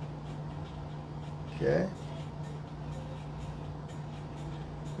 Okay.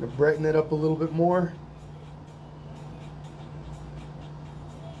 I'm going to brighten it up a little bit more.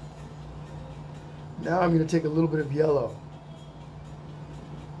 Now I'm going to take a little bit of yellow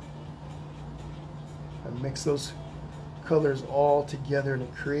and mix those colors all together, and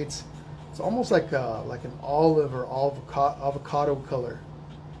it creates, it's almost like an olive or avocado color.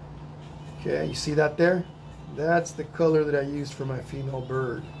 Okay, you see that there? That's the color that I used for my female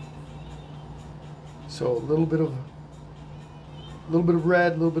bird. So a little bit of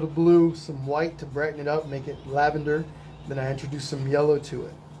red, a little bit of blue, some white to brighten it up, make it lavender. Then I introduce some yellow to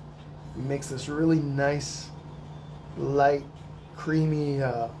it. It makes this really nice, light, creamy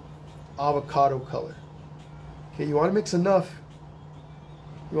avocado color. Okay, you want to mix enough.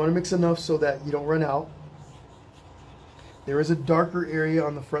 You want to mix enough so that you don't run out. There is a darker area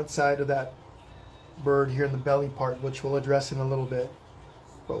on the front side of that bird here in the belly part, which we'll address in a little bit.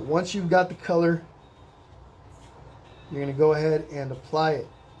 But once you've got the color, you're going to go ahead and apply it.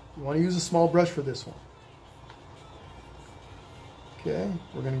 You want to use a small brush for this one. Okay,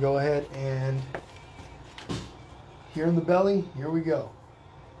 we're going to go ahead and here in the belly, here we go.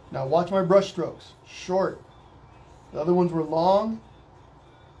 Now watch my brush strokes. Short. The other ones were long.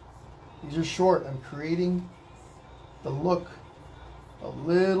 These are short. I'm creating the look of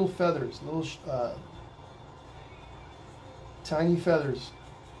little feathers, little tiny feathers.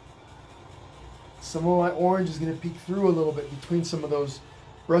 some of my orange is going to peek through a little bit between some of those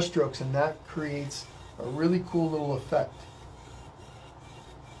brush strokes, and that creates a really cool little effect.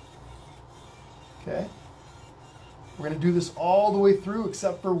 Okay, we're going to do this all the way through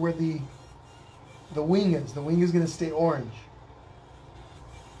except for where the wing is. The wing is going to stay orange,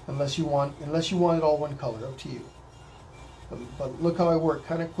 unless you want it all one color. Up to you. But look how I work,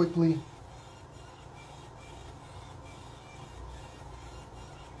 kind of quickly.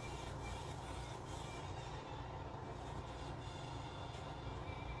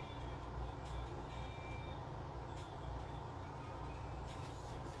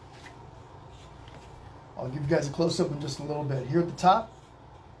 I'll give you guys a close-up in just a little bit. Here at the top,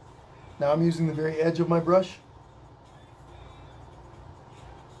 now I'm using the very edge of my brush.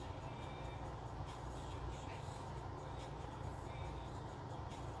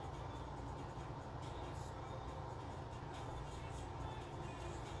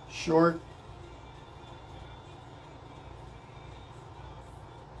 Short.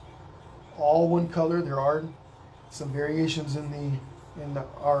 All one color. There are some variations in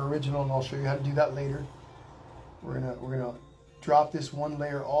our original, and I'll show you how to do that later. We're gonna drop this one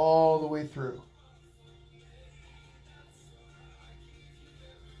layer all the way through.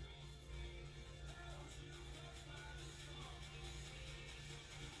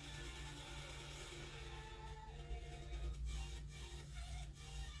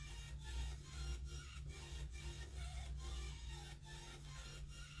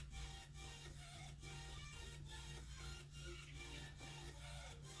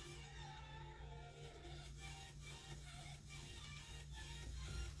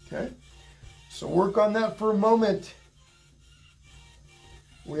 Okay, so work on that for a moment.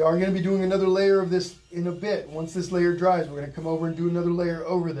 We are going to be doing another layer of this in a bit. Once this layer dries, we're going to come over and do another layer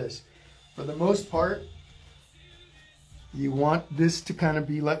over this. For the most part, you want this to kind of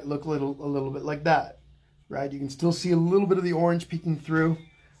be like, look a little bit like that, right? You can still see a little bit of the orange peeking through.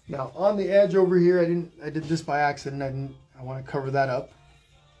 Now on the edge over here, I did this by accident. I want to cover that up.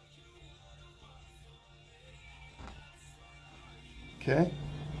 Okay.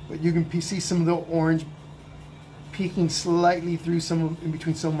 But you can see some of the orange peeking slightly through in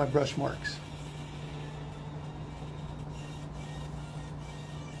between some of my brush marks.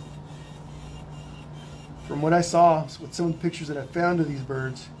 From what I saw with some of the pictures that I found of these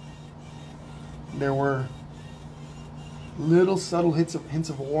birds, there were little subtle hints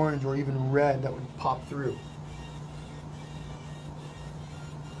of orange or even red that would pop through.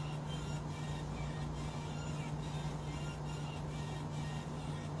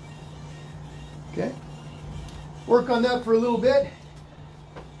 Okay, work on that for a little bit.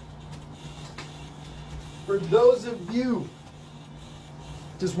 For those of you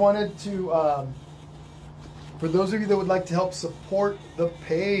for those of you that would like to help support the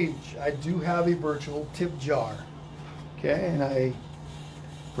page, I do have a virtual tip jar. Okay, and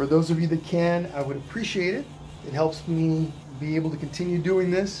for those of you that can, I would appreciate it. It helps me be able to continue doing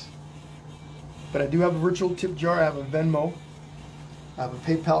this. But I do have a virtual tip jar. I have a Venmo, I have a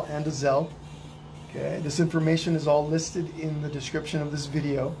PayPal, and a Zelle. Okay, this information is all listed in the description of this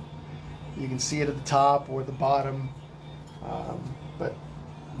video. You can see it at the top or the bottom. But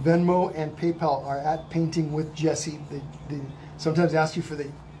Venmo and PayPal are at Painting with Jesse. They sometimes ask you for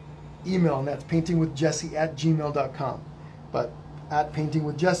the email, and that's paintingwithjesse@gmail.com. But at Painting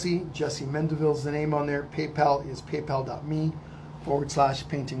with Jesse, Jesse Mendeville's the name on there. PayPal is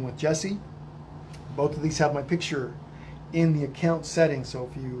paypal.me/Painting with Jesse. Both of these have my picture in the account settings, so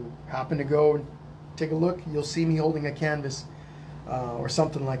if you happen to go and take a look, you'll see me holding a canvas or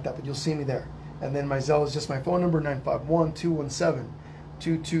something like that, but you'll see me there. And then my Zelle is just my phone number,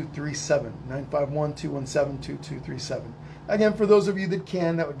 951-217-2237. 951-217-2237. Again, for those of you that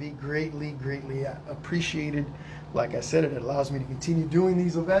can, that would be greatly, greatly appreciated. Like I said, it allows me to continue doing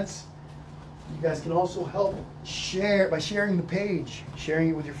these events. You guys can also help by sharing the page, sharing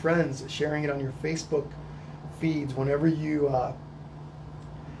it with your friends, sharing it on your Facebook feeds. Whenever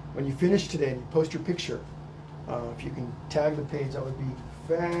when you finish today and you post your picture, if you can tag the page, that would be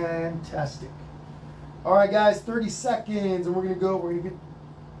fantastic. All right, guys, 30 seconds, and we're gonna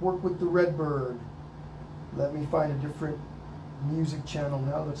work with the Redbird. Let me find a different music channel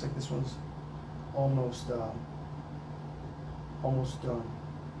now. Looks like this one's almost done.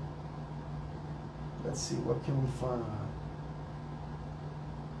 Let's see, what can we find?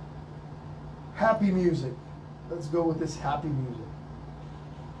 Happy music. Let's go with this happy music.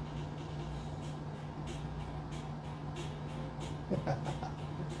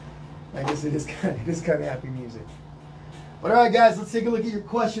 I guess it is kind of happy music. But all right, guys, let's take a look at your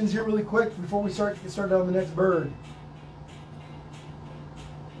questions here really quick before we get started on the next bird.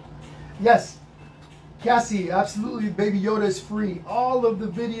 Yes, Cassie, absolutely, Baby Yoda is free. All of the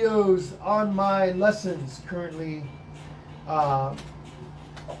videos on my lessons currently, that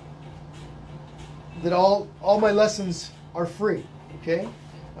all my lessons are free, okay?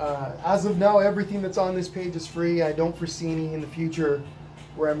 As of now, everything that's on this page is free. I don't foresee any in the future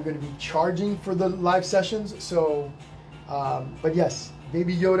where I'm going to be charging for the live sessions. So, but yes,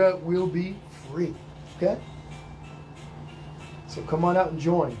 Baby Yoda will be free, okay? So come on out and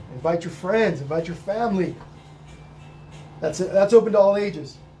join. Invite your friends, invite your family. That's open to all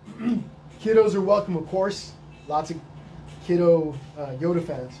ages. Kiddos are welcome, of course. Lots of kiddo Yoda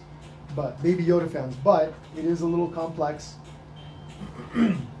fans, but Baby Yoda fans. But it is a little complex,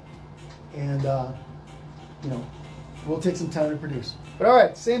 and you know, we'll take some time to produce. But all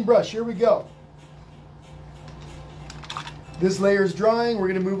right, same brush. Here we go. This layer is drying. We're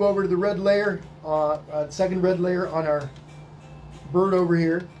going to move over to the red layer, second red layer on our bird over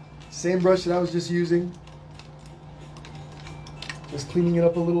here. Same brush that I was just using. Just cleaning it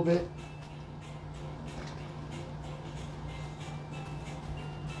up a little bit.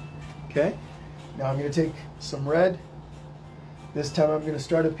 Okay. Now I'm going to take some red. This time I'm going to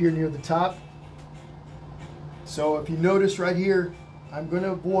start up here near the top. So if you notice right here, I'm going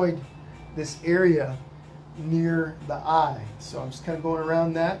to avoid this area near the eye. So I'm just kind of going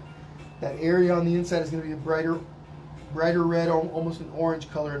around that. That area on the inside is going to be a brighter red, almost an orange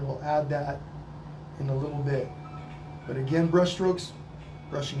color, and we'll add that in a little bit. But again, brush strokes,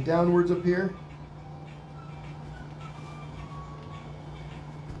 brushing downwards up here.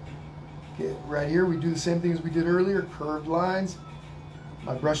 Okay, right here we do the same thing as we did earlier, curved lines.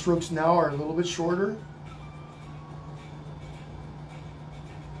 My brush strokes now are a little bit shorter,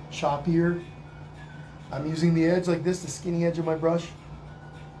 choppier. I'm using the edge like this, the skinny edge of my brush.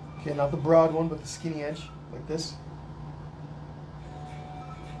 Okay, not the broad one, but the skinny edge, like this.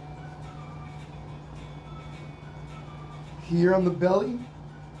 Here on the belly,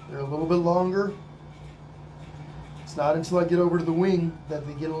 they're a little bit longer. It's not until I get over to the wing that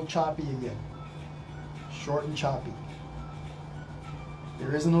they get a little choppy again. Short and choppy.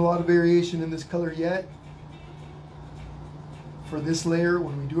 There isn't a lot of variation in this color yet. For this layer,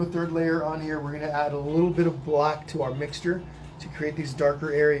 when we do a third layer on here, we're going to add a little bit of black to our mixture to create these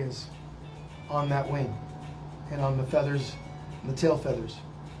darker areas on that wing and on the feathers, the tail feathers.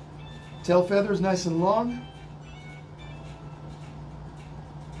 Tail feathers nice and long.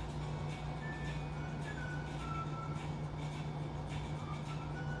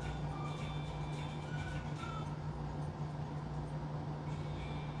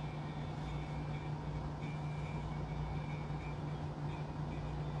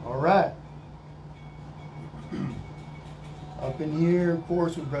 All right. Up in here, of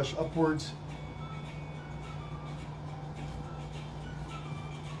course, we brush upwards.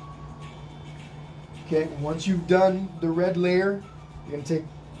 Okay, once you've done the red layer, you're going to take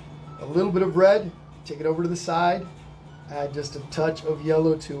a little bit of red, take it over to the side, add just a touch of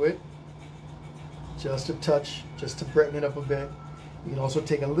yellow to it. Just a touch, just to brighten it up a bit. You can also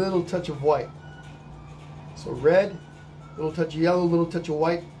take a little touch of white. So red, little touch of yellow, little touch of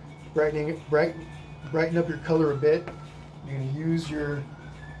white, brighten up your color a bit. You're going to use your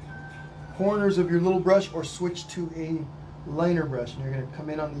corners of your little brush or switch to a liner brush, and you're going to come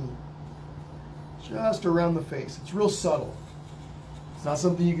in on the just around the face. It's real subtle. It's not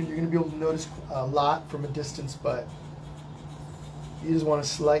something you're going to be able to notice a lot from a distance, but you just want a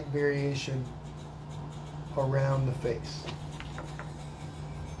slight variation around the face.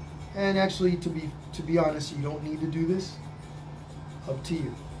 And actually, to be honest, you don't need to do this. Up to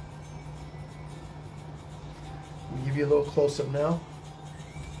you. I'll give you a little close-up now.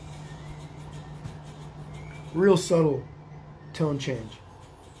 Real subtle tone change.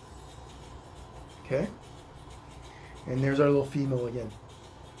 Okay? And there's our little female again.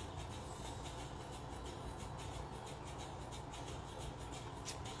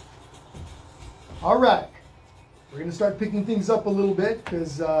 All right. We're going to start picking things up a little bit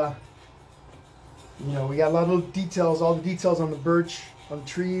because, you know, we got a lot of details, all the details on the birch, on the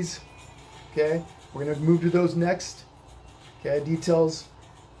trees. Okay? We're going to move to those next. Okay? Details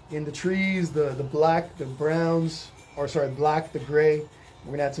in the trees, the black, the browns, or sorry, black, the gray.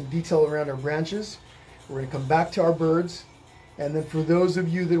 We're going to add some detail around our branches. We're going to come back to our birds. And then for those of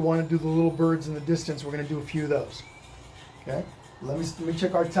you that want to do the little birds in the distance, we're going to do a few of those. Okay? Let me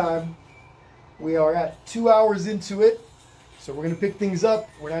check our time. We are at 2 hours into it. So we're going to pick things up.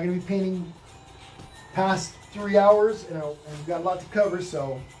 We're not going to be painting past 3 hours. And we've got a lot to cover,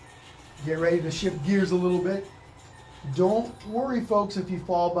 so get ready to shift gears a little bit. Don't worry, folks, if you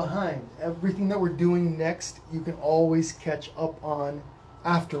fall behind. Everything that we're doing next, you can always catch up on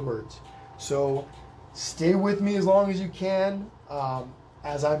afterwards. So Stay with me as long as you can.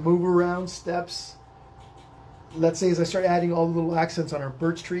 As I move around steps, let's say as I start adding all the little accents on our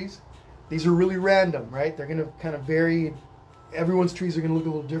birch trees, these are really random, right? They're going to kind of vary. Everyone's trees are going to look a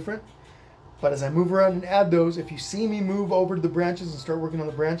little different. But as I move around and add those, if you see me move over to the branches and start working on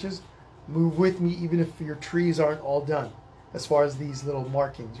the branches, move with me even if your trees aren't all done, as far as these little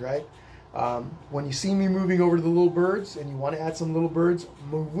markings, right? When you see me moving over to the little birds and you want to add some little birds,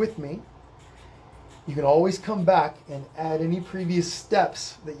 move with me. You can always come back and add any previous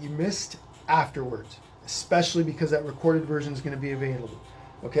steps that you missed afterwards, especially because that recorded version is going to be available.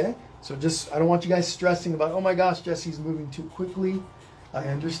 Okay? So I don't want you guys stressing about, oh my gosh, Jesse's moving too quickly. I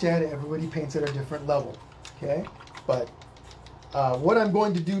understand everybody paints at a different level. Okay? But what I'm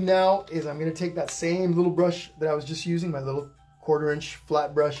going to do now is I'm going to take that same little brush that I was just using, my little 1/4 inch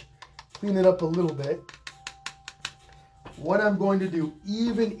flat brush, clean it up a little bit. What I'm going to do,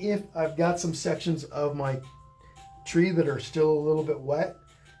 even if I've got some sections of my tree that are still a little bit wet,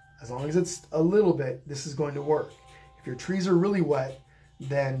 as long as it's a little bit, this is going to work. If your trees are really wet,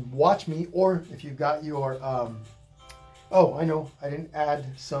 then watch me, or if you've got your, oh, I know, I didn't add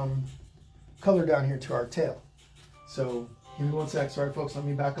some color down here to our tail. So give me one sec, sorry folks, let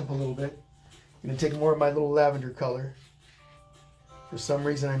me back up a little bit. I'm gonna take more of my little lavender color. For some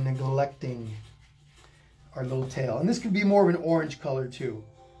reason I'm neglecting our little tail. And this could be more of an orange color too.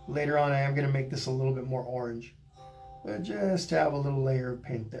 Later on I am going to make this a little bit more orange. But just have a little layer of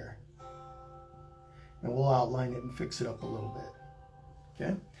paint there. And we'll outline it and fix it up a little bit.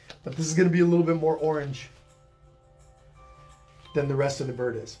 Okay? But this is going to be a little bit more orange than the rest of the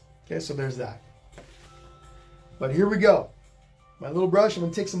bird is. Okay, so there's that. But here we go. My little brush, I'm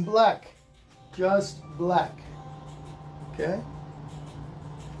going to take some black. Just black. Okay?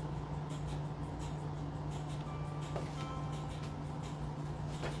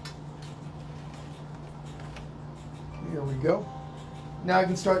 Here we go. Now I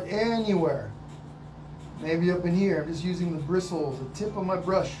can start anywhere. Maybe up in here. I'm just using the bristles, the tip of my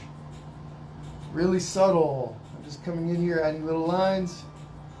brush. Really subtle. I'm just coming in here, adding little lines,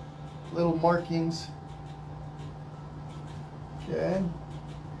 little markings. Okay.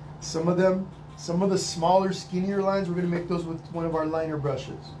 Some of the smaller, skinnier lines, we're going to make those with one of our liner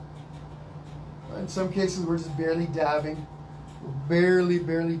brushes. In some cases, we're just barely dabbing. We're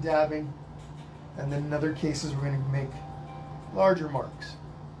barely dabbing. And then in other cases, we're going to make larger marks.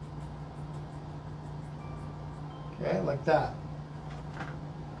 Okay, like that.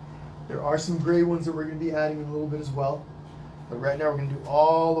 There are some gray ones that we're going to be adding a little bit as well. But right now, we're going to do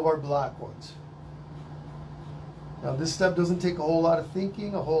all of our black ones. Now, this step doesn't take a whole lot of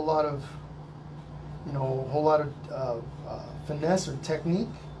thinking, a whole lot of, finesse or technique.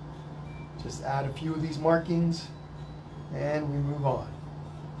 Just add a few of these markings, and we move on.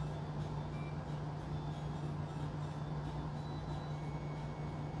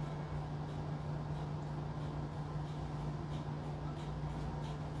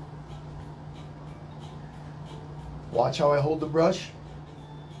 Watch how I hold the brush.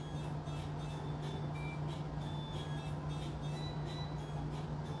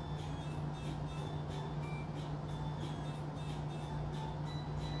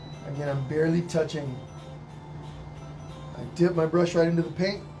 Again, I'm barely touching. I dip my brush right into the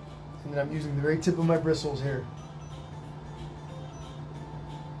paint, and then I'm using the very tip of my bristles here.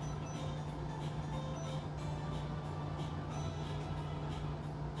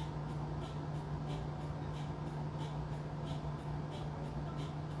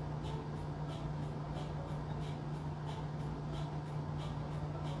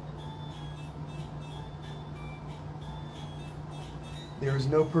 There is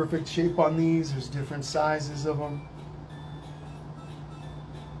no perfect shape on these. There's different sizes of them.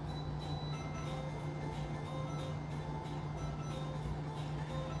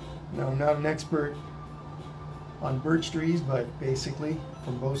 Now, I'm not an expert on birch trees, but basically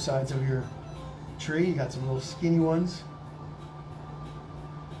from both sides of your tree, you got some little skinny ones.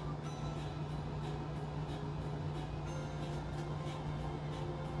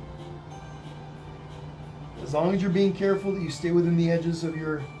 As long as you're being careful that you stay within the edges of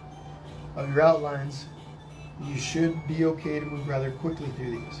your outlines, you should be okay to move rather quickly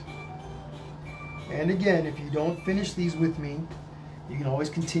through these. And again, if you don't finish these with me, you can always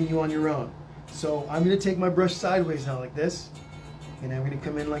continue on your own. So I'm going to take my brush sideways now like this, and I'm going to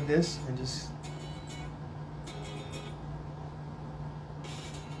come in like this and just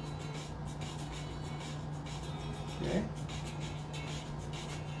okay.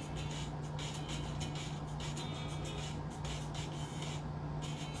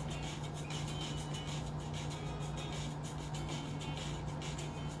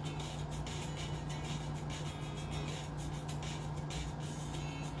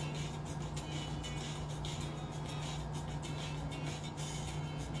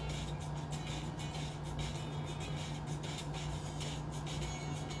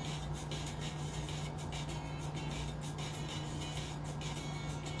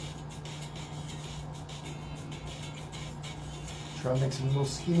 Try to make some little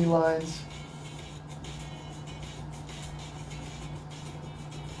skinny lines.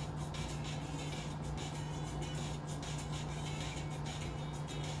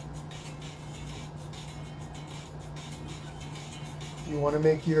 You want to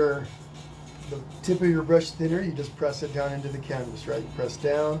make the tip of your brush thinner, you just press it down into the canvas, right? You press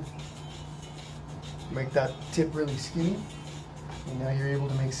down, make that tip really skinny, and now you're able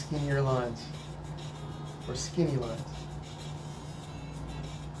to make skinnier lines, or skinny lines.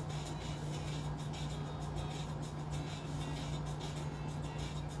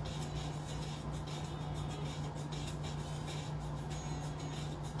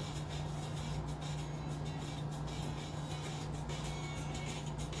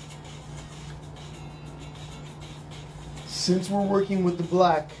 Since we're working with the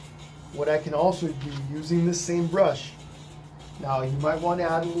black, what I can also do using this same brush, now you might want to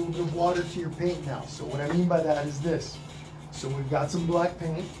add a little bit of water to your paint now. So what I mean by that is this. So we've got some black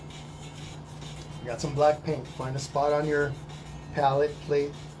paint. Find a spot on your palette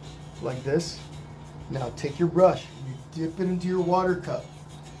plate like this. Now take your brush, you dip it into your water cup.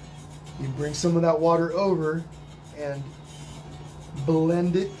 You bring some of that water over and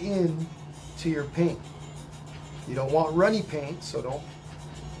blend it in to your paint. You don't want runny paint, so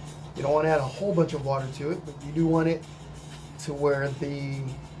you don't want to add a whole bunch of water to it, but you do want it to where the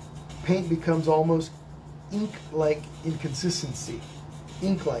paint becomes almost ink-like in consistency.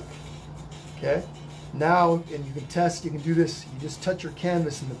 Ink-like. Okay? Now, and you can test, you can do this, you just touch your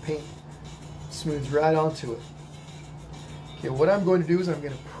canvas and the paint smooths right onto it. Okay, what I'm going to do is I'm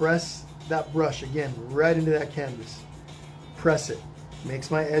going to press that brush again right into that canvas. Press it.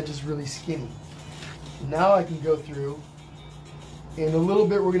 Makes my edges really skinny. Now I can go through, in a little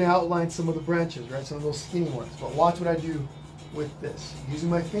bit we're going to outline some of the branches, right? Some of those skinny ones. But watch what I do with this. Using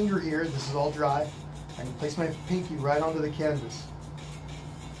my finger here, this is all dry, I can place my pinky right onto the canvas.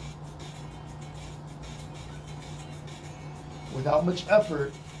 Without much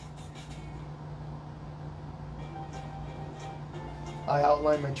effort, I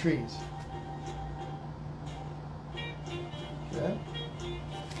outline my trees. Okay?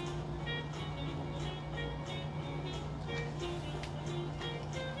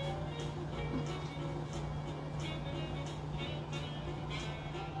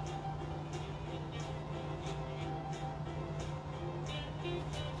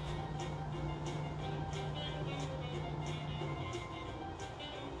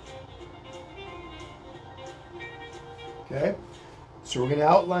 Okay, so we're going to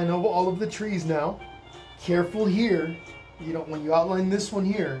outline all of the trees now. Careful here, when you outline this one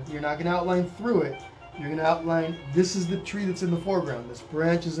here, you're not going to outline through it. You're going to outline, this is the tree that's in the foreground. This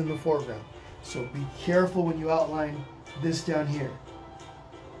branch is in the foreground. So be careful when you outline this down here.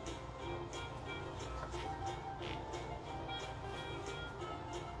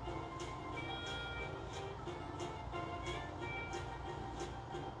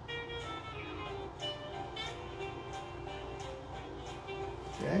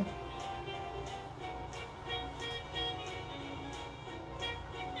 Okay.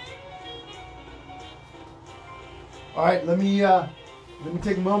 All right, let me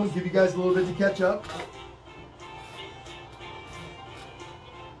take a moment, give you guys a little bit to catch up.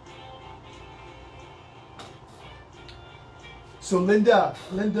 So Linda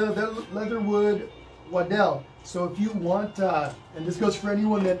Leatherwood Waddell. So if you want, and this goes for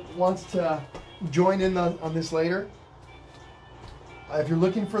anyone that wants to join in on this later. If you're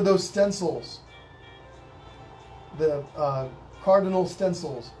looking for those stencils, the cardinal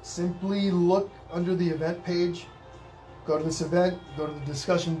stencils, simply look under the event page, go to this event, go to the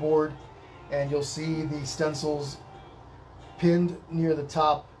discussion board, and you'll see the stencils pinned near the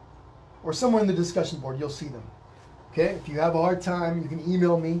top or somewhere in the discussion board. You'll see them. Okay, if you have a hard time, you can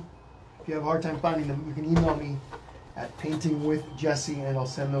email me. If you have a hard time finding them, you can email me at paintingwithjesse, and I'll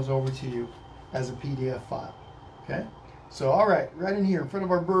send those over to you as a PDF file. Okay. So, all right in here in front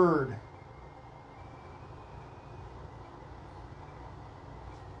of our bird.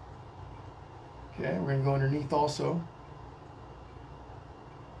 Okay, we're going to go underneath also.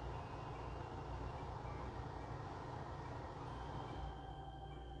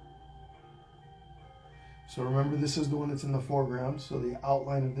 So remember, this is the one that's in the foreground, so the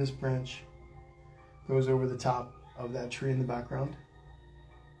outline of this branch goes over the top of that tree in the background.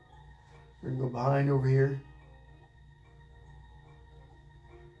 We're going to go behind over here.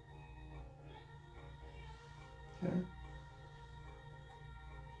 Okay.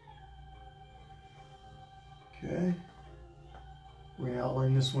 Okay. We're going to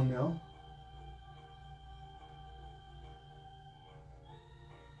outline this one now.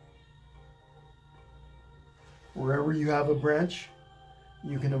 Wherever you have a branch,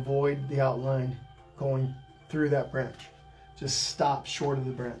 you can avoid the outline going through that branch. Just stop short of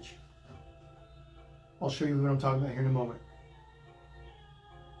the branch. I'll show you what I'm talking about here in a moment.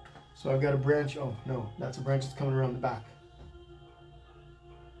 So I've got a branch, oh no, that's a branch that's coming around the back.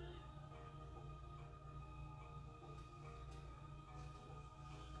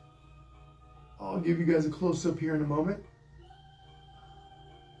 I'll give you guys a close-up here in a moment.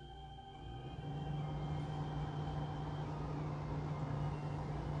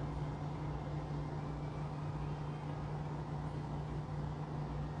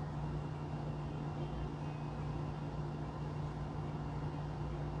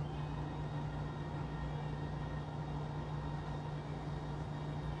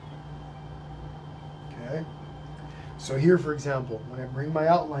 Okay. So here, for example, when I bring my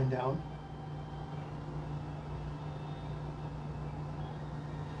outline down,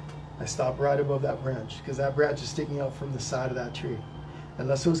 I stop right above that branch because that branch is sticking out from the side of that tree.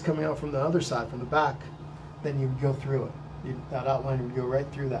 Unless it was coming out from the other side, from the back, then you would go through it. That outline would go right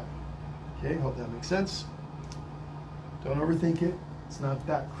through that. Okay, hope that makes sense. Don't overthink it. It's not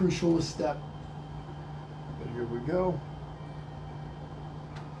that crucial a step. But here we go.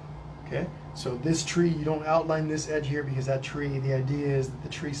 Okay, so this tree, you don't outline this edge here because that tree, the idea is that the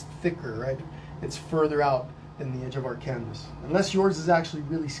tree's thicker, right? It's further out than the edge of our canvas. Unless yours is actually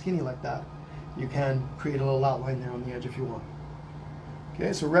really skinny like that, you can create a little outline there on the edge if you want.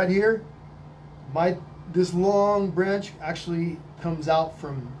 Okay, so right here, this long branch actually comes out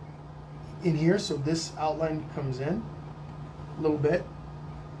from in here, so this outline comes in a little bit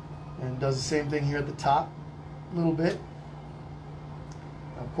and does the same thing here at the top a little bit.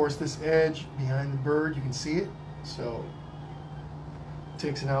 Of course, this edge behind the bird, you can see it, so it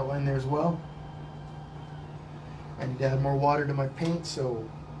takes an outline there as well. I need to add more water to my paint, so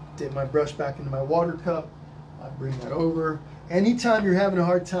dip my brush back into my water cup. I bring that over. Anytime you're having a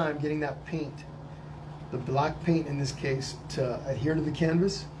hard time getting that paint, the black paint in this case, to adhere to the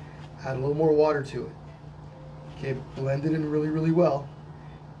canvas, add a little more water to it. Okay, blend it in really, really well.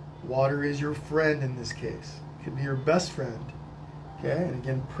 Water is your friend in this case. It could be your best friend. Okay, and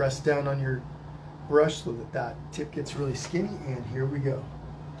again, press down on your brush so that that tip gets really skinny, and here we go.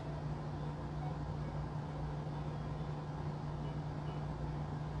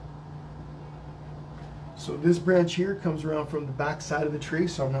 So this branch here comes around from the back side of the tree,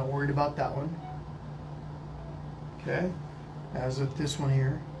 so I'm not worried about that one. Okay, as with this one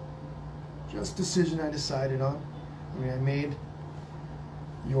here, just a decision I decided on. I made,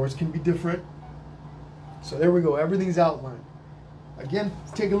 yours can be different. So there we go, everything's outlined. Again,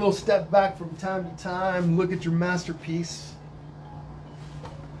 take a little step back from time to time, look at your masterpiece.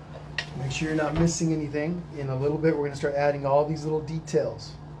 Make sure you're not missing anything. In a little bit, we're going to start adding all these little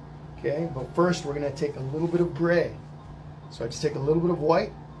details. Okay, but first we're going to take a little bit of gray. So I just take a little bit of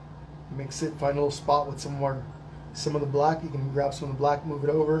white, mix it, find a little spot with some of the black. You can grab some of the black, move it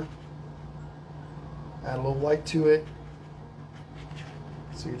over, add a little white to it.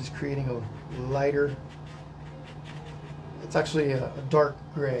 So you're just creating a lighter, it's actually a dark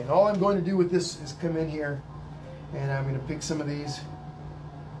gray. And all I'm going to do with this is come in here and I'm going to pick some of these,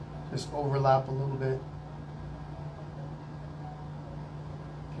 just overlap a little bit.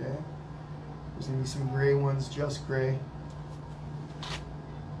 Okay, there's going to be some gray ones, just gray.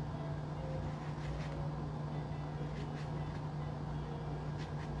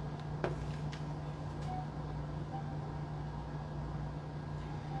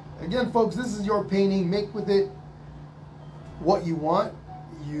 Again, folks, this is your painting. Make with it what you want.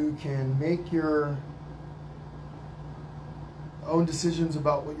 You can make your own decisions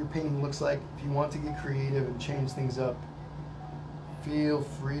about what your painting looks like. If you want to get creative and change things up, feel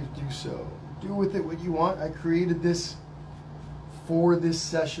free to do so. Do with it what you want. I created this for this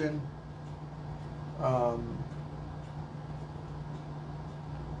session.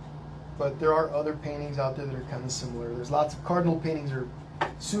 But there are other paintings out there that are kind of similar. There's lots of cardinal paintings that are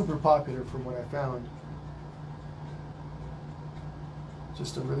super popular from what I found.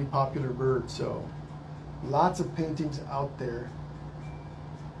 Just a really popular bird. So lots of paintings out there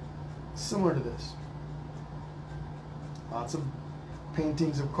similar to this. Lots of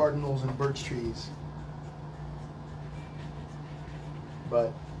paintings of cardinals and birch trees.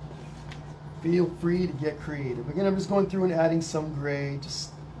 But feel free to get creative. Again, I'm just going through and adding some gray.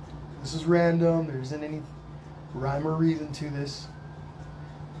 Just, this is random. There isn't any rhyme or reason to this.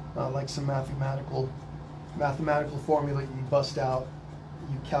 Not like some mathematical formula you bust out.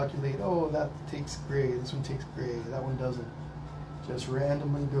 You calculate, oh, that takes gray, this one takes gray, that one doesn't. Just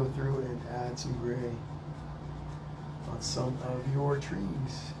randomly go through and add some gray on some of your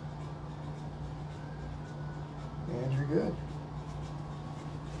trees. And you're good.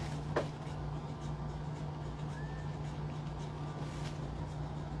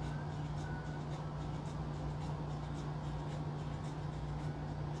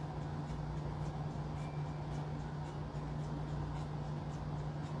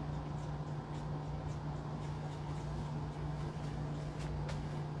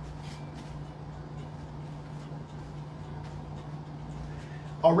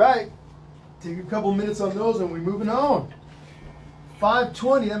 All right, take a couple minutes on those and we're moving on.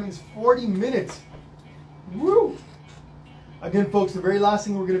 5:20, that means 40 minutes. Woo! Again, folks, the very last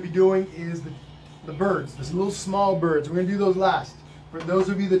thing we're going to be doing is the birds, these little small birds. We're going to do those last. For those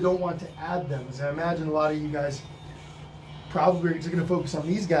of you that don't want to add them, as I imagine a lot of you guys probably are just going to focus on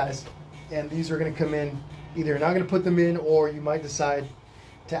these guys, and these are going to come in, either you're not going to put them in or you might decide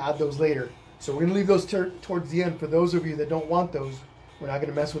to add those later. So we're going to leave those towards the end. For those of you that don't want those, we're not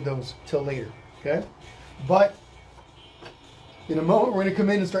going to mess with those till later, okay? But in a moment, we're going to come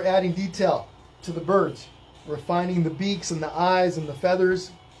in and start adding detail to the birds, refining the beaks and the eyes and the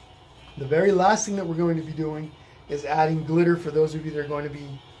feathers. The very last thing that we're going to be doing is adding glitter for those of you that are going to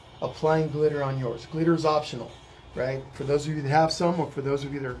be applying glitter on yours. Glitter is optional, right? For those of you that have some, or for those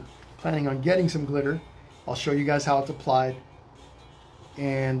of you that are planning on getting some glitter, I'll show you guys how it's applied.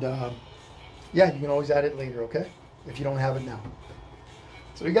 And yeah, you can always add it later, okay? If you don't have it now.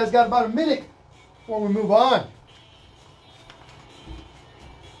 So you guys got about a minute before we move on.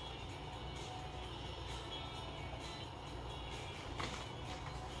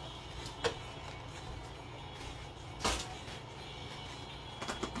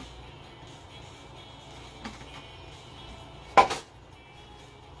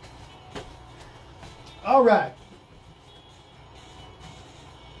 All right.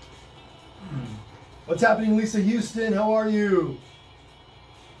 What's happening, Lisa Houston? How are you?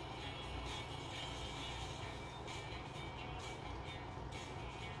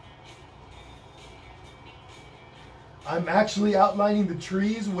 I'm actually outlining the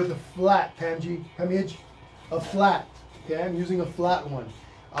trees with a flat, Pamji, a flat. Okay, I'm using a flat one.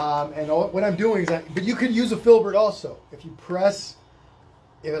 What I'm doing is but you could use a filbert also. If you press,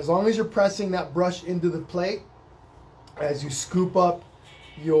 as long as you're pressing that brush into the plate, as you scoop up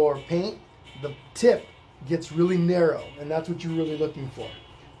your paint, the tip gets really narrow, and that's what you're really looking for.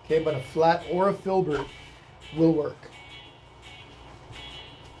 Okay, but a flat or a filbert will work.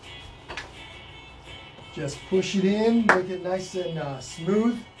 Just push it in, make it nice and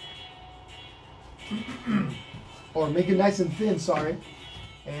smooth. Or make it nice and thin, sorry.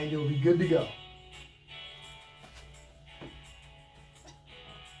 And you'll be good to go.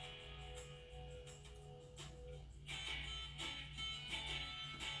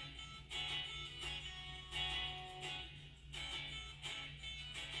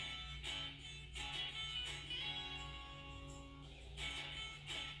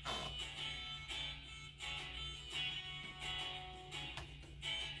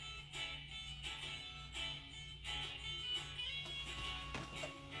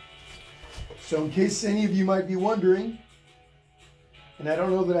 So in case any of you might be wondering, and I don't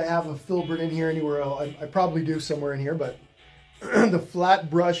know that I have a filbert in here anywhere else, I probably do somewhere in here, but the flat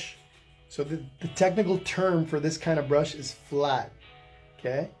brush, so the technical term for this kind of brush is flat,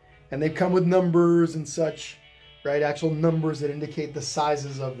 okay? And they come with numbers and such, right? Actual numbers that indicate the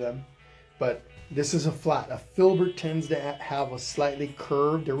sizes of them, but this is a flat. A filbert tends to have a slightly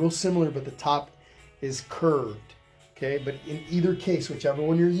curved, they're real similar, but the top is curved, okay? But in either case, whichever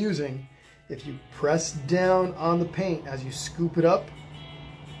one you're using, if you press down on the paint as you scoop it up,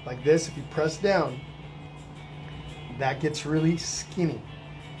 like this, if you press down, that gets really skinny.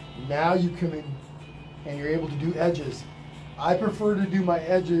 Now you come in and you're able to do edges. I prefer to do my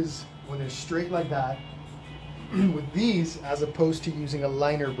edges when they're straight like that with these as opposed to using a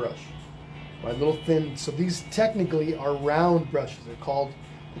liner brush. My little thin, so these technically are round brushes. They're called,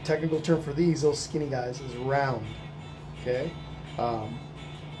 the technical term for these little skinny guys is round, okay?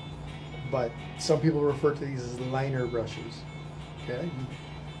 But some people refer to these as liner brushes, okay?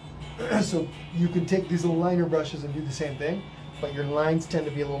 So you can take these little liner brushes and do the same thing, but your lines tend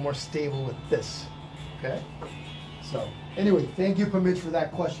to be a little more stable with this, okay? So anyway, thank you, Pamich, for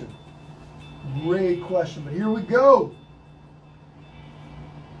that question. Great question, but here we go.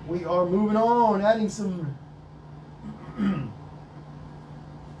 We are moving on, adding some,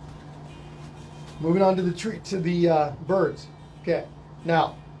 moving on to the tree, to the birds. Okay,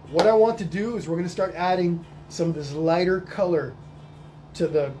 now, what I want to do is we're going to start adding some of this lighter color to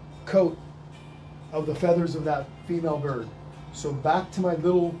the coat of the feathers of that female bird. So back to my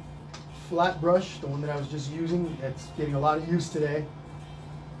little flat brush, the one that I was just using, it's getting a lot of use today.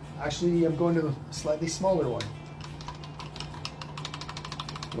 Actually, I'm going to a slightly smaller one.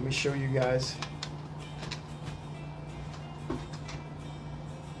 Let me show you guys.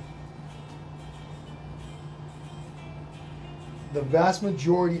 The vast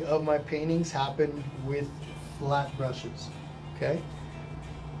majority of my paintings happen with flat brushes, okay?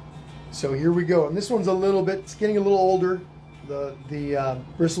 So here we go, and this one's a little bit, it's getting a little older. The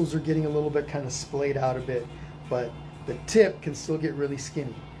bristles are getting a little bit kind of splayed out a bit, but the tip can still get really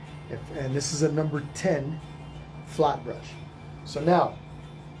skinny. And this is a number 10 flat brush. So now,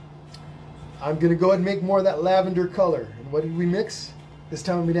 I'm gonna go ahead and make more of that lavender color. And what did we mix? This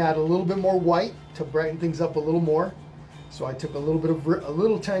time I'm gonna add a little bit more white to brighten things up a little more. So I took a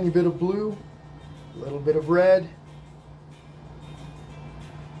little tiny bit of blue, a little bit of red,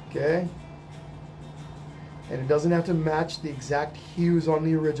 okay? And it doesn't have to match the exact hues on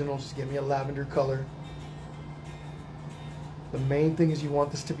the original, just give me a lavender color. The main thing is you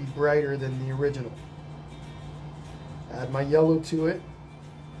want this to be brighter than the original. Add my yellow to it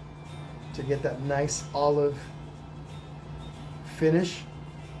to get that nice olive finish,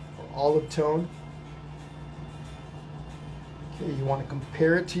 or olive tone. Okay, you want to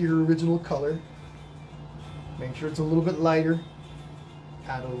compare it to your original color. Make sure it's a little bit lighter.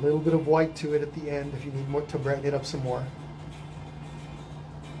 Add a little bit of white to it at the end if you need more to brighten it up some more.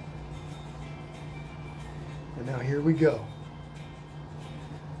 And now here we go.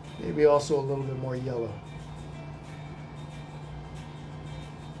 Maybe also a little bit more yellow.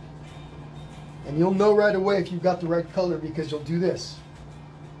 And you'll know right away if you've got the right color because you'll do this.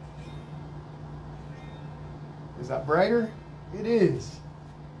 Is that brighter? It is.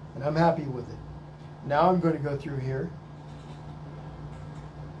 And I'm happy with it. Now I'm going to go through here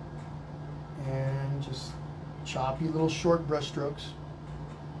and just choppy little short brush strokes.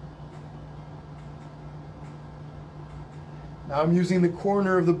 Now I'm using the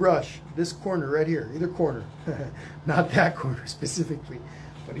corner of the brush, this corner right here, either corner, not that corner specifically,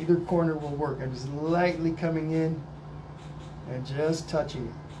 but either corner will work. I'm just lightly coming in and just touching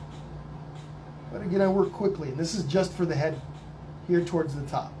it. But again, I work quickly, and this is just for the head here towards the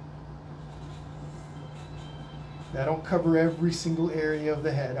top. I don't cover every single area of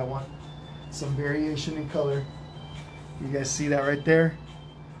the head. I want some variation in color. You guys see that right there?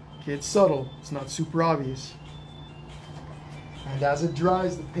 Okay, it's subtle, it's not super obvious. And as it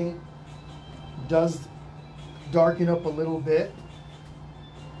dries, the paint does darken up a little bit,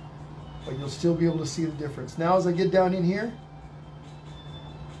 but you'll still be able to see the difference. Now as I get down in here,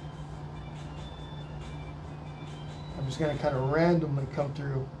 I'm just going to kind of randomly come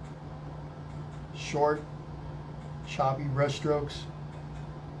through short, choppy brush strokes.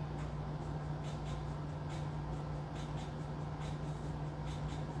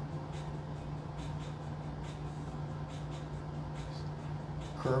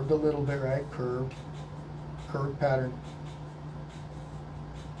 Curved a little bit, right? Curved pattern.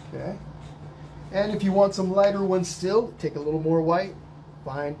 Okay. And if you want some lighter ones still, take a little more white.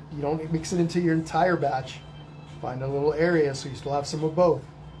 Find, you don't mix it into your entire batch. Find a little area so you still have some of both.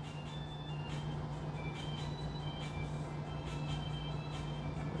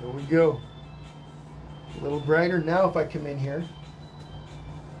 There we go. A little brighter. Now if I come in here,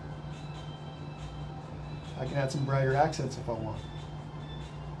 I can add some brighter accents if I want.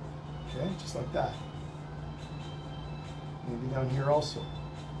 Okay, just like that. Maybe down here also.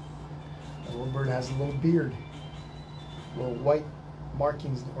 The little bird has a little beard. Little white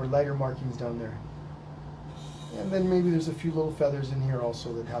markings or lighter markings down there. And then maybe there's a few little feathers in here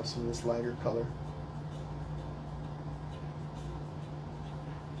also that have some of this lighter color.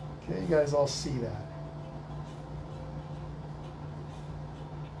 Okay, you guys all see that.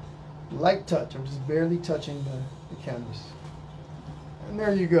 Light touch, I'm just barely touching the canvas. And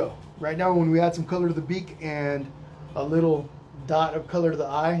there you go. Right now when we add some color to the beak and a little dot of color to the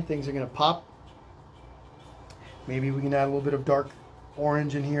eye, things are going to pop. Maybe we can add a little bit of dark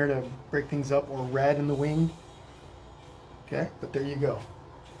orange in here to break things up, or red in the wing. Okay, but there you go.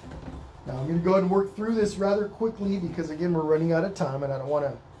 Now I'm going to go ahead and work through this rather quickly because again we're running out of time and I don't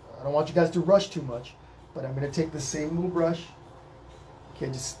want you guys to rush too much. But I'm going to take the same little brush.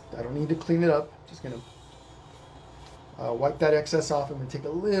 Okay, I don't need to clean it up. Just going to wipe that excess off. I'm going to take a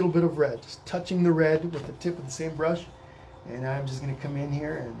little bit of red, just touching the red with the tip of the same brush. And I'm just going to come in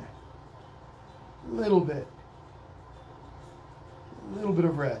here and a little bit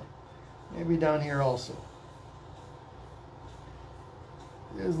of red. Maybe down here also.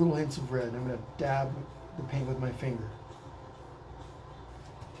 There's little hints of red. I'm going to dab the paint with my finger.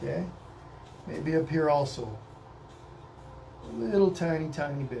 Okay. Maybe up here also. A little tiny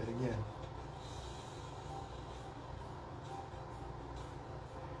bit again.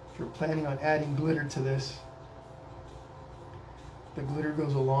 If you're planning on adding glitter to this, The glitter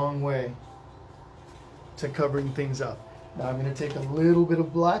goes a long way to covering things up. Now I'm going to take a little bit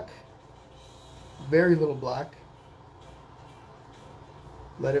of black, very little black,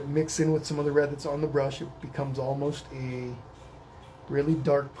 let it mix in with some of the red that's on the brush. It becomes almost a really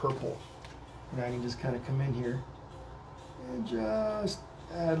dark purple. And I can just kind of come in here and just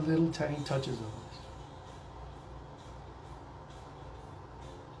add little tiny touches of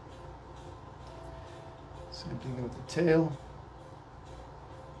this. Same thing with the tail.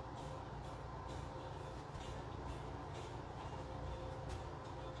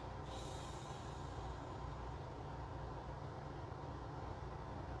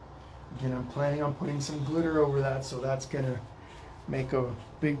 Again, I'm planning on putting some glitter over that, so that's going to make a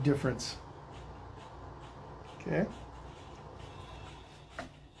big difference. Okay.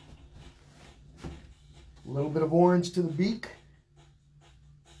 A little bit of orange to the beak.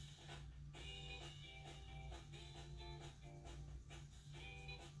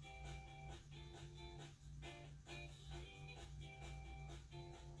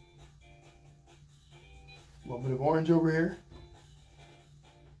 A little bit of orange over here.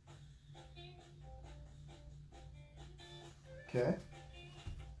 Okay.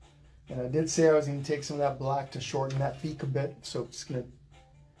 And I did say I was going to take some of that black to shorten that beak a bit. So it's going to,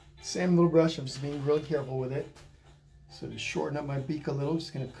 same little brush, I'm just being really careful with it. So to shorten up my beak a little,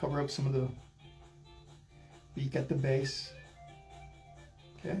 just going to cover up some of the beak at the base.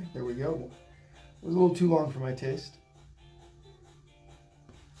 Okay, there we go. It was a little too long for my taste.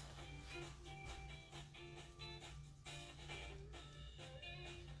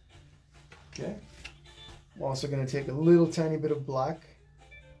 Okay. I'm also going to take a little tiny bit of black.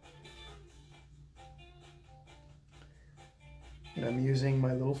 And I'm using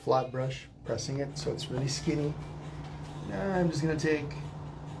my little flat brush, pressing it so it's really skinny. Now I'm just going to take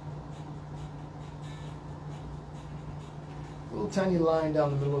a little tiny line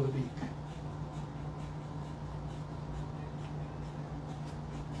down the middle of the beak.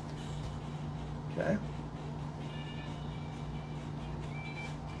 Okay.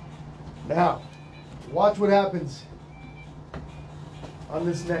 Now, watch what happens on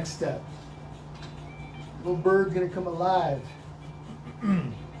this next step. Little bird's gonna come alive.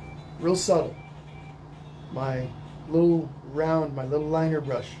 Real subtle. My little round, my little liner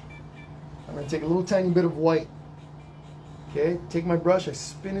brush. I'm gonna take a little tiny bit of white. Okay, take my brush, I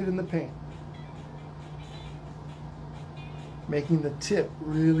spin it in the paint, making the tip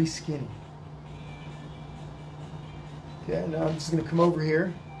really skinny. Okay, now I'm just gonna come over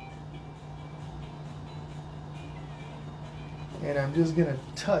here and I'm just gonna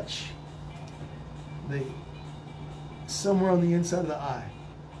touch the somewhere on the inside of the eye.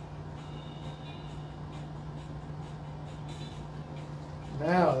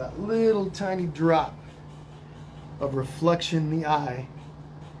 Now that little tiny drop of reflection in the eye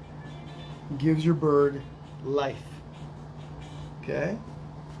gives your bird life. Okay?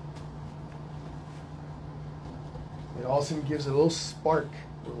 It also gives it a little spark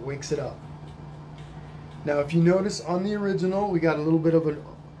or wakes it up. Now if you notice on the original we got a little bit of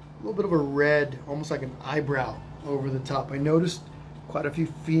a red, almost like an eyebrow over the top. I noticed quite a few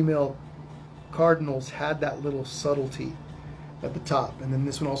female cardinals had that little subtlety at the top, and then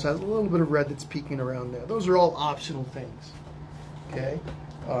this one also has a little bit of red that's peeking around there. Those are all optional things. Okay,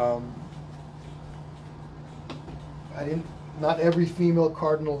 not every female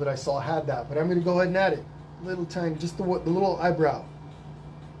cardinal that I saw had that, but I'm going to go ahead and add it. Little tiny, just the little eyebrow,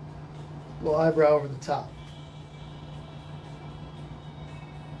 over the top.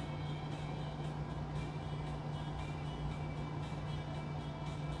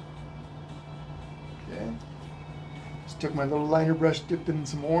 Okay. Just took my little liner brush, dipped it in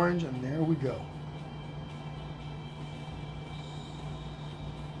some orange, and there we go.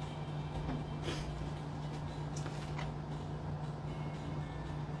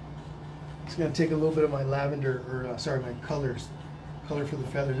 Just going to take a little bit of my lavender, or sorry, my color for the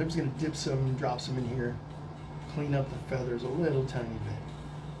feathers. I'm just going to dip some, drop some in here, clean up the feathers a little tiny bit.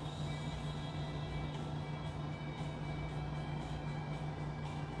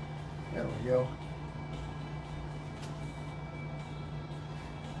 There we go.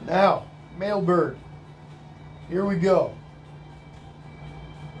 Now, male bird. Here we go.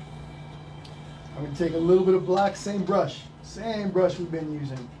 I'm going to take a little bit of black, same brush we've been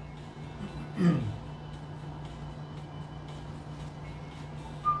using.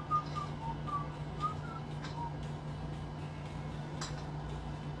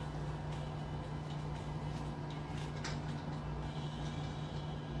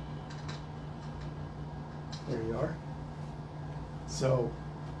 There you are. So,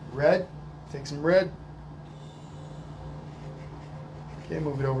 red, take some red. Okay,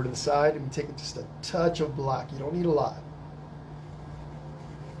 move it over to the side and take just a touch of black. You don't need a lot.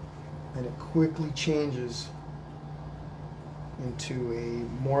 And it quickly changes into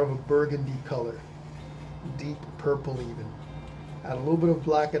a more of a burgundy color, deep purple even. Add a little bit of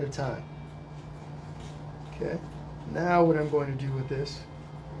black at a time. Okay, now what I'm going to do with this,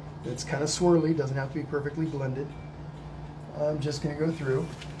 it's kind of swirly, doesn't have to be perfectly blended. I'm just going to go through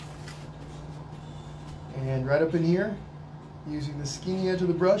and right up in here, using the skinny edge of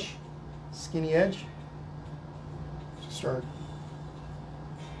the brush, skinny edge, start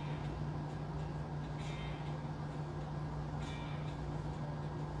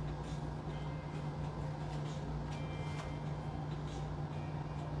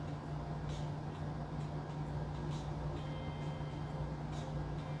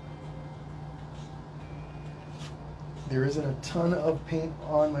There isn't a ton of paint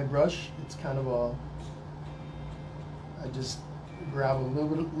on my brush. It's kind of a, I just grab a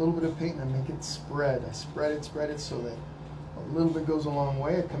little bit of paint and I make it spread. I spread it so that a little bit goes a long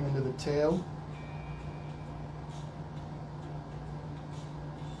way. I come into the tail.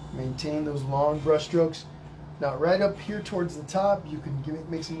 Maintain those long brush strokes. Now right up here towards the top, you can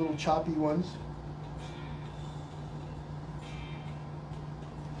make some little choppy ones.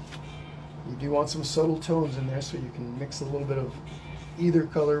 You do want some subtle tones in there, so you can mix a little bit of either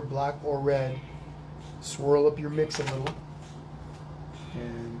color, black or red. Swirl up your mix a little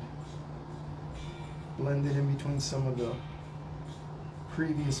and blend it in between some of the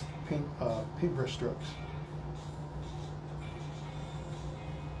previous paintbrush strokes.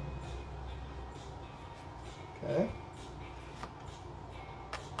 Okay.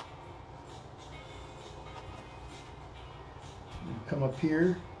 You come up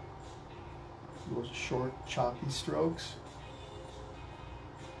here. Those short, choppy strokes.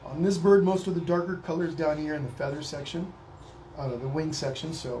 On this bird, most of the darker colors down here in the feather section, the wing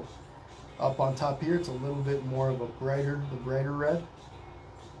section. So up on top here, it's a little bit more of a brighter red.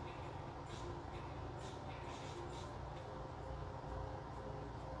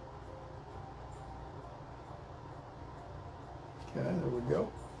 Okay, there we go.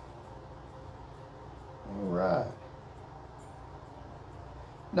 All right.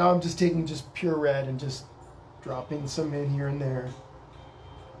 Now I'm just taking just pure red and just dropping some in here and there.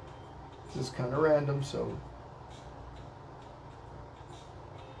 This is kind of random, so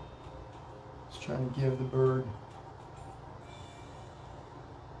just trying to give the bird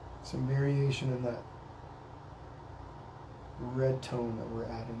some variation in that red tone that we're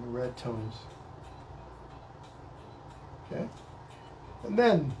adding, the red tones. Okay, and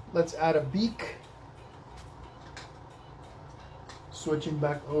then let's add a beak. Switching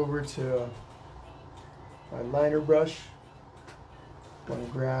back over to my liner brush, I'm going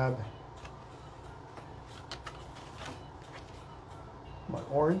to grab my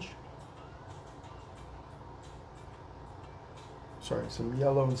orange, sorry, some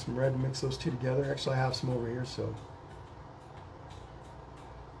yellow and some red, mix those two together. Actually, I have some over here, so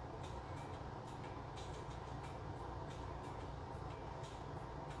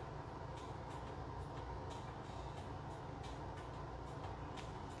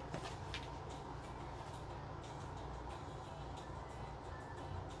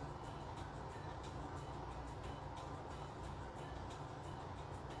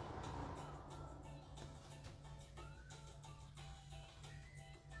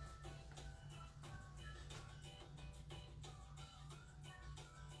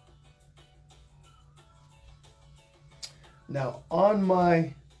now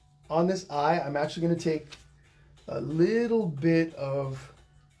on this eye, I'm actually going to take a little bit of,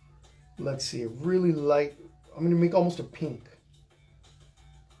 let's see, a really light, I'm going to make almost a pink.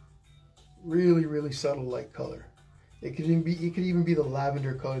 Really, really subtle light color. It could even be the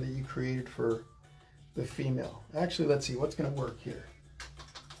lavender color that you created for the female. Actually, let's see what's going to work here.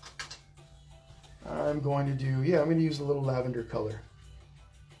 I'm going to use a little lavender color.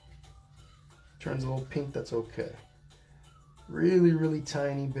 Turns a little pink, that's okay. Really, really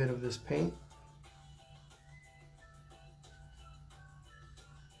tiny bit of this paint.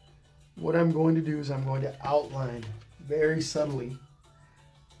 What I'm going to do is I'm going to outline very subtly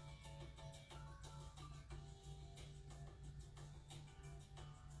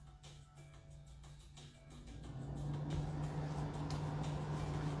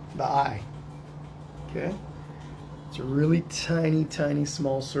the eye. Okay? It's a really tiny, tiny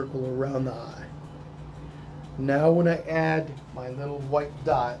small circle around the eye. Now when I add my little white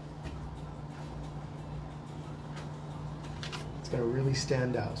dot, it's going to really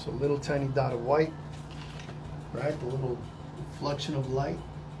stand out. So a little tiny dot of white, right? The little reflection of light.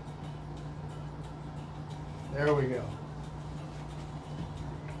 There we go.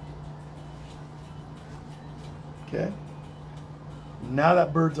 Okay. Now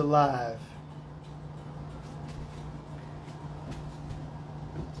that bird's alive.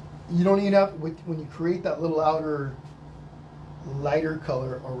 You don't even have, when you create that little outer lighter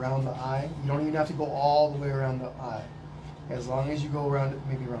color around the eye, you don't even have to go all the way around the eye. As long as you go around it,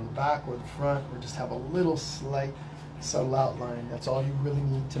 maybe around the back or the front, or just have a little slight subtle outline, that's all you really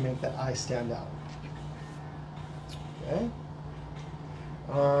need to make that eye stand out. Okay.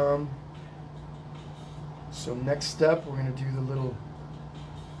 So next step, we're going to do the little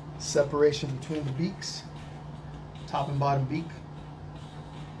separation between the beaks, top and bottom beak.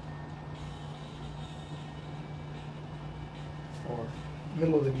 Or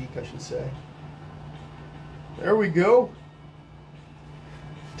middle of the beak, I should say. There we go.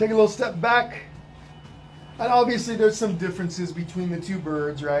 Take a little step back. And obviously there's some differences between the two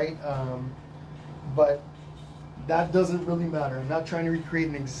birds, right? But that doesn't really matter. I'm not trying to recreate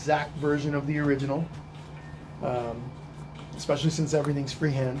an exact version of the original. Especially since everything's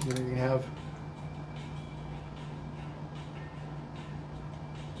freehand. You know, you can have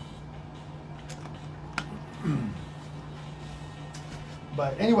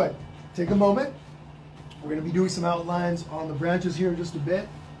but anyway, take a moment. We're going to be doing some outlines on the branches here in just a bit.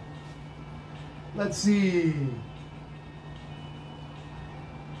 Let's see.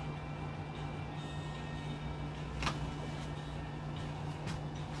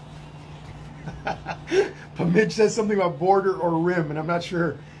 Mitch says something about border or rim, and I'm not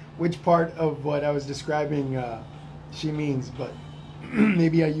sure which part of what I was describing she means, but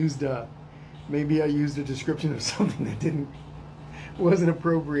maybe I used a description of something that wasn't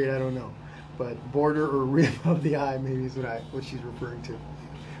appropriate. I don't know, but border or rim of the eye maybe is what she's referring to.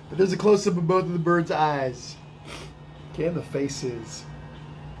 But there's a close-up of both of the bird's eyes. Okay, and the faces.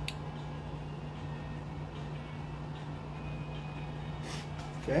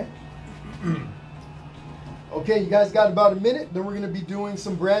 Okay. Okay, you guys got about a minute, then we're going to be doing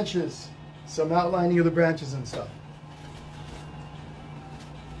some branches, some outlining of the branches and stuff.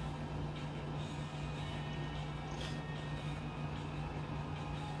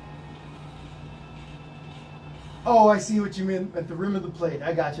 Oh, I see what you mean at the rim of the plate.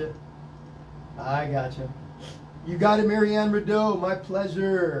 I gotcha. I gotcha. You got it, Marianne Rideau. My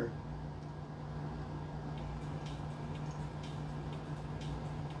pleasure.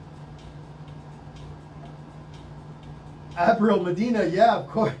 April Medina, yeah, of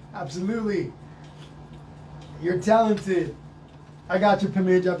course, absolutely. You're talented. I got you,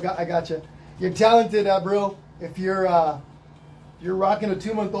 Pamage. I got you. You're talented, April. If you're rocking a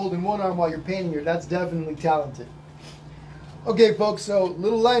 2-month-old in one arm while you're painting her, that's definitely talented. Okay, folks. So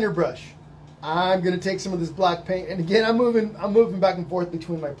little liner brush. I'm gonna take some of this black paint, and again, I'm moving back and forth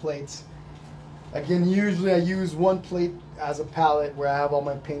between my plates. Again, usually I use one plate as a palette where I have all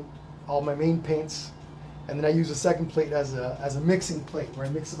my main paints. And then I use a second plate as a mixing plate where I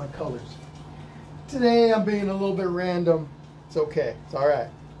mix my colors. Today I'm being a little bit random. It's okay. It's all right.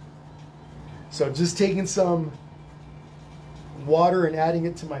 So just taking some water and adding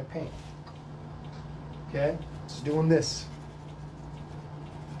it to my paint. Okay? Just doing this.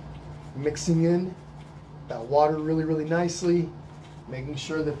 Mixing in that water really, really nicely. Making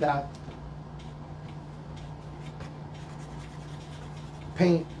sure that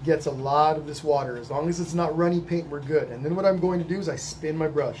paint gets a lot of this water. As long as it's not runny paint, we're good. And then what I'm going to do is I spin my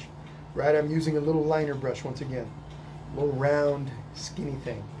brush. Right? I'm using a little liner brush once again. A little round, skinny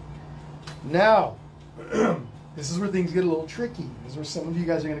thing. Now, this is where things get a little tricky. This is where some of you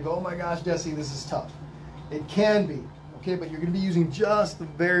guys are going to go, oh my gosh, Jesse, this is tough. It can be, okay? But you're going to be using just the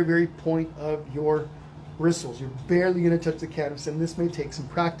very, very point of your bristles. You're barely going to touch the canvas, and this may take some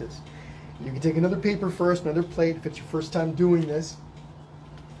practice. You can take another paper first, another plate, if it's your first time doing this.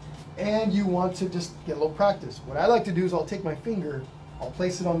 And you want to just get a little practice. What I like to do is I'll take my finger, I'll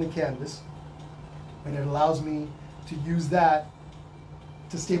place it on the canvas, and it allows me to use that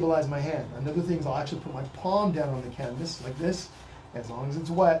to stabilize my hand. Another thing is I'll actually put my palm down on the canvas like this, as long as it's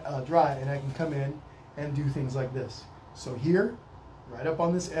wet, dry, and I can come in and do things like this. So here, right up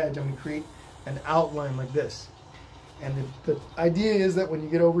on this edge, I'm going to create an outline like this. And the idea is that when you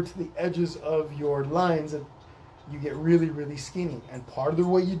get over to the edges of your lines, you get really, really skinny. And part of the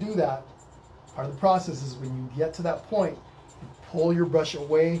way you do that, part of the process is when you get to that point, you pull your brush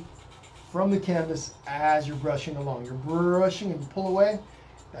away from the canvas as you're brushing along. You're brushing and you pull away,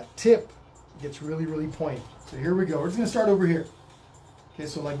 that tip gets really, really pointy. So here we go. We're just going to start over here. Okay,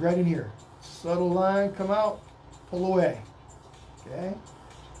 so like right in here. Subtle line, come out, pull away. Okay?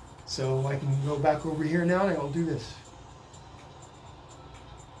 So I can go back over here now and I'll do this.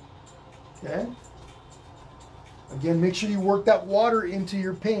 Okay? Again, make sure you work that water into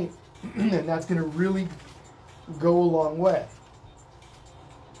your paint, and that's going to really go a long way.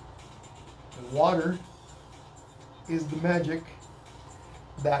 Water is the magic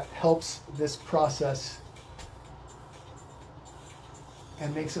that helps this process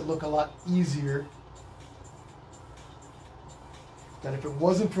and makes it look a lot easier than if it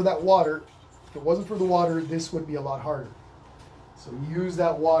wasn't for that water. If it wasn't for the water, this would be a lot harder. So use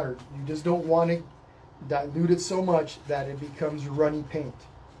that water. You just don't want to dilute it so much that it becomes runny paint.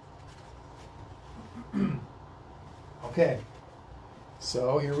 Okay,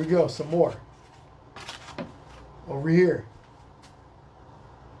 so here we go, some more. Over here.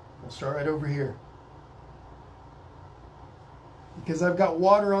 We'll start right over here. Because I've got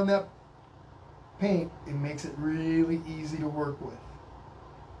water on that paint, it makes it really easy to work with.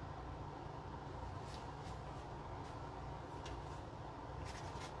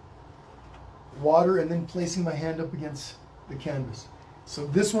 Water and then placing my hand up against the canvas. So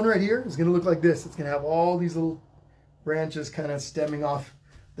this one right here is going to look like this. It's going to have all these little branches kind of stemming off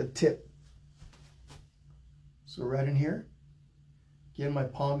the tip. So right in here, again, my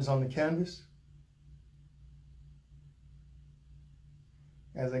palm is on the canvas.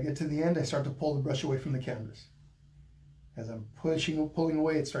 As I get to the end, I start to pull the brush away from the canvas. As I'm pulling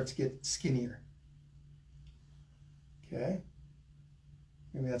away, it starts to get skinnier. Okay.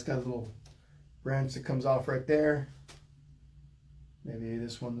 Maybe that's got a little branch that comes off right there. Maybe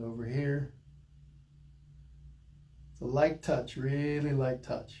this one over here. It's a light touch, really light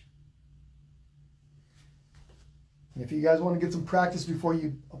touch. And if you guys want to get some practice before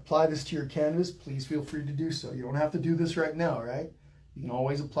you apply this to your canvas, please feel free to do so. You don't have to do this right now, right? You can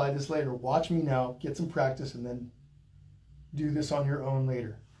always apply this later. Watch me now, get some practice, and then do this on your own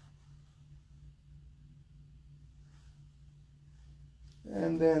later.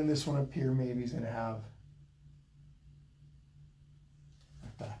 And then this one up here maybe is going to have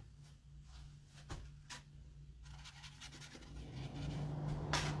like that.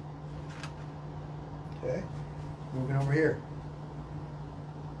 Okay, moving over here.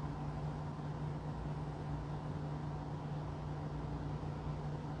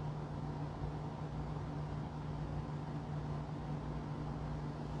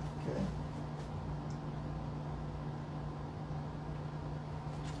 Okay.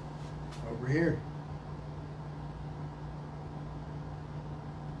 Over here.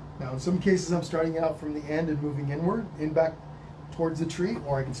 Now in some cases I'm starting out from the end and moving inward, back towards the tree,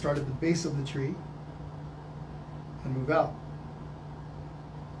 or I can start at the base of the tree and move out.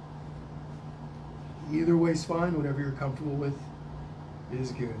 Either way is fine, whatever you're comfortable with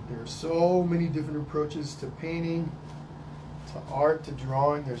is good. There are so many different approaches to painting, to art, to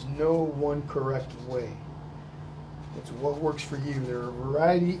drawing. There's no one correct way. It's what works for you. There are a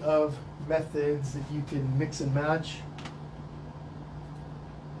variety of methods that you can mix and match.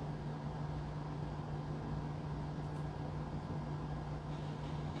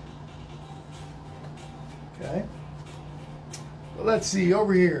 Okay. Well, let's see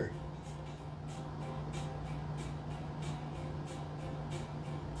over here.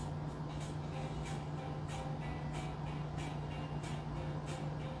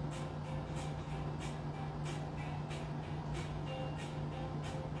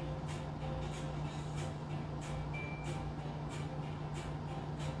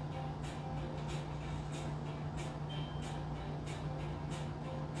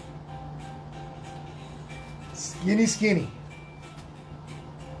 Skinny, skinny.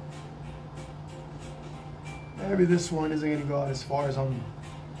 Maybe this one isn't going to go out as far as on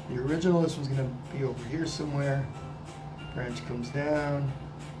the original. This one's going to be over here somewhere. Branch comes down.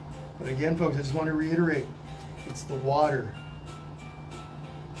 But again, folks, I just want to reiterate, it's the water.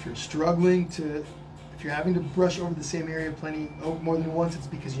 If you're struggling to, if you're having to brush over the same area more than once, it's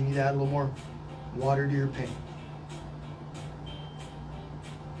because you need to add a little more water to your paint.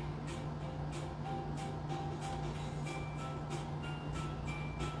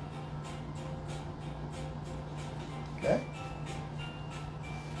 Okay.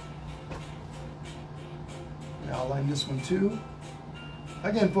 Now I'll line this one too.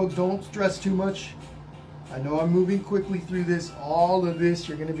 Again, folks, don't stress too much. I know I'm moving quickly through this. All of this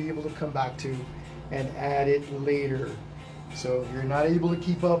you're going to be able to come back to and add it later. So if you're not able to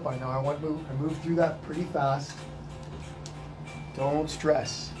keep up, I know I move through that pretty fast. Don't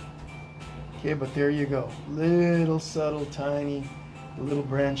stress. Okay, but there you go. Little subtle, tiny little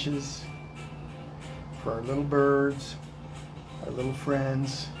branches for our little birds, our little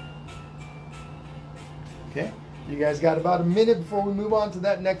friends. Okay, you guys got about a minute before we move on to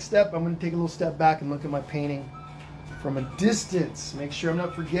that next step. I'm going to take a little step back and look at my painting from a distance. Make sure I'm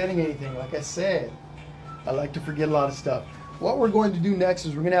not forgetting anything. Like I said, I like to forget a lot of stuff. what we're going to do next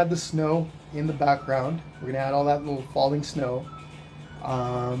is we're going to add the snow in the background. We're going to add all that little falling snow.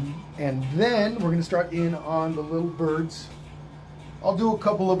 And then we're going to start in on the little birds. I'll do a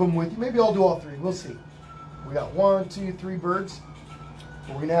couple of them with you. Maybe I'll do all three. We'll see. We got 1, 2, 3 birds.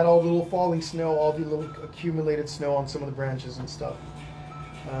 We're going to add all the little falling snow, all the little accumulated snow on some of the branches and stuff.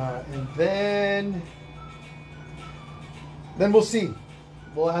 And then we'll see.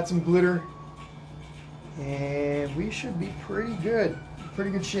 We'll add some glitter. And we should be pretty good.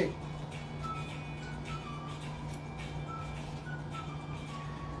 Pretty good shape.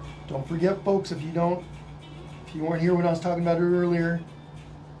 Don't forget, folks, if you weren't here when I was talking about it earlier,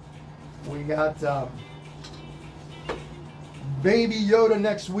 we got Baby Yoda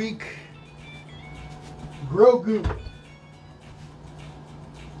next week. Grogu.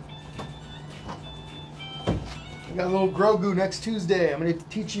 We got a little Grogu next Tuesday. I'm going to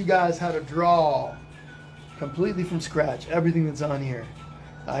teach you guys how to draw completely from scratch, everything that's on here.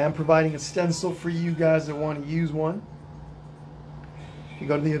 I am providing a stencil for you guys that want to use one. If you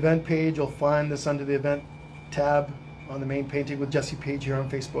go to the event page, you'll find this under the event tab on the main Painting with Jesse page here on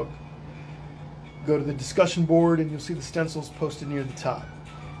Facebook. Go to the discussion board and you'll see the stencils posted near the top.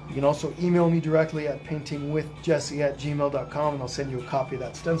 You can also email me directly at paintingwithjesse@gmail.com and I'll send you a copy of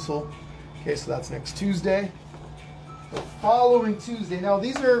that stencil. Okay, so that's next Tuesday. The following Tuesday, now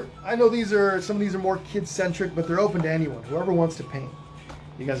these are, I know some of these are more kid-centric, but they're open to anyone, whoever wants to paint.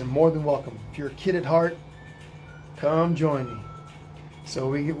 You guys are more than welcome. If you're a kid at heart, come join me. So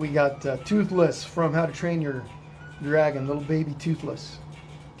we got Toothless from How to Train Your Dragon, little baby Toothless.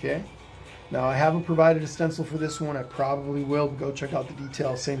 Okay. Now I haven't provided a stencil for this one. I probably will. Go check out the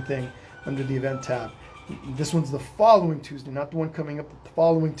details. Same thing under the event tab. This one's the following Tuesday, not the one coming up, but the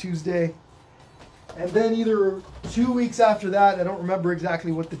following Tuesday. And then either 2 weeks after that, I don't remember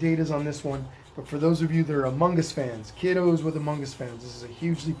exactly what the date is on this one, but for those of you that are Among Us fans, kiddos with Among Us fans, this is a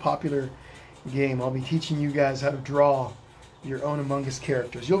hugely popular game. I'll be teaching you guys how to draw your own Among Us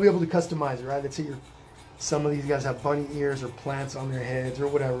characters. You'll be able to customize it, right? Let's say some of these guys have bunny ears or plants on their heads or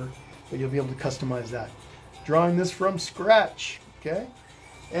whatever, but you'll be able to customize that. Drawing this from scratch, okay?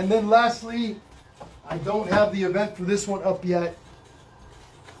 And then lastly, I don't have the event for this one up yet.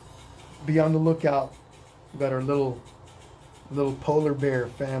 Be on the lookout. We've got our little polar bear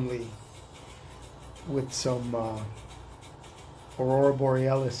family with some Aurora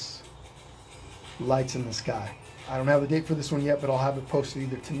Borealis lights in the sky. I don't have the date for this one yet, but I'll have it posted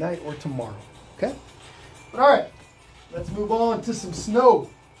either tonight or tomorrow. Okay? But all right, let's move on to some snow.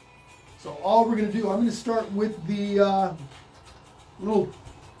 So all we're going to do, I'm going to start with the little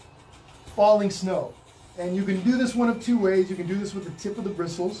falling snow. And you can do this one of two ways. You can do this with the tip of the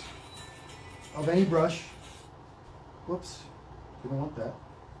bristles of any brush. Whoops, we don't want that.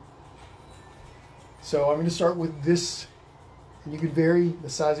 So I'm going to start with this, and you can vary the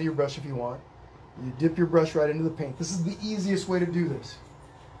size of your brush if you want. You dip your brush right into the paint. This is the easiest way to do this.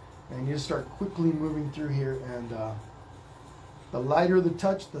 And you just start quickly moving through here, and the lighter the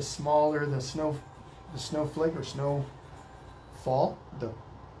touch, the smaller the snowflake or snow fall. The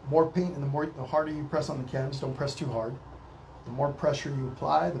more paint and the harder you press on the canvas. Don't press too hard. The more pressure you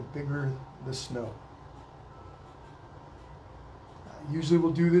apply, the bigger the snow. Usually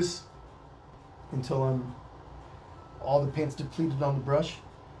we'll do this until all the paint's depleted on the brush.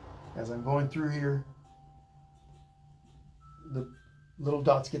 As I'm going through here, the little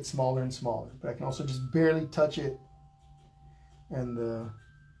dots get smaller and smaller, but I can also just barely touch it, and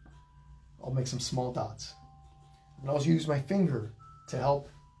I'll make some small dots. I can also use my finger to help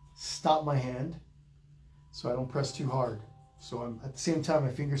stop my hand so I don't press too hard. So at the same time,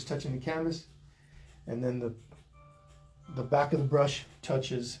 my finger's touching the canvas, and then the back of the brush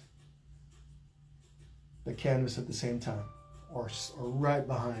touches the canvas at the same time, or right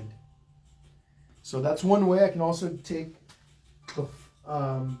behind. So that's one way. I can also take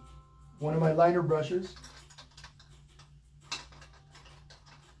one of my lighter brushes,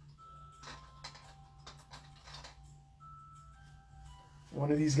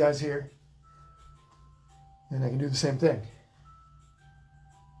 one of these guys here, and I can do the same thing.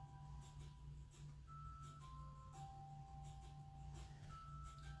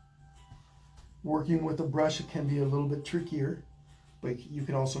 Working with a brush, it can be a little bit trickier, but you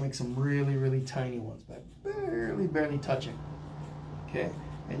can also make some really, really tiny ones by barely touching. Okay,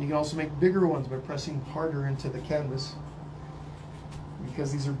 and you can also make bigger ones by pressing harder into the canvas.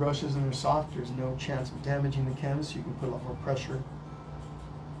 Because these are brushes and they're soft, there's no chance of damaging the canvas, so you can put a lot more pressure.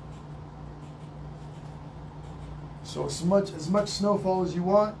 So as much snowfall as you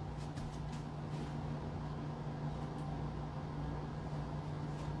want.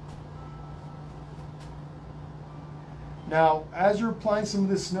 Now, as you're applying some of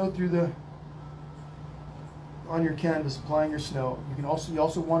this snow on your canvas, applying your snow, you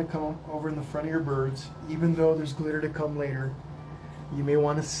also want to come over in the front of your birds, even though there's glitter to come later. You may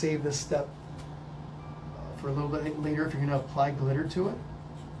want to save this step for a little bit later if you're going to apply glitter to it.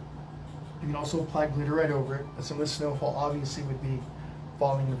 You can also apply glitter right over it, but some of the snowfall obviously would be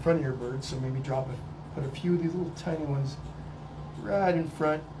falling in front of your bird, so maybe put a few of these little tiny ones right in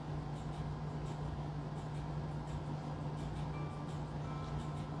front.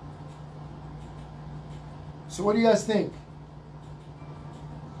 So what do you guys think?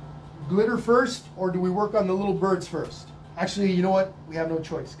 Glitter first, or do we work on the little birds first? Actually, you know what? We have no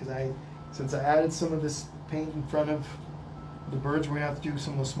choice, because since I added some of this paint in front of the birds, we're gonna have to do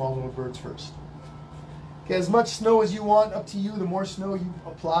some of those small little birds first. Okay, as much snow as you want, up to you. The more snow you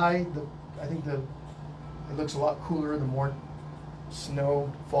apply, I think it looks a lot cooler the more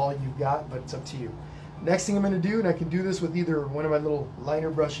snowfall you've got, but it's up to you. Next thing I'm gonna do, and I can do this with either one of my little liner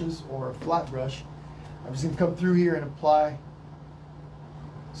brushes or a flat brush, I'm just gonna come through here and apply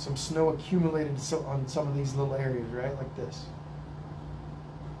some snow accumulated on some of these little areas, right, like this.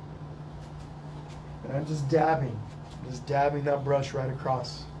 And I'm just dabbing that brush right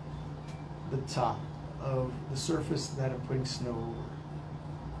across the top of the surface that I'm putting snow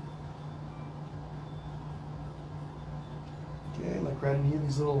over. Okay, like right in here,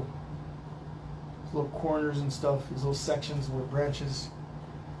 these little corners and stuff, these little sections where branches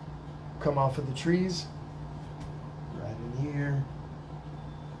come off of the trees. Right in here.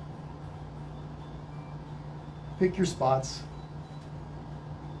 Pick your spots.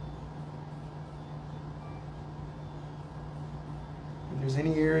 If there's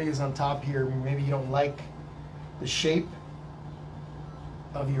any areas on top here where maybe you don't like the shape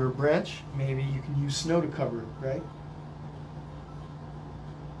of your branch, maybe you can use snow to cover it, right?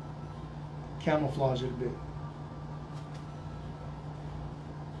 Camouflage it a bit.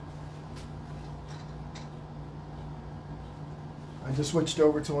 I just switched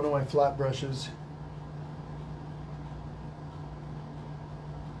over to one of my flat brushes.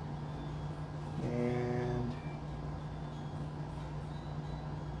 And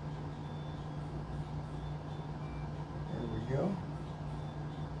there we go.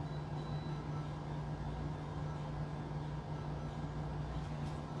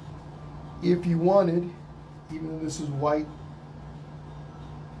 If you wanted, even though this is white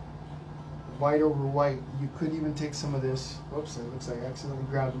over white, you could even take some of this. Whoops, it looks like I accidentally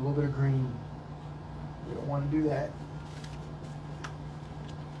grabbed a little bit of green. We don't want to do that.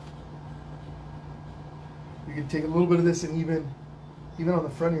 You can take a little bit of this and even on the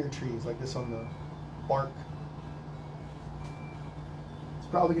front of your trees, like this on the bark. It's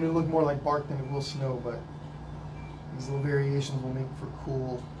probably going to look more like bark than it will snow, but these little variations will make for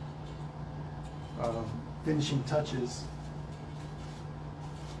cool finishing touches.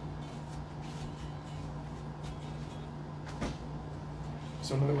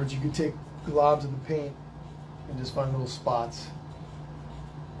 So in other words, you could take globs of the paint and just find little spots.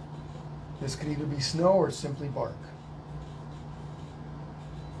 This could either be snow or simply bark.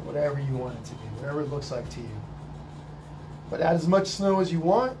 Whatever you want it to be, whatever it looks like to you. But add as much snow as you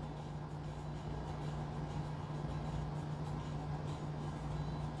want.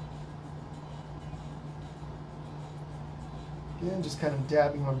 Again, just kind of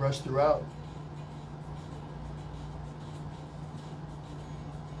dabbing my brush throughout.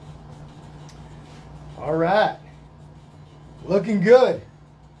 All right, looking good.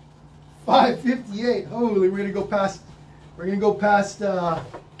 5:58. Holy, we're gonna go past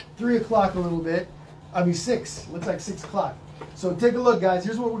 3 o'clock a little bit. I mean 6. Looks like 6 o'clock. So take a look, guys.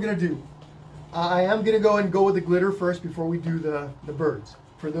 Here's what we're gonna do. I am gonna go and go with the glitter first before we do the birds.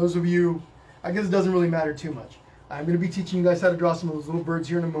 For those of you, I guess it doesn't really matter too much. I'm gonna be teaching you guys how to draw some of those little birds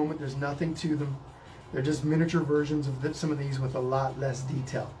here in a moment. There's nothing to them. They're just miniature versions of some of these with a lot less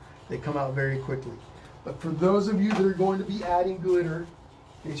detail. They come out very quickly. But for those of you that are going to be adding glitter,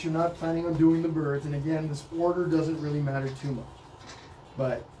 in case you're not planning on doing the birds, and again, this order doesn't really matter too much.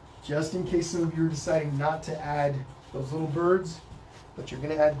 But just in case some of you are deciding not to add those little birds, but you're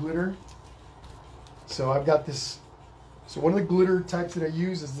going to add glitter. So I've got this. So one of the glitter types that I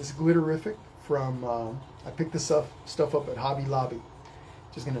use is this Glitterific from, I picked this stuff up at Hobby Lobby.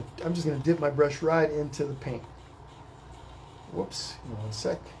 I'm just gonna dip my brush right into the paint. Whoops, give me one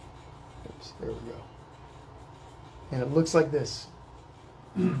sec. Oops, there we go. And it looks like this.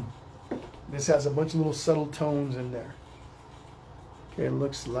 This has a bunch of little subtle tones in there. Okay, it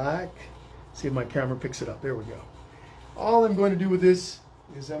looks like, see if my camera picks it up. There we go. All I'm going to do with this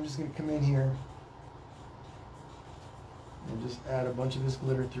is I'm just going to come in here And just add a bunch of this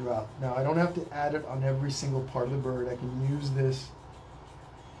glitter throughout. Now I don't have to add it on every single part of the bird. I can use this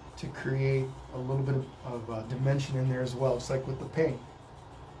to create a little bit of dimension in there as well, just like with the paint.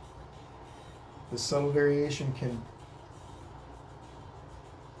 The subtle variation can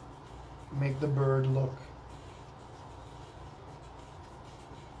make the bird look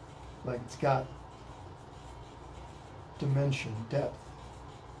like it's got dimension, depth.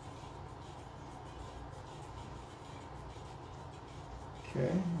 Okay,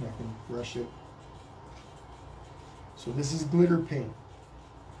 and I can brush it. So this is glitter paint,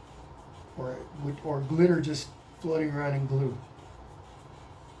 or glitter just floating around in glue.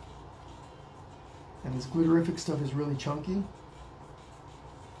 And this glitterific stuff is really chunky.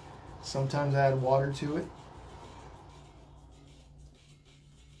 Sometimes I add water to it.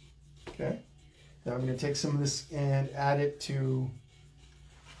 Okay, now I'm going to take some of this and add it to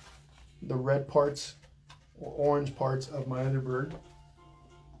the red parts or orange parts of my other bird.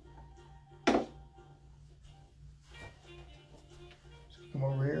 Come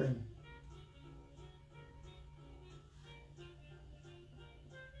over here and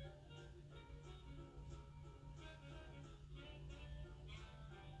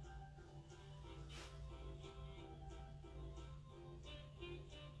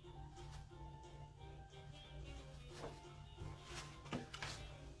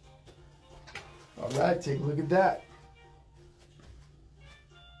all right, take a look at that.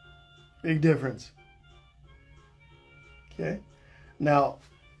 Big difference. Okay. Now,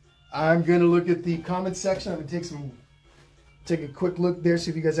 I'm going to look at the comment section. I'm going to take a quick look there,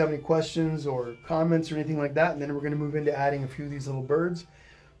 see if you guys have any questions or comments or anything like that. And then we're going to move into adding a few of these little birds.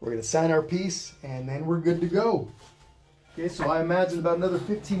 We're going to sign our piece, and then we're good to go. Okay, so I imagine about another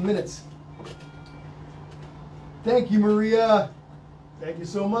 15 minutes. Thank you, Maria. Thank you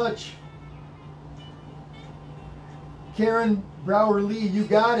so much. Karen Brower Lee, you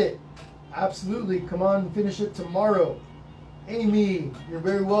got it. Absolutely. Come on and finish it tomorrow. Amy, you're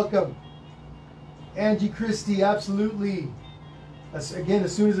very welcome. Angie Christie, absolutely. Again,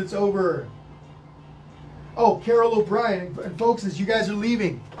 as soon as it's over. Oh, Carol O'Brien. And folks, as you guys are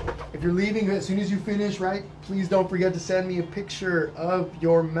leaving, if you're leaving as soon as you finish, right, please don't forget to send me a picture of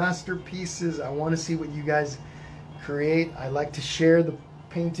your masterpieces. I want to see what you guys create. I like to share the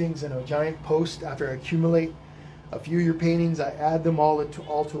paintings in a giant post. After I accumulate a few of your paintings, I add them all to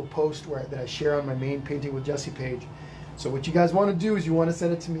a post that I share on my main Painting with Jesse page. So what you guys want to do is you want to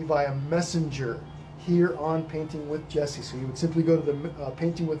send it to me via Messenger here on Painting with Jesse. So you would simply go to the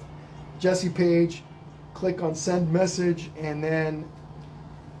Painting with Jesse page, click on Send Message, and then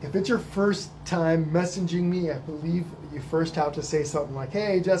if it's your first time messaging me, I believe you first have to say something like,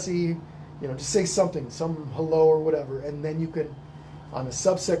 hey, Jesse, just say something, some hello or whatever, and then you can, on a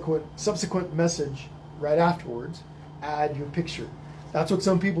subsequent message right afterwards, add your picture. That's what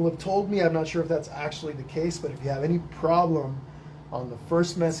some people have told me. I'm not sure if that's actually the case, but if you have any problem on the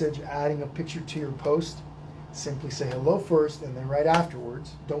first message adding a picture to your post, simply say hello first, and then right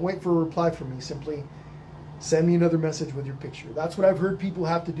afterwards, don't wait for a reply from me, simply send me another message with your picture. That's what I've heard people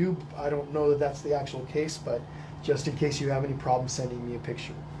have to do. I don't know that that's the actual case, but just in case you have any problem sending me a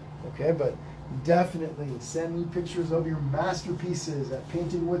picture. Okay, but definitely send me pictures of your masterpieces at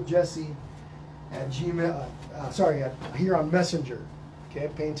Painting with Jesse at Gmail, here on Messenger. Okay,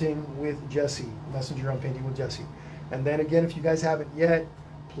 Painting with Jesse, Messenger on Painting with Jesse. And then again, if you guys haven't yet,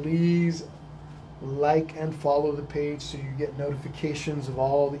 please like and follow the page so you get notifications of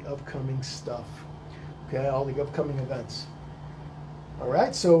all the upcoming stuff. Okay, all the upcoming events. All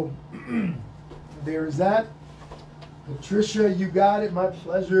right, so there's that. Patricia, you got it. My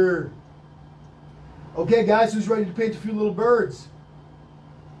pleasure. Okay, guys, who's ready to paint a few little birds?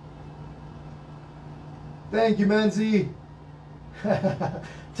 Thank you, Menzie.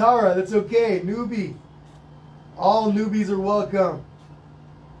 Tara, that's okay. Newbie. All newbies are welcome.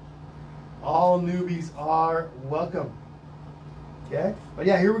 All newbies are welcome. Okay? But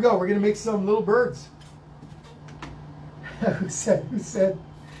yeah, here we go. We're going to make some little birds. Who said?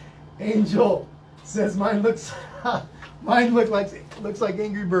 Angel says mine looks like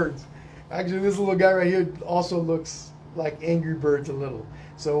Angry Birds. Actually, this little guy right here also looks like Angry Birds a little.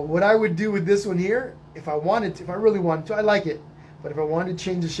 So what I would do with this one here, if I really wanted to, I like it, but if I wanted to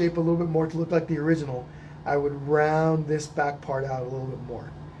change the shape a little bit more to look like the original, I would round this back part out a little bit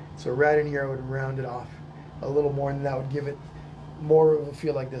more. So right in here, I would round it off a little more, and that would give it more of a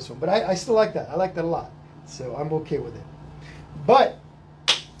feel like this one. But I still like that. I like that a lot. So I'm okay with it. But,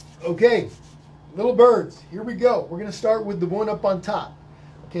 okay, little birds. Here we go. We're going to start with the one up on top.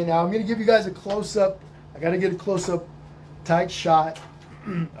 Okay, now I'm going to give you guys a close-up. I got to get a close-up tight shot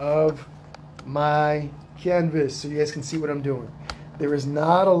of my canvas so you guys can see what I'm doing. There is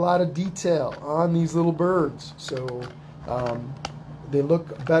not a lot of detail on these little birds, so they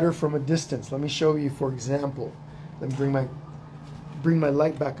look better from a distance. Let me show you, for example. Let me bring my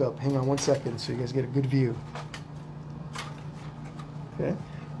light back up. Hang on one second so you guys get a good view. Okay.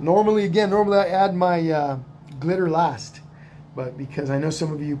 Normally I add my glitter last, but because I know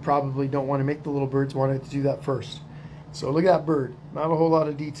some of you probably don't want to make the little birds, wanted to do that first. So look at that bird. Not a whole lot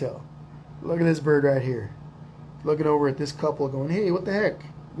of detail. Look at this bird right here. Looking over at this couple going, hey, what the heck?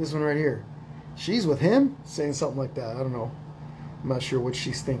 This one right here. She's with him? Saying something like that. I don't know. I'm not sure what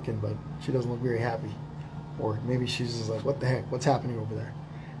she's thinking, but she doesn't look very happy. Or maybe she's just like, what the heck? What's happening over there?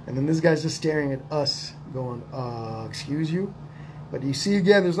 And then this guy's just staring at us going, excuse you? But you see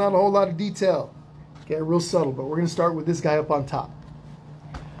again, there's not a whole lot of detail. Okay, real subtle, but we're going to start with this guy up on top.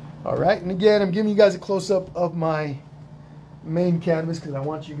 All right, and again, I'm giving you guys a close-up of my main canvas because I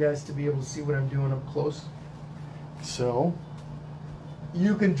want you guys to be able to see what I'm doing up close. So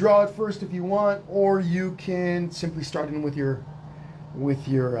you can draw it first if you want, or you can simply start in with your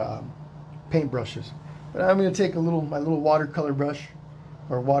paint brushes. But I'm going to take my little watercolor brush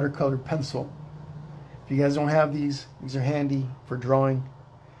or watercolor pencil. If you guys don't have these are handy for drawing.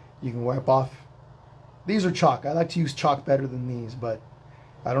 You can wipe off. These are chalk. I like to use chalk better than these, but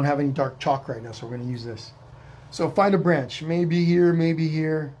I don't have any dark chalk right now, so we're going to use this. So find a branch, maybe here, maybe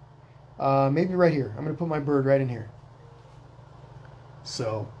here, maybe right here. I'm going to put my bird right in here.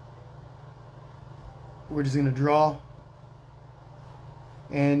 So we're just going to draw.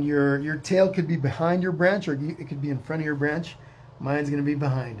 And your tail could be behind your branch, or it could be in front of your branch. Mine's going to be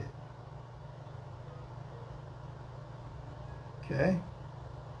behind it. Okay.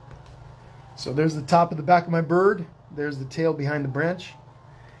 So there's the top of the back of my bird. There's the tail behind the branch.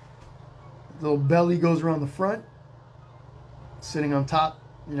 The little belly goes around the front. Sitting on top.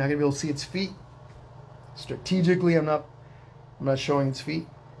 You're not going to be able to see its feet. Strategically, I'm not showing its feet.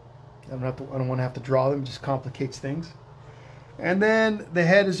 I don't want to have to draw them. It just complicates things. And then the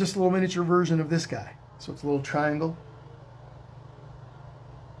head is just a little miniature version of this guy. So it's a little triangle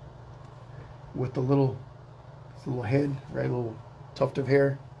with the little head, right? A little tuft of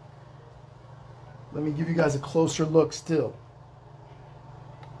hair. Let me give you guys a closer look still.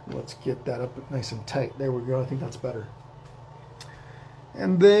 Let's get that up nice and tight. There we go. I think that's better.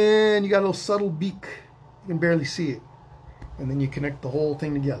 And then you got a little subtle beak. You can barely see it. And then you connect the whole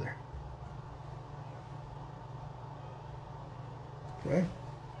thing together. Okay.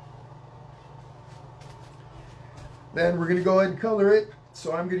 Then we're going to go ahead and color it.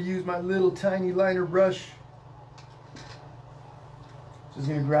 So I'm going to use my little tiny liner brush. Just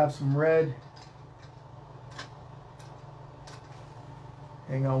going to grab some red.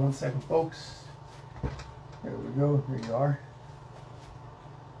 Hang on one second, folks. There we go. There you are.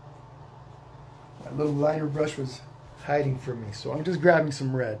 My little liner brush was hiding from me, so I'm just grabbing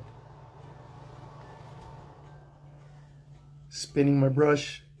some red. Spinning my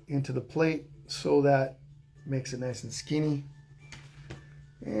brush into the plate so that it makes it nice and skinny.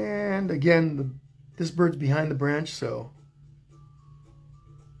 And again, this bird's behind the branch, so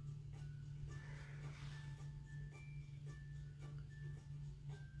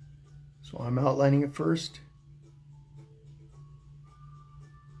I'm outlining it first.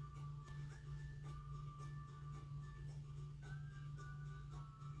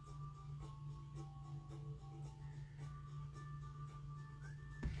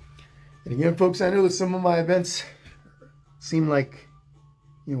 And again, folks, I know that some of my events seem like,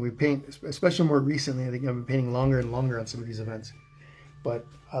 we paint, especially more recently. I think I've been painting longer and longer on some of these events. But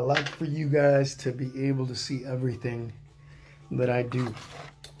I like for you guys to be able to see everything that I do.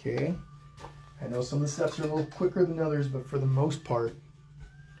 Okay? I know some of the steps are a little quicker than others, but for the most part,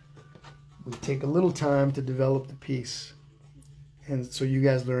 we take a little time to develop the piece. And so you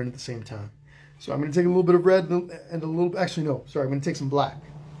guys learn at the same time. So I'm going to take a little bit of red and a little, actually no, sorry, I'm going to take some black.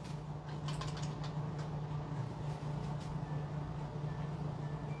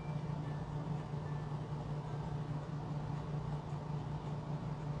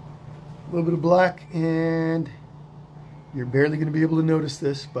 A little bit of black, and you're barely going to be able to notice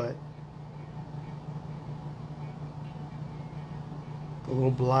this, but a little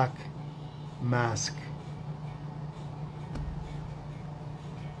black mask.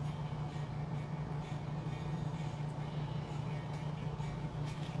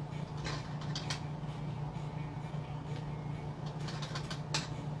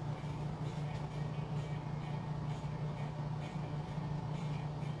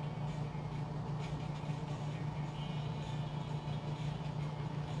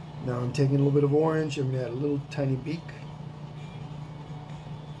 Now I'm taking a little bit of orange. I'm going to add a little tiny beak.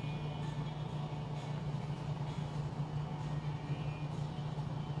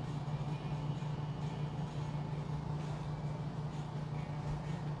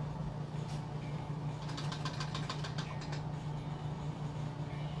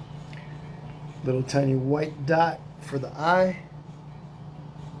 Little tiny white dot for the eye.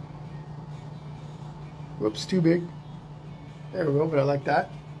 Whoops, too big. There we go, but I like that.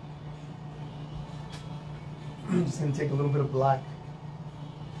 I'm just going to take a little bit of black.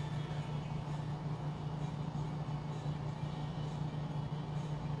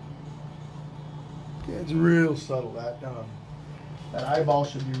 Okay, it's real subtle. That eyeball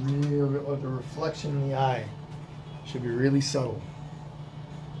should be real, or the reflection in the eye should be really subtle.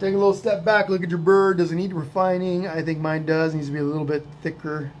 Take a little step back, look at your bird. Does it need refining? I think mine does. It needs to be a little bit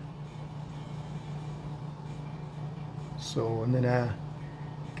thicker. So, and then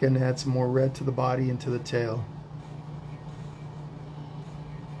can add some more red to the body and to the tail.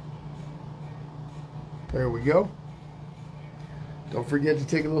 There we go. Don't forget to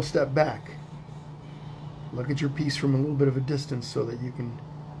take a little step back. Look at your piece from a little bit of a distance so that you can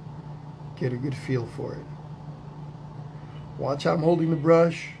get a good feel for it. Watch how I'm holding the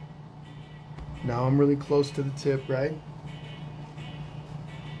brush. Now I'm really close to the tip, right?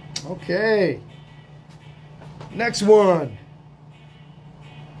 Okay. Next one.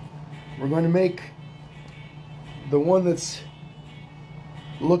 We're going to make the one that's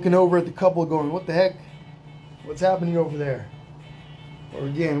looking over at the couple going, what the heck? What's happening over there? Or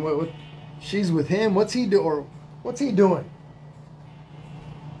again, what she's with him, what's he do, or what's he doing?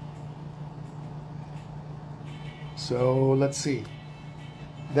 So let's see.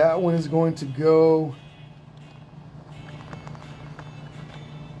 That one is going to go,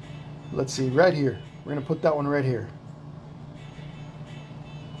 let's see, right here. We're going to put that one right here.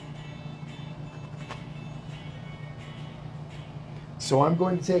 So I'm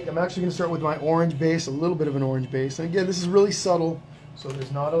actually going to start with my orange base, a little bit of an orange base. And again, this is really subtle, so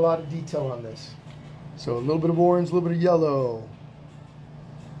there's not a lot of detail on this. So a little bit of orange, a little bit of yellow,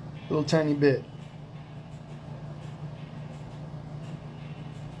 a little tiny bit.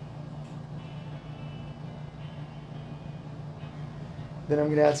 Then I'm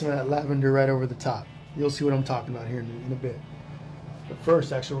going to add some of that lavender right over the top. You'll see what I'm talking about here in a bit. But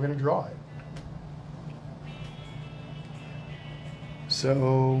first, actually, we're going to draw it.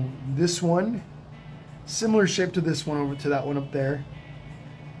 So this one, similar shape to this one over to that one up there,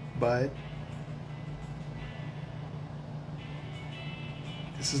 but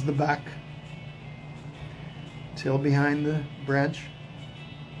this is the back, tail behind the branch.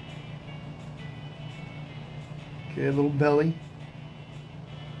 Okay, a little belly.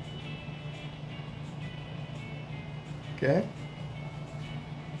 Okay.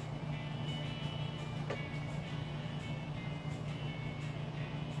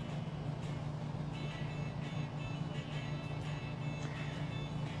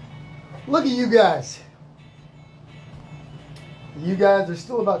 Look at you guys. You guys are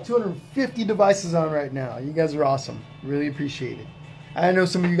still about 250 devices on right now. You guys are awesome. Really appreciate it. I know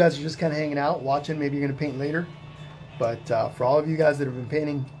some of you guys are just kind of hanging out, watching. Maybe you're going to paint later. But for all of you guys that have been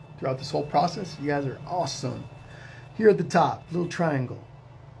painting throughout this whole process, you guys are awesome. Here at the top, little triangle.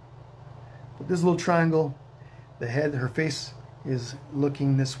 With this little triangle, the head, her face is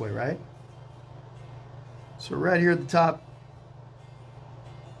looking this way, right? So right here at the top,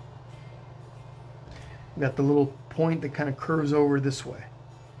 we got the little point that kind of curves over this way.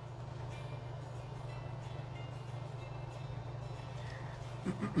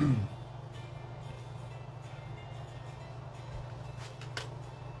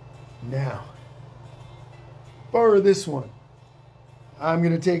 Now, for this one, I'm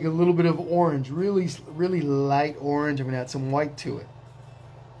going to take a little bit of orange, really light orange. I'm going to add some white to it.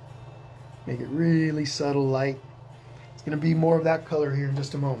 Make it really subtle light. It's going to be more of that color here in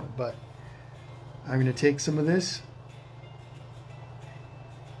just a moment, but I'm going to take some of this.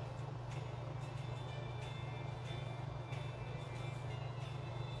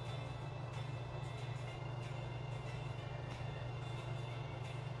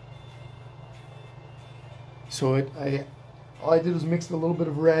 So all I did was mix a little bit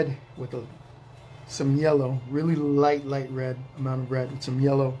of red with some yellow, really light red amount of red with some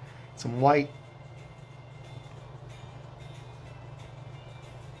yellow, some white.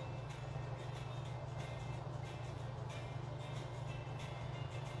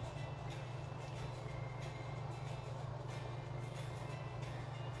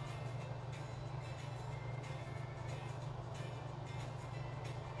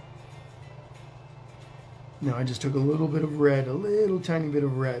 Now I just took a little bit of red, a little tiny bit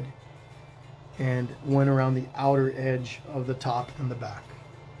of red, and went around the outer edge of the top and the back.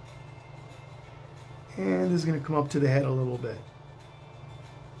 And this is going to come up to the head a little bit.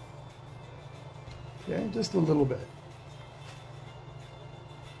 Okay, just a little bit.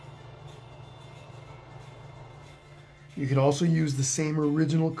 You could also use the same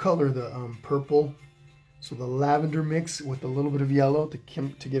original color, the purple, so the lavender mix with a little bit of yellow to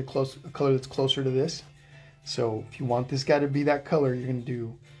get a color that's closer to this. So if you want this guy to be that color, you're going to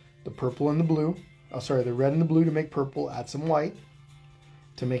do the purple and the blue. Oh, sorry, the red and the blue to make purple. Add some white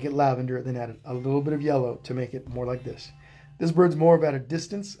to make it lavender. Then add a little bit of yellow to make it more like this. This bird's more of at a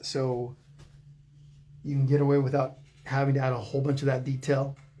distance, so you can get away without having to add a whole bunch of that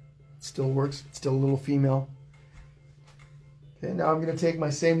detail. It still works. It's still a little female. Okay, now I'm going to take my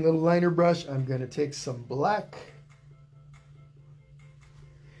same little liner brush. I'm going to take some black.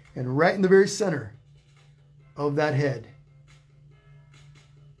 And right in the very center of that head,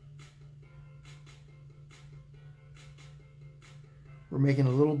 we're making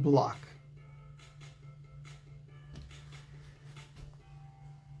a little block.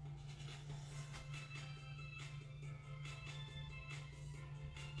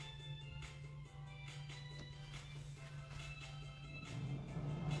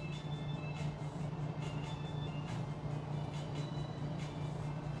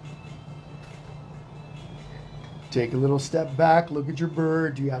 Take a little step back, look at your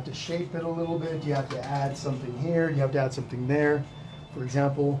bird. Do you have to shape it a little bit? Do you have to add something here? Do you have to add something there? For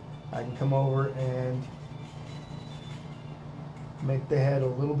example, I can come over and make the head a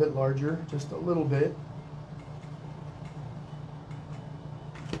little bit larger, just a little bit.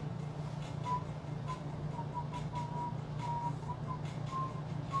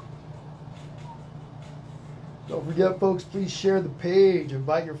 Don't forget, folks, please share the page,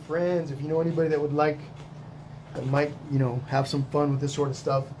 invite your friends. If you know anybody that would like, that might, have some fun with this sort of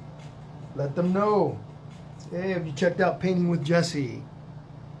stuff, let them know. Hey, have you checked out Painting with Jesse?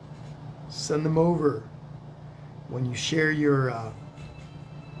 Send them over. When you share your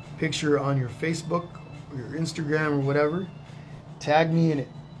picture on your Facebook or your Instagram or whatever, tag me in it.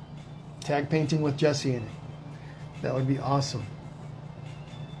 Tag Painting with Jesse in it. That would be awesome.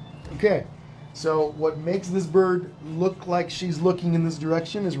 Okay, so what makes this bird look like she's looking in this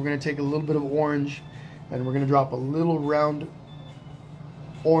direction is we're going to take a little bit of orange and we're going to drop a little round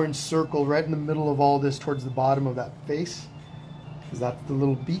orange circle right in the middle of all this towards the bottom of that face, because that's the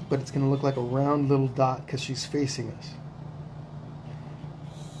little beak, but it's going to look like a round little dot because she's facing us.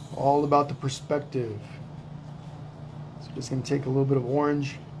 All about the perspective. So just going to take a little bit of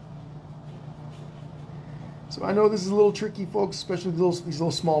orange. So I know this is a little tricky, folks, especially these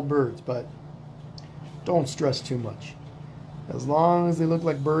little small birds, but don't stress too much. As long as they look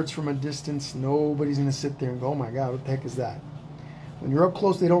like birds from a distance, nobody's going to sit there and go, oh my God, what the heck is that? When you're up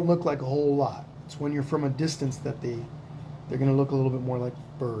close, they don't look like a whole lot. It's when you're from a distance that they're going to look a little bit more like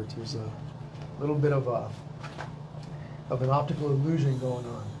birds. There's a little bit of an optical illusion going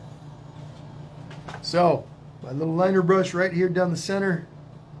on. So, my little liner brush right here down the center.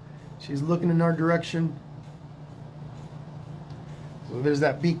 She's looking in our direction. So there's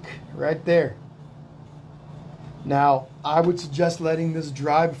that beak right there. Now, I would suggest letting this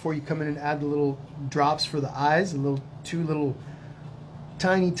dry before you come in and add the little drops for the eyes, two little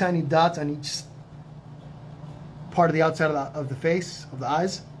tiny dots on each part of the outside of the face, of the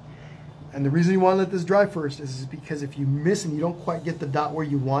eyes. And the reason you want to let this dry first is because if you miss and you don't quite get the dot where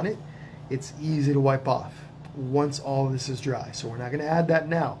you want it, it's easy to wipe off once all of this is dry. So we're not going to add that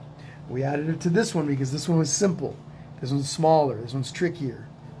now. We added it to this one because this one was simple. This one's smaller. This one's trickier.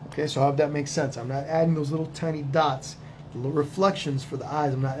 Okay, so I hope that makes sense. I'm not adding those little tiny dots, little reflections for the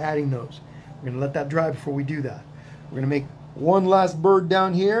eyes. I'm not adding those. We're going to let that dry before we do that. We're going to make one last bird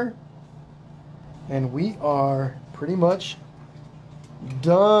down here, and we are pretty much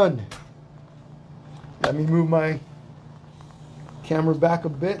done. Let me move my camera back a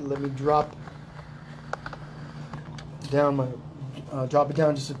bit. Let me drop down drop it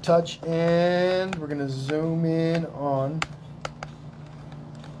down just a touch, and we're going to zoom in on,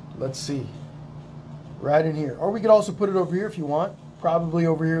 let's see, right in here. Or we could also put it over here if you want. Probably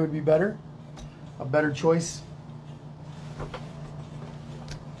over here would be better. A better choice.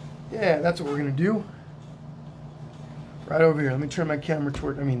 Yeah, that's what we're going to do. Right over here. Let me turn my camera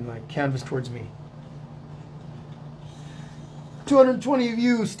my canvas towards me. 220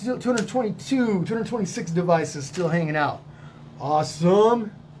 views, still 222, 226 devices still hanging out.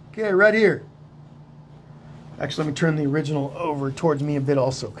 Awesome. Okay, right here. Actually, let me turn the original over towards me a bit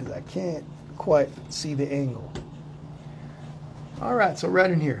also, because I can't quite see the angle. All right, so right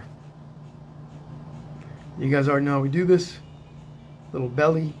in here. You guys already know how we do this. Little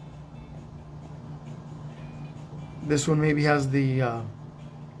belly. This one maybe has the, yeah,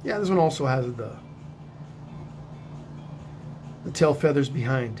 this one also has the tail feathers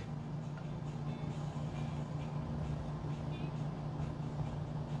behind.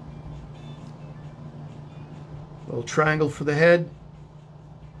 Little triangle for the head.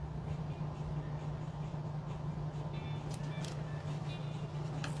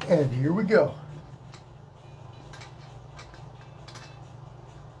 And here we go.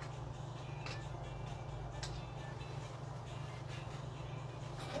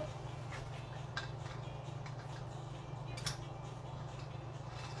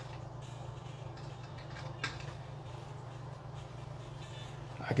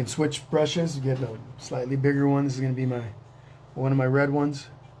 I can switch brushes, get a slightly bigger one. This is going to be one of my red ones.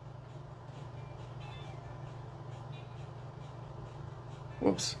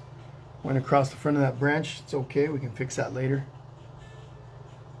 Whoops, went across the front of that branch. It's okay, we can fix that later.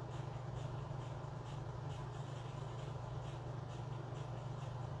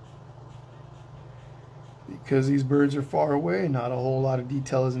 Because these birds are far away, not a whole lot of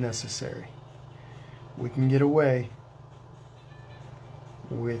detail is necessary. We can get away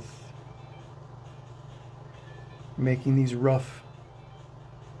with making these rough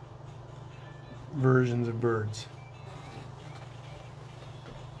versions of birds.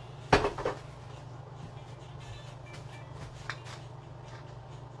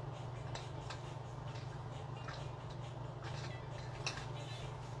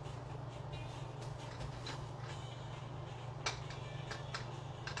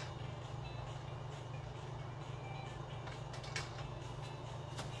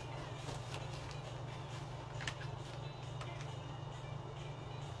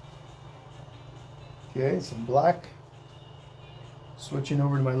 Okay, some black. Switching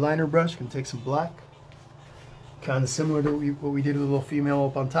over to my liner brush, can take some black. Kind of similar to what we did with the little female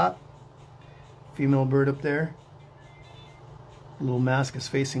up on top. Female bird up there. The little mask is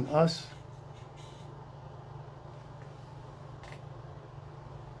facing us.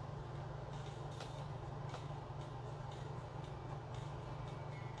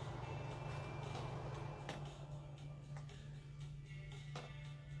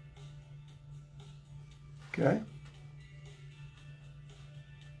 Okay.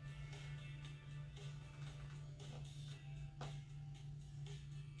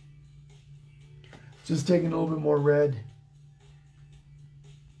 Just taking a little bit more red.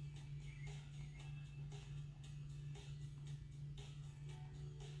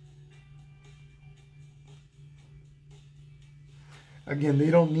 Again, they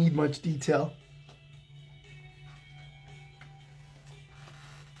don't need much detail.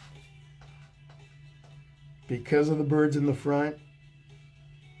 Because of the birds in the front,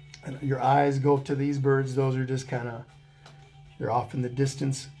 and your eyes go to these birds, those are just kind of, they're off in the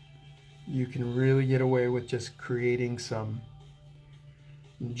distance. You can really get away with just creating some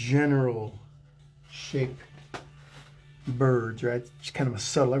general shape birds, right? It's kind of a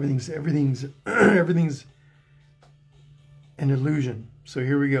subtle, everything's everything's an illusion. So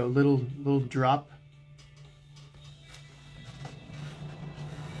here we go, little drop.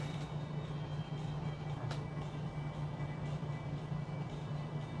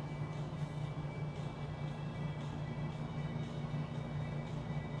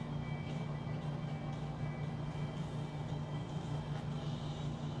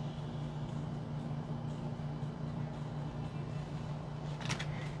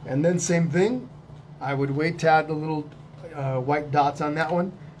 And then same thing, I would wait to add the little white dots on that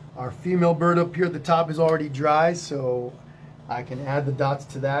one. Our female bird up here at the top is already dry, so I can add the dots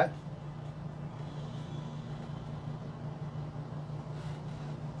to that.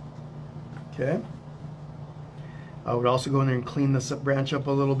 Okay. I would also go in there and clean this branch up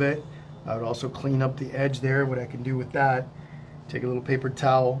a little bit. I would also clean up the edge there. What I can do with that, take a little paper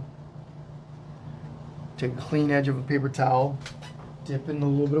towel, take a clean edge of a paper towel, dip in a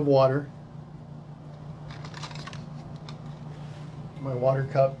little bit of water, my water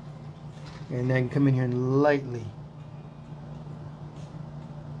cup, and then come in here and lightly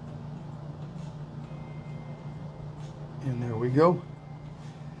and there we go,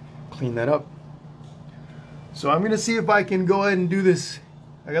 clean that up. So I'm gonna see if I can go ahead and do this.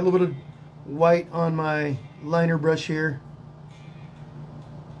 I got a little bit of white on my liner brush here.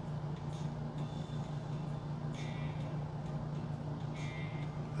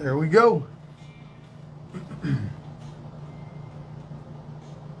 There we go.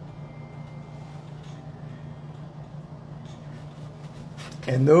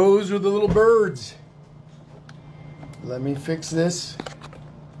 And those are the little birds. Let me fix this.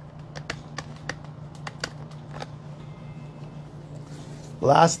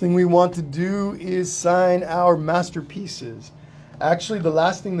 Last thing we want to do is sign our masterpieces. Actually, the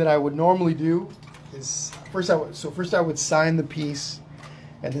last thing that I would normally do is first I would sign the piece,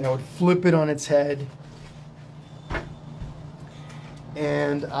 and then I would flip it on its head.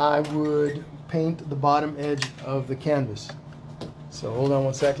 and I would paint the bottom edge of the canvas. So hold on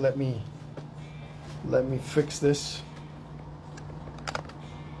one sec, let me fix this.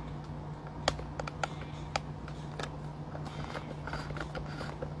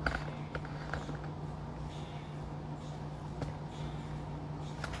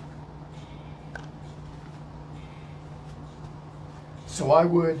 So I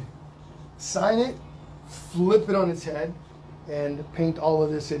would sign it, flip it on its head, and paint all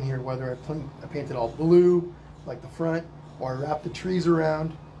of this in here, whether I paint it all blue, like the front, or I wrap the trees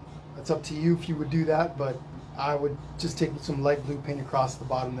around. That's up to you if you would do that, but I would just take some light blue paint across the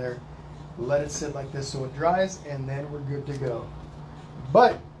bottom there, let it sit like this so it dries, and then we're good to go.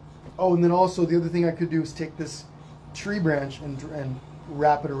 But, oh, and then also the other thing I could do is take this tree branch and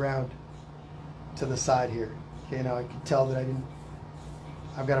wrap it around to the side here. Okay, now I can tell that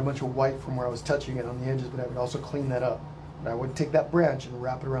I've got a bunch of white from where I was touching it on the edges, but I would also clean that up. And I would take that branch and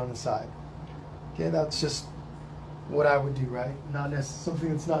wrap it around the side. Okay, that's just what I would do, right? Something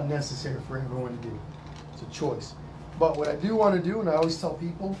that's not necessary for everyone to do. It's a choice. But what I do want to do, and I always tell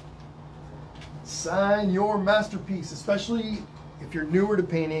people, sign your masterpiece, especially if you're newer to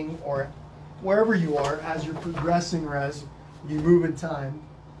painting or wherever you are as you're progressing or as you move in time,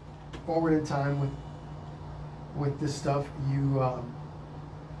 forward in time with this stuff, your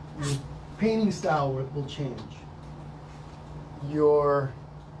painting style will change. Your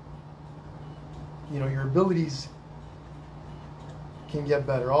abilities can get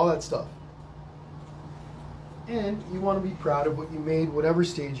better, all that stuff. And you want to be proud of what you made, whatever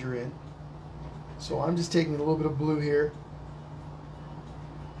stage you're in. So I'm just taking a little bit of blue here,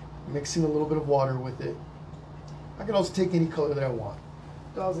 mixing a little bit of water with it. I can also take any color that I want.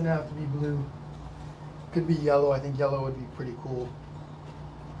 Doesn't have to be blue. Could be yellow. I think yellow would be pretty cool.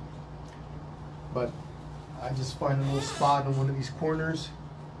 But I just find a little spot on one of these corners.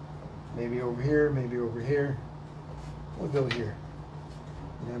 Maybe over here, maybe over here. We'll go here.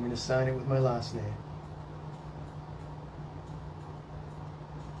 And I'm going to sign it with my last name.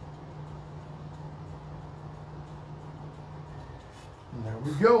 And there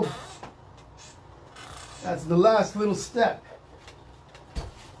we go. That's the last little step.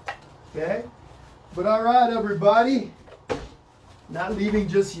 Okay? But all right, everybody. Not leaving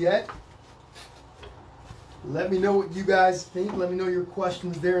just yet. Let me know what you guys think. Let me know your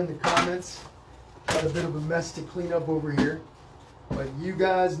questions there in the comments. Got a bit of a mess to clean up over here. But you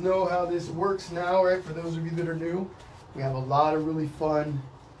guys know how this works now, right? For those of you that are new, we have a lot of really fun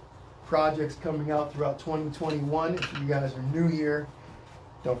projects coming out throughout 2021. If you guys are new here,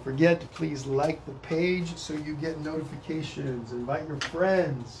 don't forget to please like the page so you get notifications. Invite your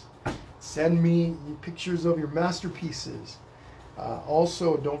friends. Send me pictures of your masterpieces.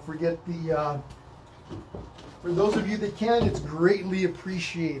 Also, don't forget for those of you that can, it's greatly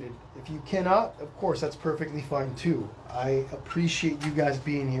appreciated. If you cannot, of course, that's perfectly fine too. I appreciate you guys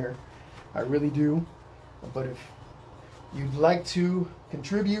being here. I really do. But if you'd like to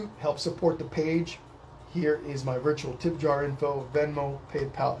contribute, help support the page, here is my virtual tip jar info, Venmo,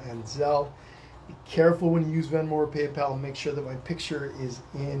 PayPal, and Zelle. Be careful when you use Venmo or PayPal. Make sure that my picture is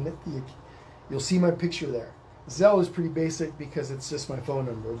in the, you'll see my picture there. Zelle is pretty basic because it's just my phone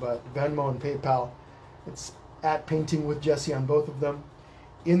number, but Venmo and PayPal, it's at Painting with Jesse on both of them.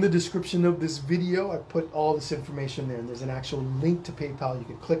 In the description of this video, I put all this information there, and there's an actual link to PayPal. You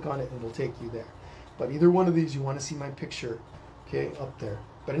can click on it and it'll take you there. But either one of these, you want to see my picture, okay, up there.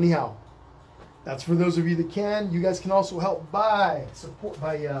 But anyhow, that's for those of you that can. You guys can also help by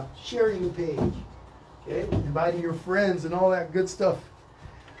sharing the page, okay, inviting your friends and all that good stuff.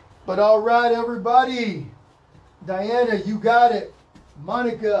 But all right, everybody. Diana, you got it.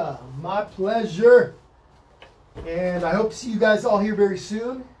 Monica, my pleasure. And I hope to see you guys all here very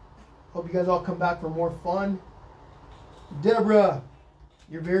soon. Hope you guys all come back for more fun. Deborah,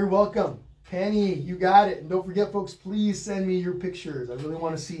 you're very welcome. Penny, you got it. And don't forget, folks, please send me your pictures. I really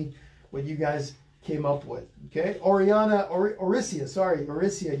want to see what you guys came up with. Okay? Oricia,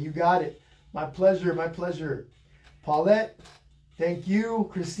 you got it. My pleasure, my pleasure. Paulette, thank you.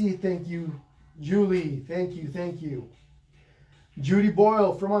 Christy, thank you. Julie, thank you, thank you. Judy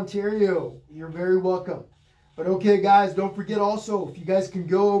Boyle from Ontario, you're very welcome. But okay, guys, don't forget also, if you guys can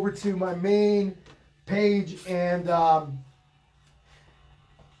go over to my main page and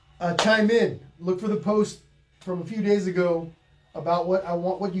chime in. Look for the post from a few days ago about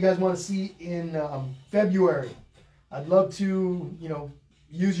what you guys want to see in February. I'd love to,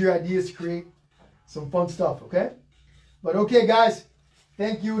 use your ideas to create some fun stuff, okay? But okay, guys,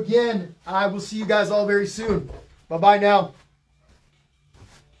 thank you again. I will see you guys all very soon. Bye-bye now.